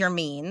your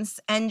means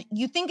and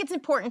you think it's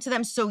important to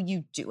them, so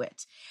you do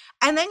it.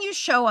 And then you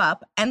show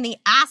up and the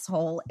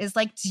asshole is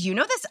like, do you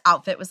know this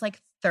outfit was like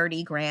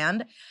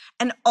 $30,000?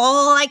 And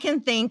all I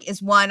can think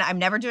is, one, I'm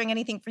never doing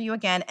anything for you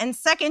again. And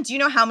second, do you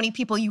know how many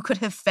people you could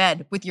have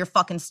fed with your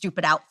fucking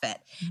stupid outfit?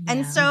 Yeah.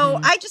 And so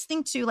I just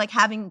think too, like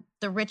having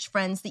the rich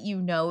friends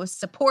that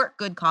support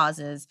good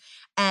causes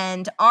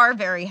and are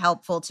very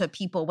helpful to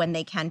people when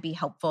they can be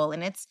helpful.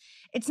 And it's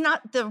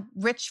not the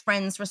rich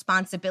friend's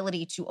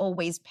responsibility to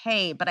always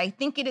pay, but I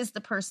think it is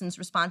the person's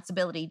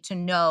responsibility to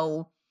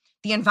know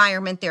the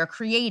environment they're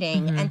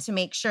creating and to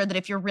make sure that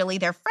if you're really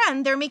their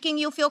friend, they're making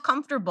you feel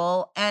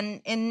comfortable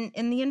and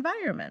in the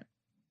environment.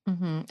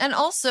 And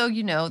also,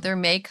 there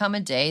may come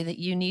a day that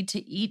you need to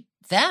eat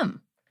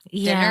them.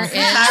 Yeah. Dinner is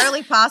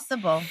entirely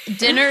possible.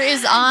 Dinner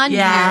is on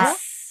you.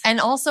 And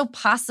also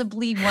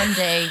possibly one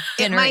day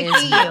dinner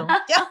is you.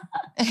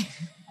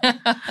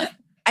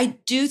 I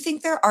do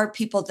think there are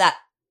people that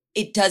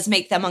it does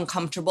make them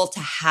uncomfortable to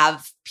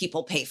have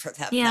people pay for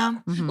them. Yeah.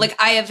 Like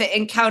I have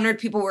encountered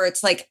people where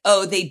it's like,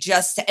 oh, they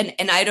just,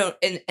 and I don't,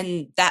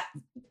 and that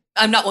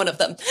I'm not one of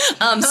them.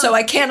 So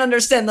I can't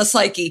understand the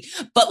psyche,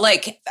 but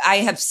like I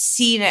have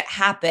seen it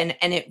happen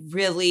and it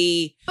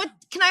really. But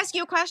can I ask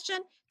you a question?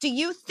 Do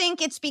you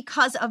think it's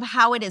because of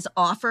how it is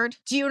offered?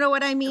 Do you know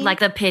what I mean? Like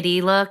the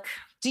pity look?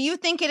 Do you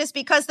think it is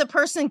because the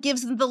person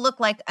gives them the look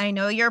like, I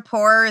know you're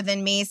poorer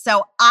than me,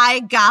 so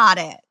I got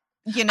it?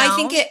 I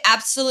think it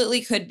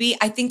absolutely could be.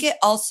 I think it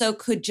also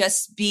could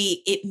just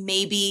be, it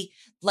maybe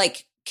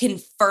like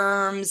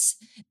confirms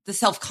the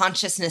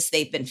self-consciousness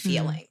they've been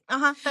feeling.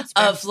 That's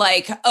fair. of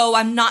like, oh,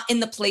 I'm not in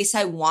the place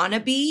I want to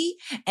be.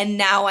 And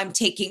now I'm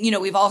taking,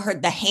 we've all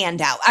heard the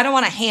handout. I don't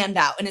want a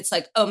handout. And it's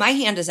like, oh, my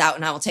hand is out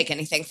and I will take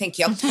anything. Thank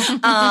you.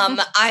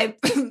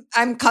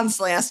 I'm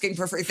constantly asking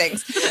for free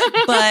things,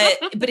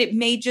 but it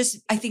may just,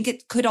 I think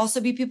it could also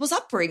be people's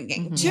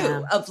upbringing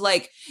too, of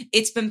like,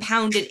 it's been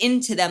pounded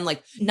into them.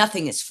 Like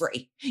nothing is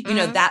free.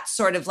 That's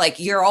sort of like,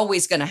 you're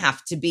always going to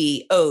have to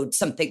be owed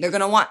something. They're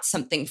going to want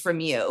something from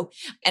you.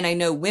 And I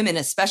know women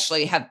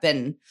especially have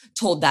been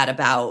told that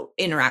about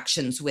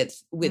interactions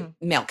with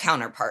male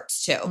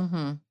counterparts too.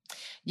 Mm-hmm.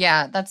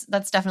 Yeah,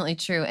 that's definitely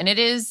true. And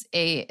it's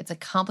a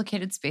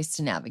complicated space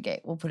to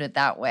navigate. We'll put it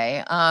that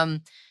way.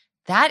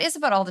 That is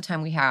about all the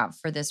time we have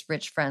for this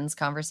Rich Friends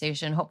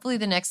conversation. Hopefully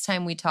the next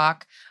time we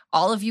talk,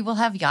 all of you will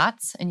have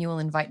yachts and you will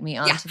invite me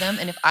onto them.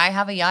 And if I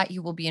have a yacht,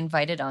 you will be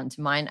invited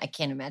onto mine. I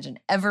can't imagine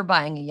ever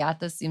buying a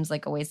yacht. This seems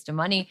like a waste of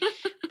money.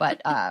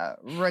 But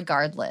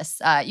regardless,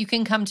 you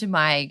can come to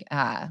my,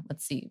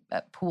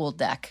 pool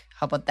deck.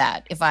 How about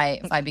that? If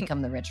I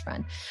become the rich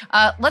friend.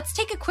 Let's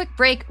take a quick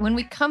break. When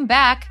we come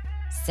back,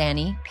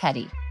 Sani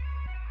Petty.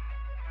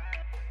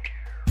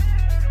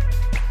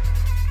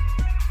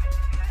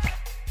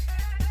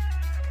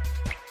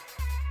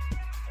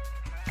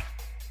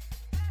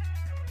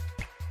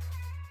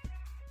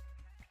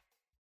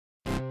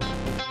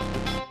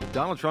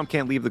 Donald Trump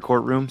can't leave the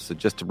courtroom, so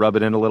just to rub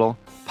it in a little,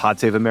 Pod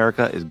Save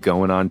America is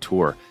going on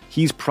tour.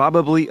 He's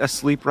probably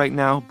asleep right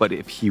now, but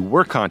if he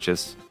were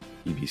conscious,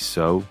 he'd be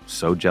so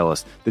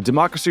jealous. The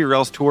Democracy or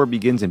Else tour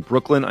begins in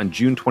Brooklyn on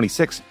June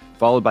 26th,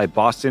 followed by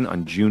Boston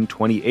on June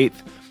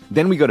 28th.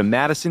 Then we go to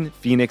Madison,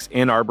 Phoenix,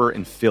 Ann Arbor,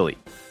 and Philly.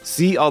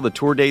 See all the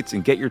tour dates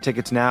and get your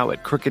tickets now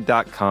at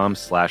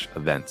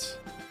crooked.com/events.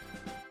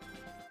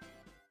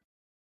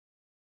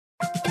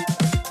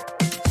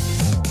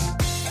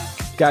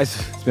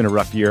 Guys, it's been a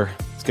rough year.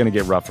 It's going to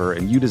get rougher,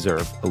 and you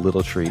deserve a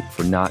little treat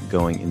for not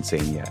going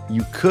insane yet.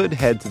 You could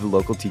head to the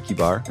local tiki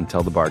bar and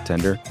tell the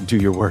bartender, do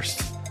your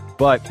worst.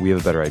 But we have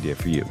a better idea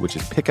for you, which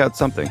is pick out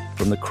something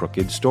from the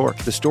Crooked store.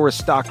 The store is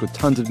stocked with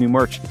tons of new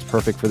merch. It's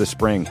perfect for the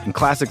spring. And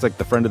classics like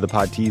the Friend of the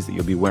Pod tees that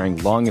you'll be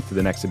wearing long into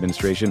the next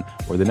administration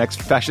or the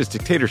next fascist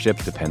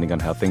dictatorship, depending on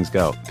how things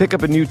go. Pick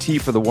up a new tee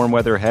for the warm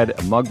weather ahead,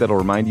 a mug that'll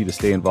remind you to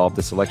stay involved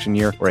this election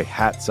year, or a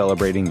hat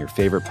celebrating your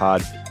favorite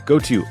pod. Go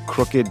to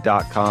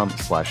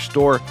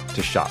crooked.com/store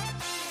to shop.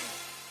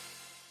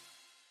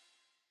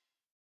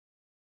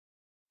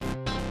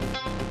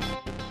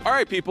 All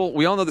right, people,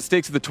 we all know the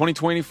stakes of the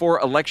 2024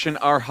 election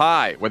are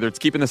high, whether it's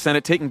keeping the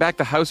Senate, taking back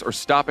the House, or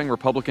stopping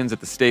Republicans at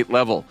the state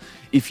level.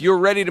 If you're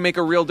ready to make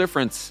a real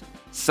difference,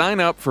 sign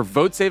up for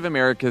Vote Save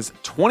America's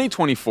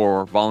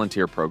 2024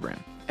 volunteer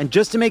program. And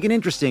just to make it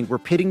interesting, we're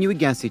pitting you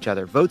against each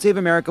other. Vote Save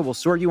America will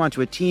sort you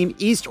onto a team,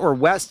 east or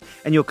west,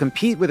 and you'll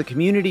compete with a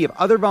community of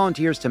other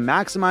volunteers to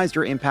maximize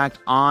your impact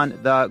on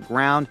the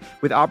ground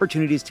with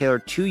opportunities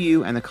tailored to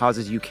you and the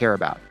causes you care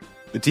about.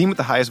 The team with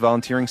the highest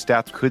volunteering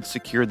stats could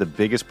secure the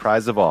biggest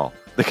prize of all,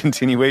 the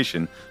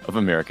continuation of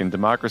American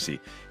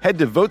democracy. Head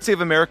to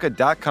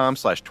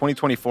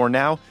votesaveamerica.com/2024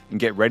 now and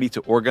get ready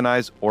to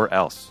organize or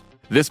else.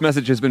 This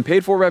message has been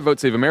paid for by Vote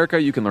Save America.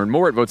 You can learn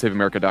more at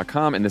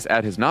votesaveamerica.com, and this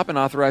ad has not been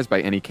authorized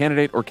by any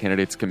candidate or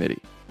candidates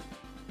committee.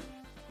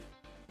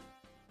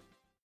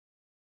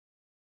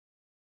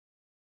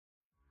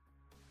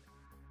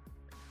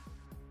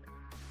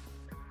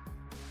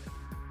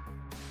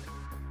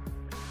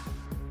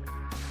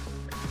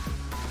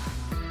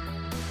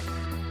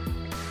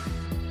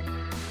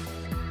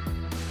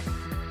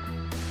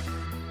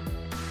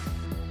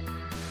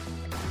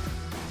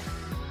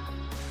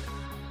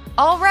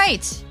 All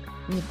right.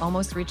 We've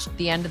almost reached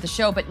the end of the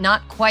show, but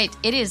not quite.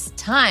 It is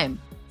time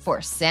for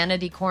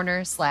Sanity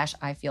Corner /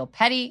 I Feel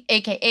Petty,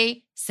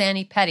 aka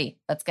Sani Petty.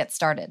 Let's get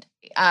started.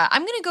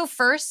 I'm going to go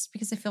first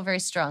because I feel very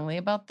strongly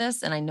about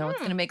this, and I know it's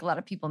going to make a lot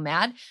of people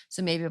mad.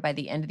 So maybe by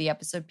the end of the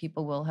episode,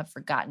 people will have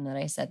forgotten that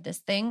I said this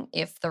thing.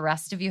 If the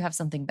rest of you have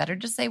something better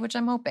to say, which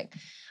I'm hoping.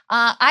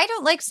 I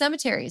don't like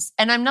cemeteries,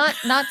 and I'm not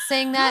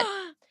saying that.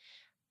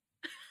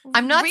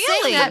 I'm not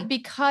saying that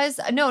because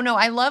no,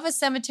 I love a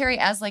cemetery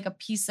as like a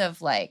piece of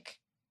like,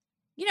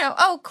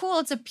 oh, cool,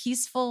 it's a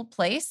peaceful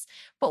place.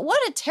 But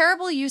what a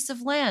terrible use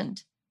of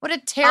land. What a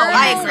terrible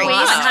I agree.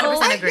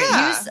 100% agree.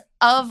 Use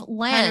of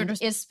land,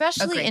 100%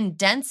 especially agree. in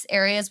dense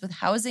areas with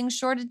housing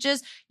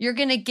shortages. You're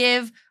going to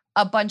give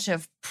a bunch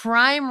of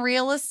prime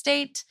real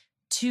estate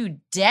to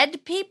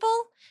dead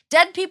people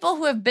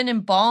who have been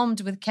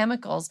embalmed with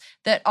chemicals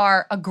that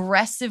are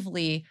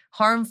aggressively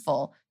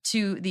harmful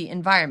to the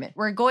environment.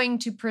 We're going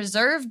to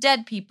preserve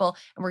dead people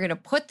and we're going to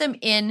put them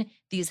in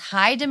these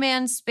high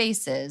demand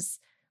spaces,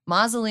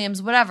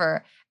 mausoleums,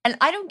 whatever. And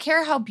I don't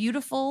care how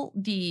beautiful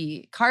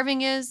the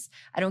carving is.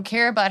 I don't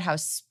care about how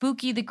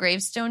spooky the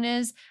gravestone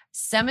is.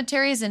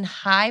 Cemeteries in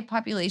high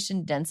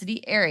population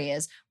density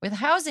areas with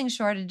housing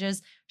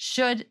shortages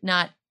should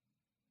not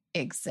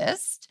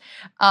exist.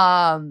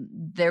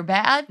 They're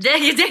bad.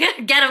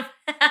 Get them.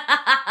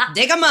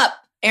 Dig them up.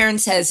 Erin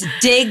says,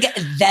 dig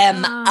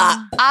them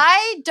up.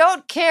 I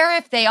don't care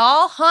if they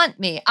all hunt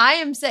me. I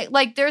am saying,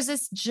 like, there's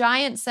this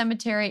giant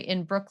cemetery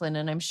in Brooklyn,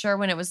 and I'm sure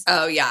when it was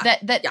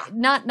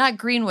not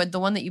Greenwood, the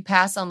one that you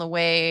pass on the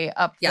way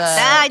up.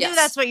 I knew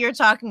that's what you're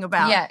talking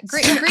about. Yeah,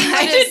 Greenwood.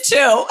 I did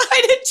too.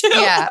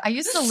 Yeah, I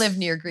used to live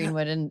near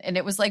Greenwood, and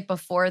it was like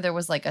before there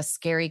was like a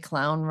scary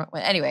clown.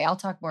 Anyway, I'll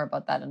talk more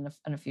about that in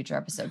a future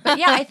episode. But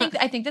yeah,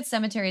 I think that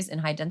cemeteries in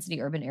high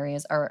density urban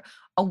areas are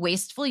a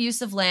wasteful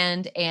use of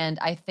land, and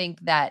I think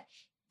that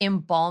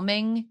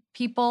embalming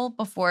people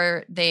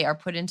before they are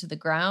put into the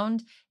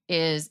ground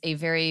is a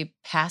very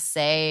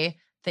passé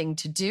thing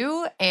to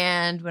do.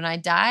 And when I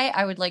die,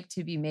 I would like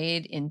to be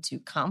made into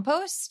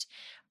compost.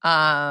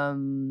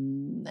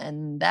 And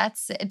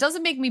it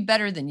doesn't make me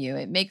better than you.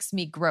 It makes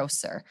me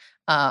grosser.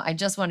 I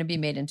just want to be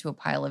made into a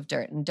pile of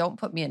dirt, and don't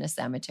put me in a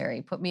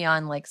cemetery. Put me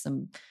on like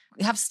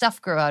have stuff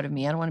grow out of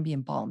me. I don't want to be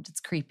embalmed. It's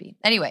creepy.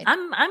 Anyway,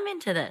 I'm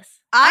into this.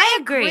 I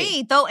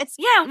agree. Though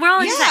we're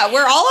all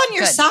we're all on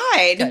your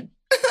side. Good.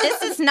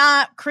 This is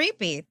not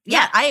creepy.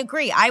 Yeah, I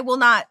agree.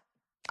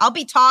 I'll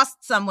be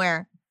tossed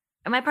somewhere.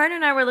 And my partner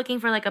and I were looking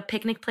for like a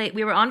picnic place.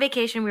 We were on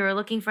vacation. We were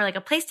looking for like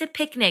a place to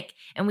picnic,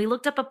 and we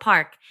looked up a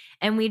park,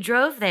 and we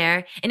drove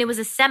there, and it was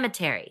a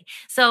cemetery.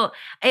 So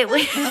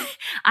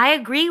I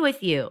agree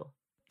with you.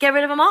 Get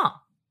rid of them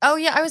all. Oh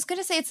yeah, I was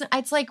gonna say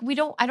it's like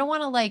I don't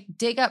want to like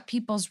dig up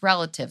people's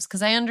relatives,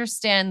 because I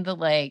understand the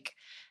like,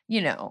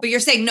 you know. But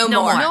you're saying no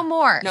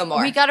more.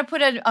 We got to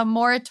put a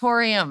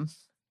moratorium.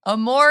 A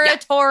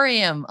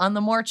moratorium on the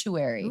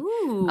mortuary.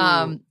 Ooh.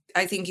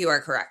 I think you are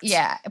correct.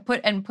 Yeah,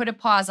 put a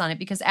pause on it,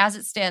 because as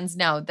it stands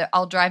now,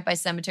 I'll drive by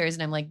cemeteries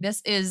and I'm like,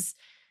 this is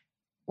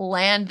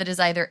land that is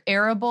either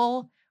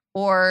arable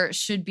or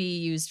should be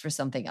used for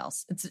something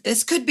else.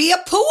 This could be a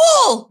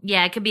pool.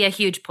 Yeah, it could be a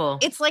huge pool.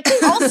 It's like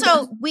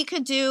also we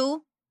could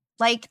do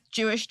like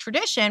Jewish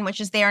tradition, which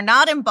is they are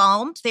not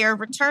embalmed. They are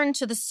returned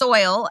to the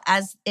soil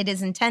as it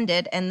is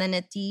intended, and then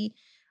it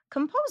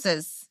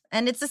decomposes.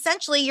 And it's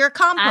essentially your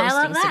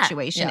composting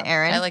situation,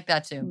 Erin. I like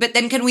that too. But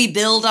then can we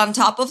build on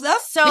top of them?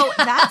 So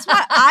that's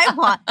what I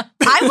want.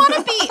 I want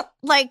to be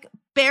like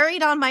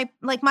buried on my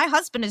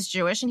husband is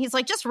Jewish, and he's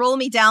like, just roll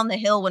me down the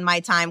hill when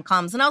my time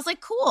comes. And I was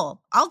like,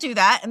 cool, I'll do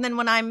that. And then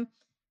when I'm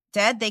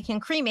dead, they can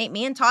cremate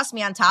me and toss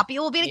me on top.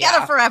 You will be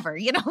together forever.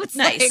 You know, it's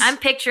nice. Like, I'm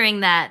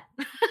picturing that.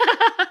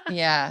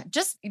 Yeah.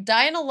 Just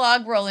die in a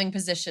log rolling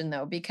position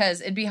though,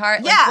 because it'd be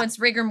hard. Like once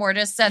rigor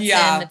mortis sets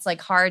in, it's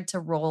like hard to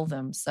roll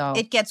them. So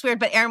it gets weird.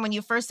 But Erin, when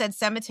you first said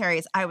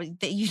cemeteries,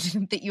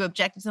 that you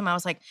objected to them, I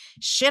was like,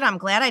 shit, I'm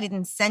glad I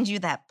didn't send you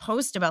that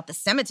post about the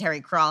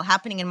cemetery crawl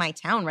happening in my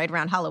town right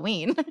around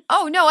Halloween.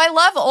 Oh no, I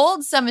love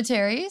old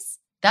cemeteries.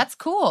 That's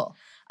cool.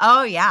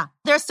 Oh, yeah.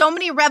 There's so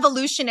many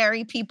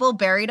revolutionary people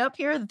buried up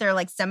here that they're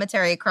like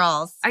cemetery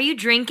crawls. Are you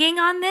drinking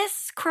on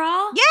this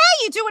crawl? Yeah,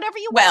 you do whatever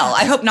you want. Well,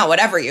 I hope not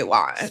whatever you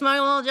want.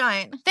 Small little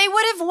giant. They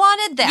would have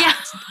wanted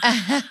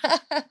that.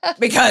 Yeah.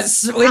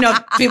 Because we know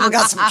people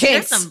got some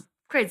kinks. There's some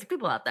crazy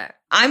people out there.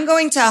 I'm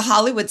going to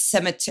Hollywood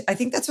Cemetery. I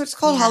think that's what it's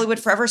called, Hollywood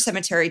Forever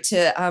Cemetery,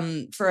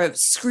 for a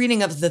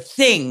screening of The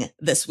Thing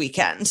this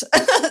weekend.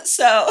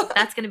 So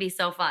that's going to be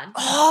so fun.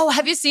 Oh,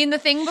 have you seen The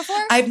Thing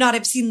before?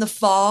 I've seen The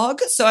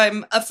Fog, so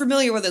I'm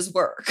familiar with his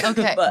work.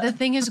 Okay, The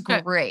Thing is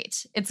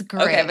great. It's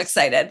great. Okay, I'm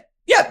excited.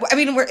 Yeah, I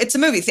mean, it's a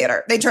movie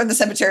theater. They turned the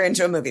cemetery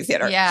into a movie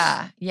theater.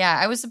 Yeah.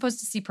 I was supposed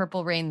to see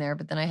Purple Rain there,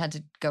 but then I had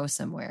to go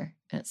somewhere.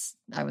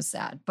 I was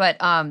sad. But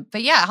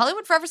yeah,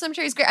 Hollywood Forever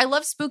Cemetery is great. I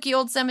love spooky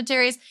old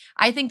cemeteries.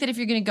 I think that if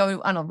you're going to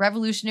go on a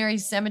revolutionary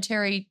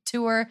cemetery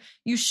tour,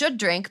 you should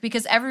drink,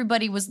 because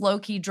everybody was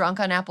low-key drunk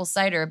on apple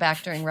cider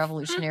back during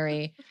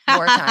Revolutionary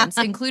War times,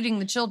 including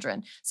the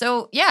children.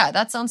 So yeah,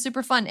 that sounds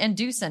super fun. And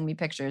do send me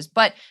pictures,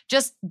 but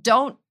just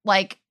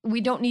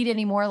we don't need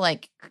any more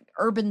like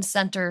urban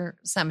center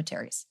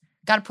cemeteries.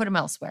 Got to put them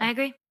elsewhere.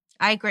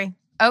 I agree.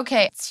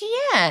 Okay.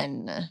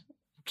 Tien.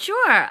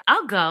 Sure,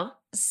 I'll go.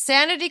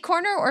 Sanity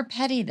corner or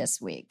petty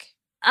this week?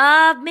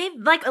 Maybe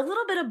like a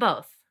little bit of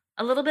both.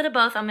 I'm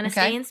going to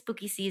stay in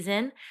spooky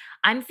season.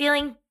 I'm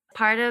feeling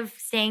part of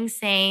staying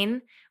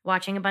sane,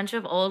 watching a bunch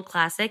of old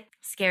classic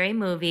scary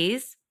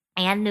movies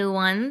and new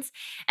ones.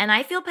 And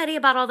I feel petty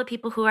about all the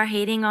people who are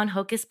hating on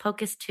Hocus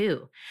Pocus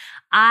 2.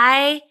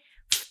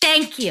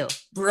 Thank you.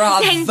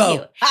 Bravo. Thank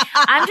you.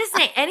 I'm just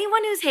saying,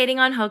 anyone who's hating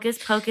on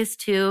Hocus Pocus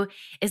 2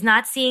 is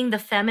not seeing the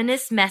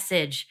feminist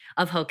message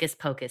of Hocus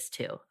Pocus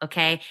 2,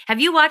 okay? Have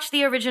you watched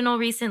the original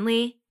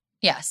recently?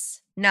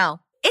 Yes.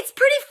 No. It's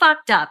pretty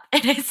fucked up.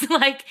 And it's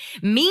like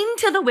mean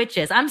to the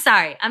witches. I'm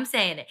sorry. I'm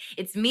saying it.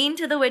 It's mean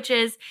to the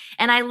witches.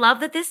 And I love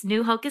that this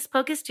new Hocus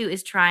Pocus 2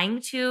 is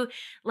trying to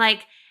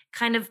like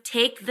kind of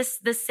take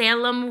the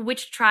Salem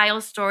witch trial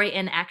story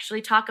and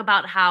actually talk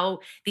about how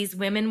these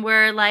women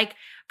were like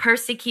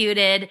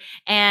persecuted.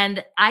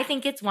 And I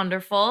think it's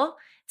wonderful.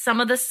 Some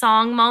of the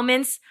song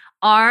moments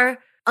are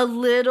a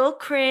little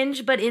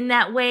cringe, but in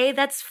that way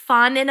that's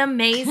fun and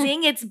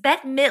amazing. It's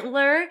Bette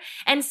Midler,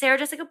 and Sarah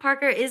Jessica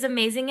Parker is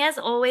amazing as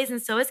always, and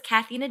so is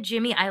Kathy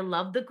Najimy. I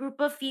love the group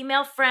of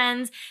female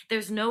friends.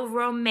 There's no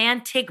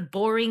romantic,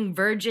 boring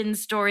virgin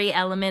story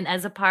element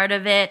as a part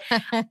of it.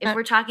 If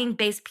we're talking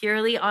based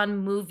purely on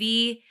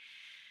movie,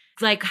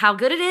 like how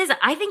good it is,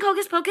 I think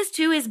Hocus Pocus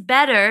 2 is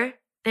better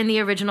than the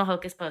original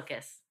Hocus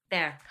Pocus.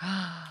 There.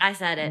 I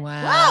said it.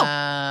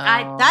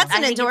 Wow. That's I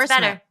an think it's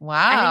endorsement. better. Wow.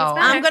 I think it's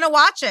better. I'm going to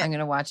watch it. I'm going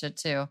to watch it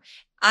too.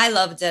 I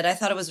loved it. I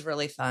thought it was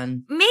really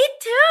fun. Me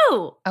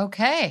too.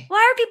 Okay.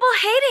 Why are people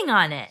hating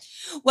on it?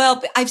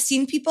 Well, I've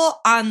seen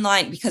people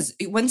online because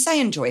once I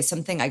enjoy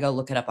something, I go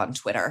look it up on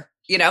Twitter,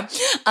 you know?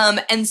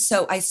 And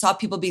so I saw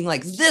people being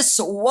like, this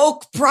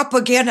woke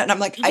propaganda. And I'm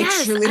like,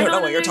 Yes, I truly don't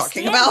know what you're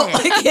talking about.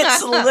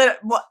 understand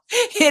Like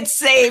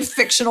it's a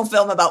fictional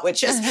film about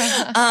witches.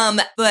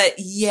 But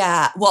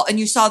yeah, well, and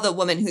you saw the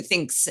woman who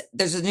thinks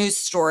there's a news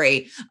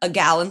story, a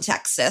gal in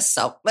Texas.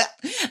 So,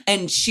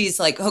 and she's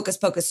like, Hocus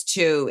Pocus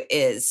 2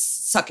 is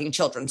sucking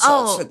children's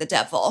souls for the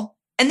devil.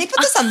 And they put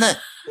this on the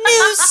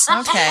news.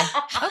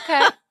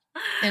 Okay.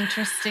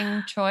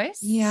 Interesting choice.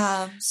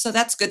 Yeah. So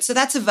that's good. So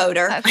that's a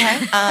voter. Okay.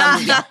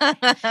 Yeah.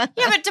 Yeah,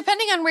 but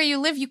depending on where you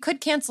live, you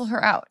could cancel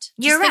her out.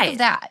 You're Just think right. of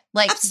that.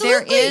 Like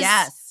Absolutely.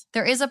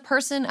 there is a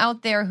person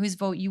out there whose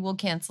vote you will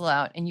cancel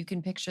out, and you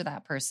can picture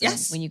that person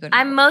when you go to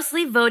I'm vote.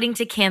 mostly voting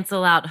to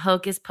cancel out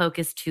Hocus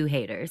Pocus 2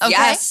 haters. Okay.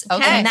 Yes.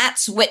 Okay. And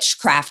that's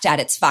witchcraft at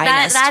its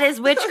finest. That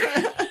is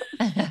witchcraft.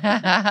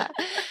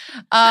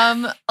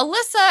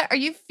 Alyssa, are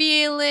you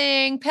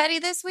feeling petty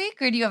this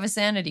week, or do you have a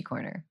sanity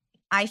corner?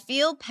 I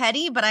feel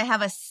petty, but I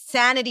have a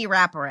sanity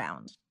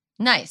wraparound.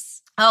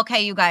 Nice.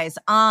 Okay, you guys.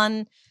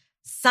 On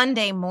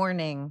Sunday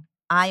morning,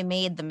 I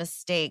made the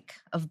mistake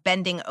of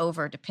bending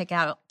over to pick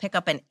up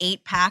an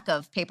 8-pack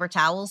of paper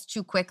towels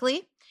too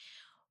quickly,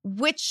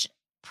 which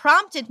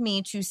prompted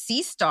me to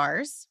see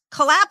stars,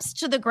 collapse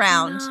to the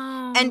ground,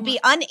 and be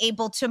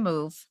unable to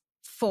move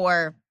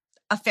for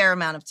a fair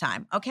amount of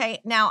time. Okay.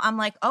 Now I'm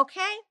like,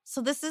 okay, so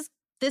this is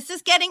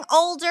getting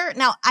older.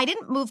 Now I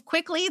didn't move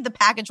quickly. The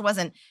package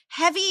wasn't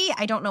heavy.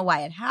 I don't know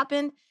why it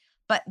happened.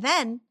 But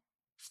then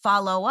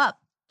follow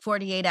up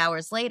 48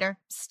 hours later,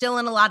 still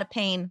in a lot of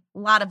pain, a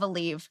lot of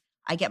relief.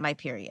 I get my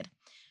period.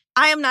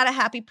 I am not a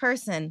happy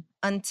person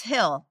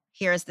until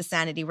here's the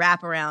sanity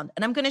wraparound.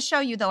 And I'm going to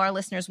show you, though our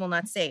listeners will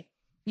not see.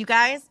 You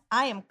guys,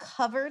 I am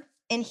covered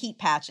in heat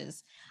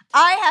patches.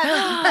 I have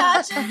heat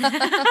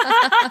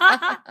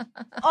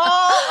patches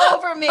all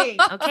over me.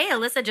 Okay,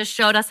 Alyssa just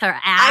showed us her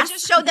ass. I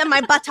just showed them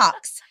my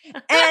buttocks.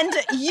 And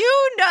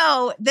you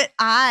know that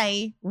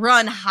I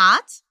run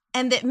hot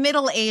and that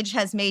middle age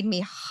has made me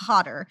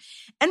hotter.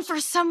 And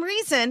for some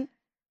reason,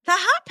 the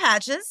hot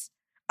patches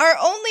are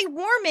only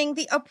warming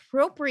the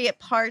appropriate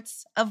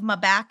parts of my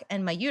back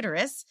and my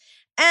uterus.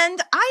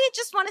 And I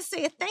just want to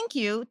say a thank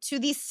you to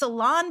the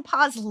Salon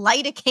Pause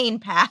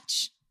lidocaine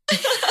patch and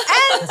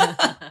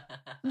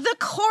the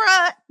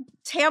Cora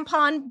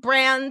tampon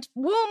brand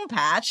womb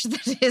patch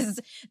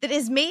that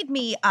has made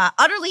me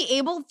utterly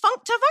able to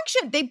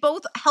function. They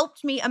both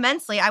helped me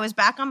immensely. I was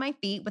back on my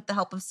feet with the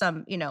help of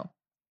some,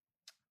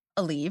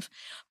 Aleve.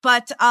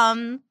 But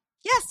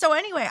yeah, so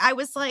anyway, I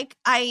was like,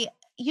 when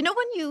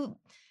you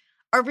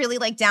are really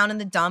like down in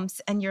the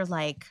dumps and you're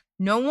like,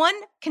 no one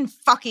can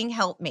fucking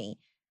help me.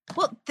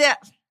 Well,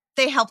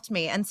 they helped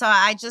me. And so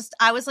I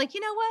was like,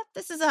 you know what?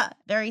 This is a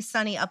very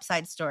sunny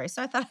upside story.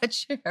 So I thought I'd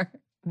share.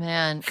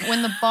 Man,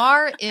 when the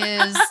bar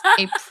is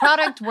a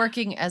product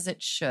working as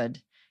it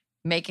should,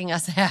 making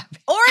us happy.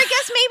 Or I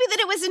guess maybe that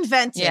it was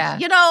invented. Yeah.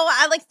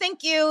 I like,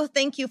 thank you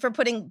for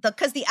putting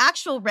because the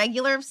actual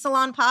regular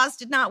Salon Pause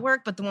did not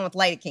work, but the one with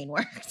lidocaine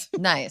worked.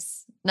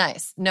 Nice.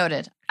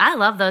 Noted. I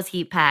love those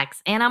heat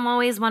packs. And I'm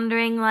always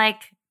wondering,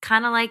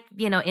 kind of like,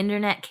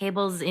 internet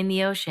cables in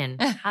the ocean.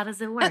 How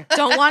does it work?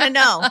 Don't want to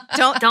know.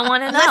 Don't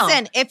want to know.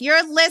 Listen, if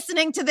you're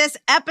listening to this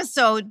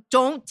episode,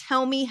 don't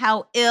tell me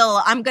how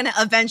ill I'm going to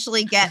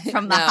eventually get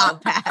from the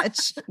hot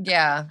patch.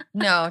 Yeah.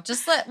 No,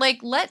 just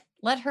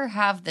let her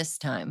have this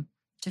time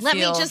to Let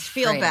me just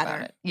feel great better.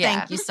 about it. Yeah,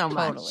 Thank you so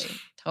much.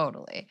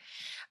 Totally.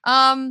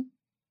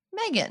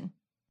 Megan.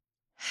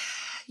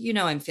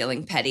 I'm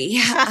feeling petty.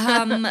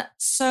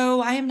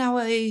 So I am now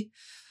a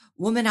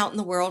woman out in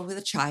the world with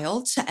a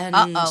child, and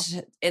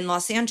in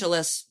Los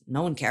Angeles,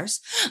 no one cares.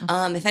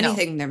 If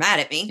anything, they're mad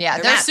at me. Yeah,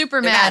 they're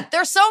super mad.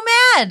 They're so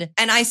mad.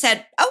 And I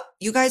said, oh,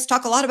 you guys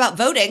talk a lot about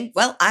voting.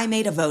 Well, I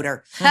made a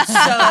voter.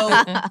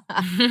 So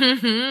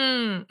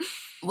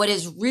what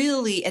is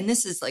really, and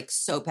this is like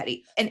so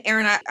petty, and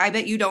Erin, I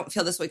bet you don't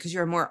feel this way because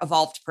you're a more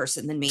evolved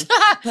person than me,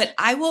 but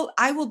I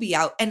will be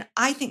out, and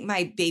I think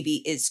my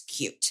baby is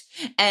cute.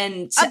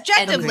 And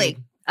objectively.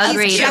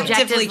 Agreed.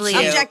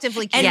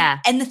 Objectively cute. Yeah.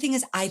 And the thing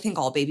is, I think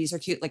all babies are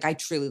cute. Like, I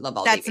truly love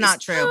all babies. That's not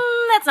true.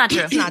 That's not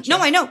true. It's not true.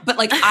 No, I know. But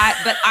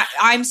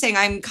I'm saying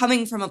I'm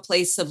coming from a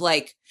place of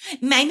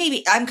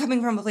I'm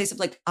coming from a place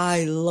of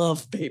I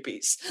love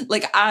babies.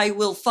 Like, I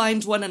will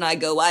find one and I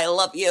go, I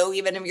love you,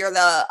 even if you're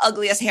the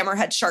ugliest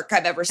hammerhead shark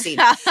I've ever seen.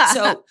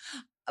 So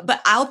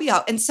but I'll be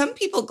out. And some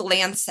people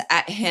glance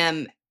at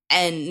him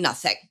and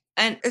nothing.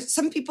 And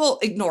some people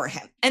ignore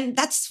him. And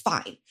that's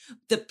fine.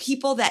 The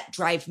people that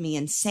drive me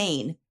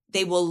insane,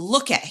 they will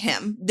look at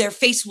him. Their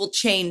face will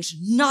change,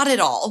 not at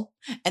all.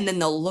 And then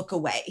they'll look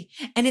away.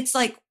 And it's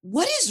like,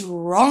 what is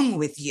wrong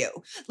with you?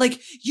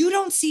 Like, you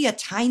don't see a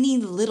tiny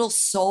little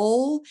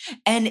soul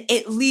and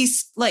at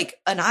least like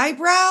an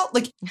eyebrow?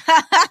 Like,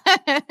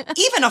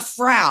 even a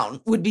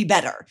frown would be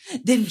better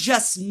than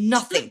just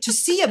nothing. To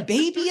see a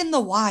baby in the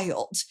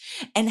wild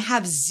and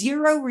have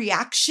zero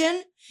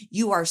reaction,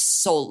 you are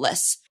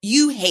soulless.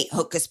 You hate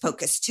Hocus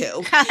Pocus too.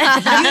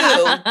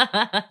 You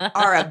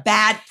are a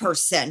bad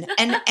person.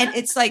 And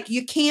it's like,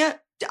 you can't,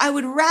 I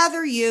would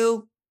rather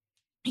you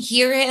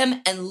hear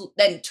him and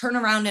then turn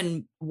around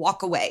and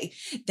walk away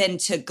than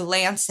to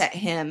glance at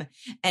him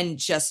and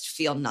just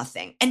feel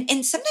nothing. And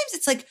sometimes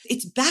it's like,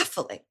 it's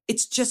baffling.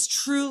 It's just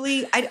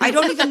truly, I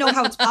don't even know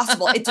how it's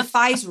possible. It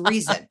defies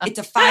reason. It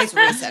defies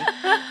reason.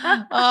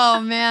 Oh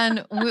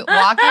man,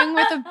 walking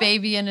with a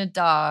baby and a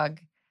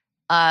dog,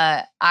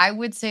 I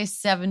would say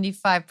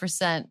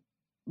 75%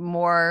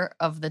 more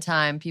of the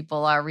time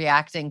people are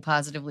reacting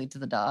positively to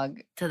the dog.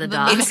 To the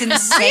dog. It's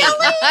insane.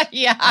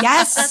 Yeah.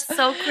 Yes. That's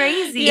so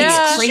crazy.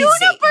 Yeah. It's crazy.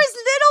 Juniper's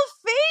little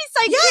face.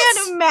 I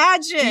can't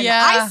imagine.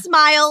 Yeah. I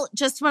smile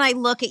just when I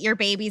look at your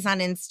babies on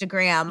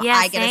Instagram. Yeah,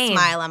 I get same. a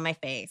smile on my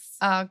face.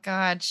 Oh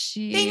God,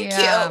 Thank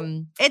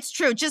you. It's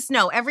true. Just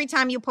know every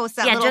time you post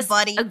that Yeah, little just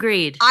buddy,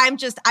 agreed.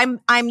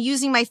 I'm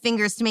using my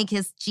fingers to make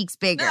his cheeks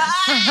bigger.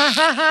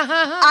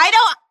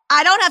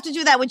 I don't have to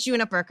do that with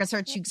Juniper because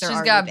her cheeks are She's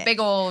already got big. big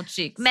old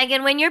cheeks.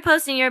 Megan, when you're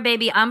posting your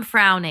baby, I'm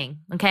frowning.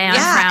 Okay, I'm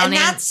Yeah, frowning.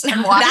 and that's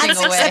walking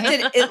away.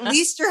 accepted. At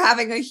least you're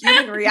having a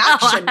human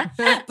reaction.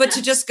 But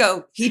to just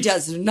go, he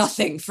does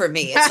nothing for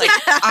me. It's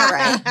like, all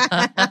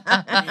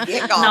right,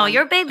 get gone. No,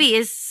 your baby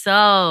is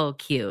so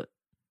cute.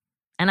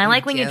 And I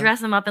like when you you.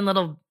 dress them up in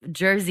little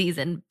jerseys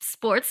and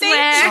sportswear.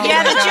 Thank you. Oh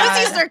Yeah, my the God.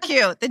 jerseys are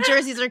cute. The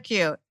jerseys are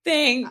cute.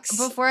 Thanks.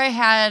 Before I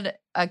had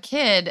a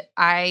kid,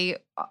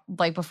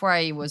 before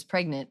I was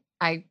pregnant,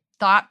 I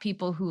thought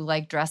people who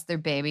like dress their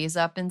babies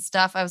up and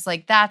stuff, I was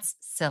like, that's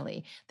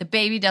silly. The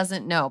baby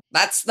doesn't know.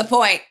 That's the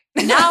point.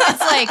 Now it's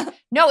like,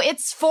 no,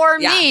 it's for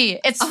Yeah. me.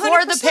 It's for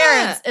 100%. the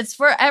parents. It's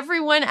for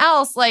everyone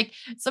else. Like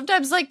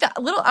sometimes like the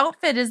little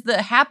outfit is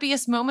the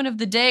happiest moment of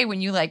the day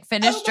when you like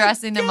finish Oh my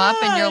dressing them up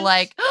and you're gosh.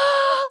 like,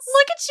 oh,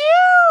 look at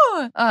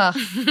you. Oh,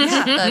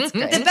 Yeah. that's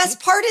great. The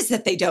best part is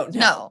that they don't know.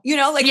 No. You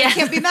know, like Yeah. you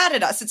can't be mad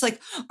at us. It's like,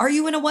 are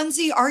you in a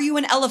onesie? Are you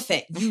an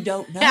elephant? You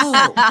don't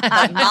know.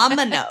 But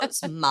mama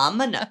knows.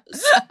 Mama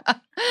knows.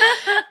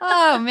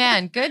 Oh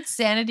man, good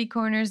sanity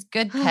corners,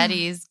 good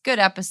petties, good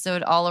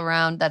episode all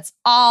around. That's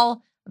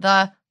all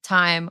the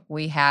time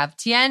we have.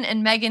 Tien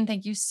and Megan,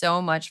 thank you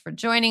so much for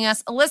joining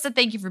us. Alyssa,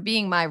 thank you for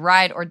being my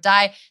ride or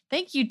die.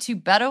 Thank you to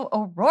Beto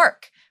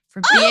O'Rourke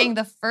for being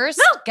the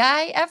first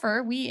guy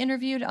ever we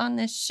interviewed on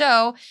this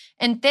show.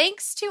 And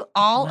thanks to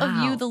all of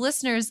you, Wow. the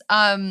listeners.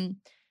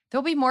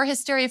 There'll be more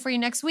Hysteria for you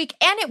next week,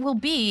 and it will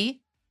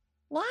be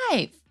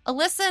live.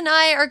 Alyssa and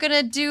I are going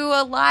to do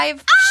a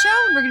live show,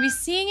 and we're going to be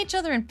seeing each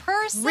other in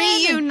person.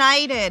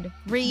 Reunited.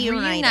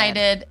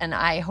 And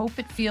I hope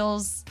it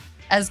feels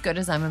as good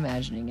as I'm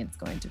imagining it's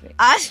going to be.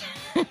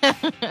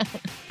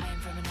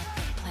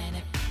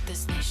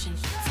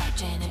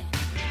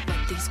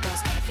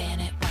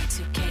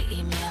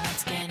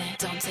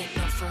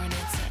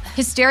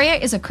 Hysteria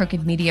is a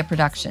Crooked Media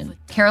production.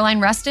 Caroline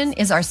Reston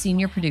is our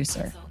senior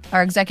producer.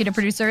 Our executive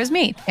producer is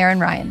me, Erin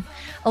Ryan.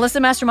 Alyssa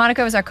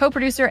Mastromonaco is our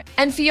co-producer,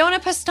 and Fiona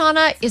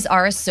Pastana is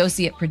our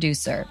associate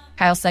producer.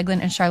 Kyle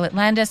Seglin and Charlotte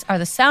Landis are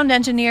the sound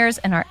engineers,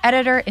 and our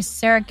editor is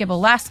Sarah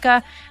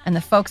Gibalaska and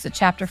the folks at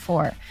Chapter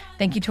 4.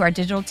 Thank you to our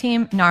digital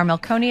team, Nar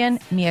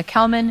Melkonian, Mia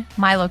Kelman,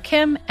 Milo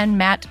Kim, and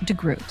Matt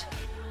DeGroot.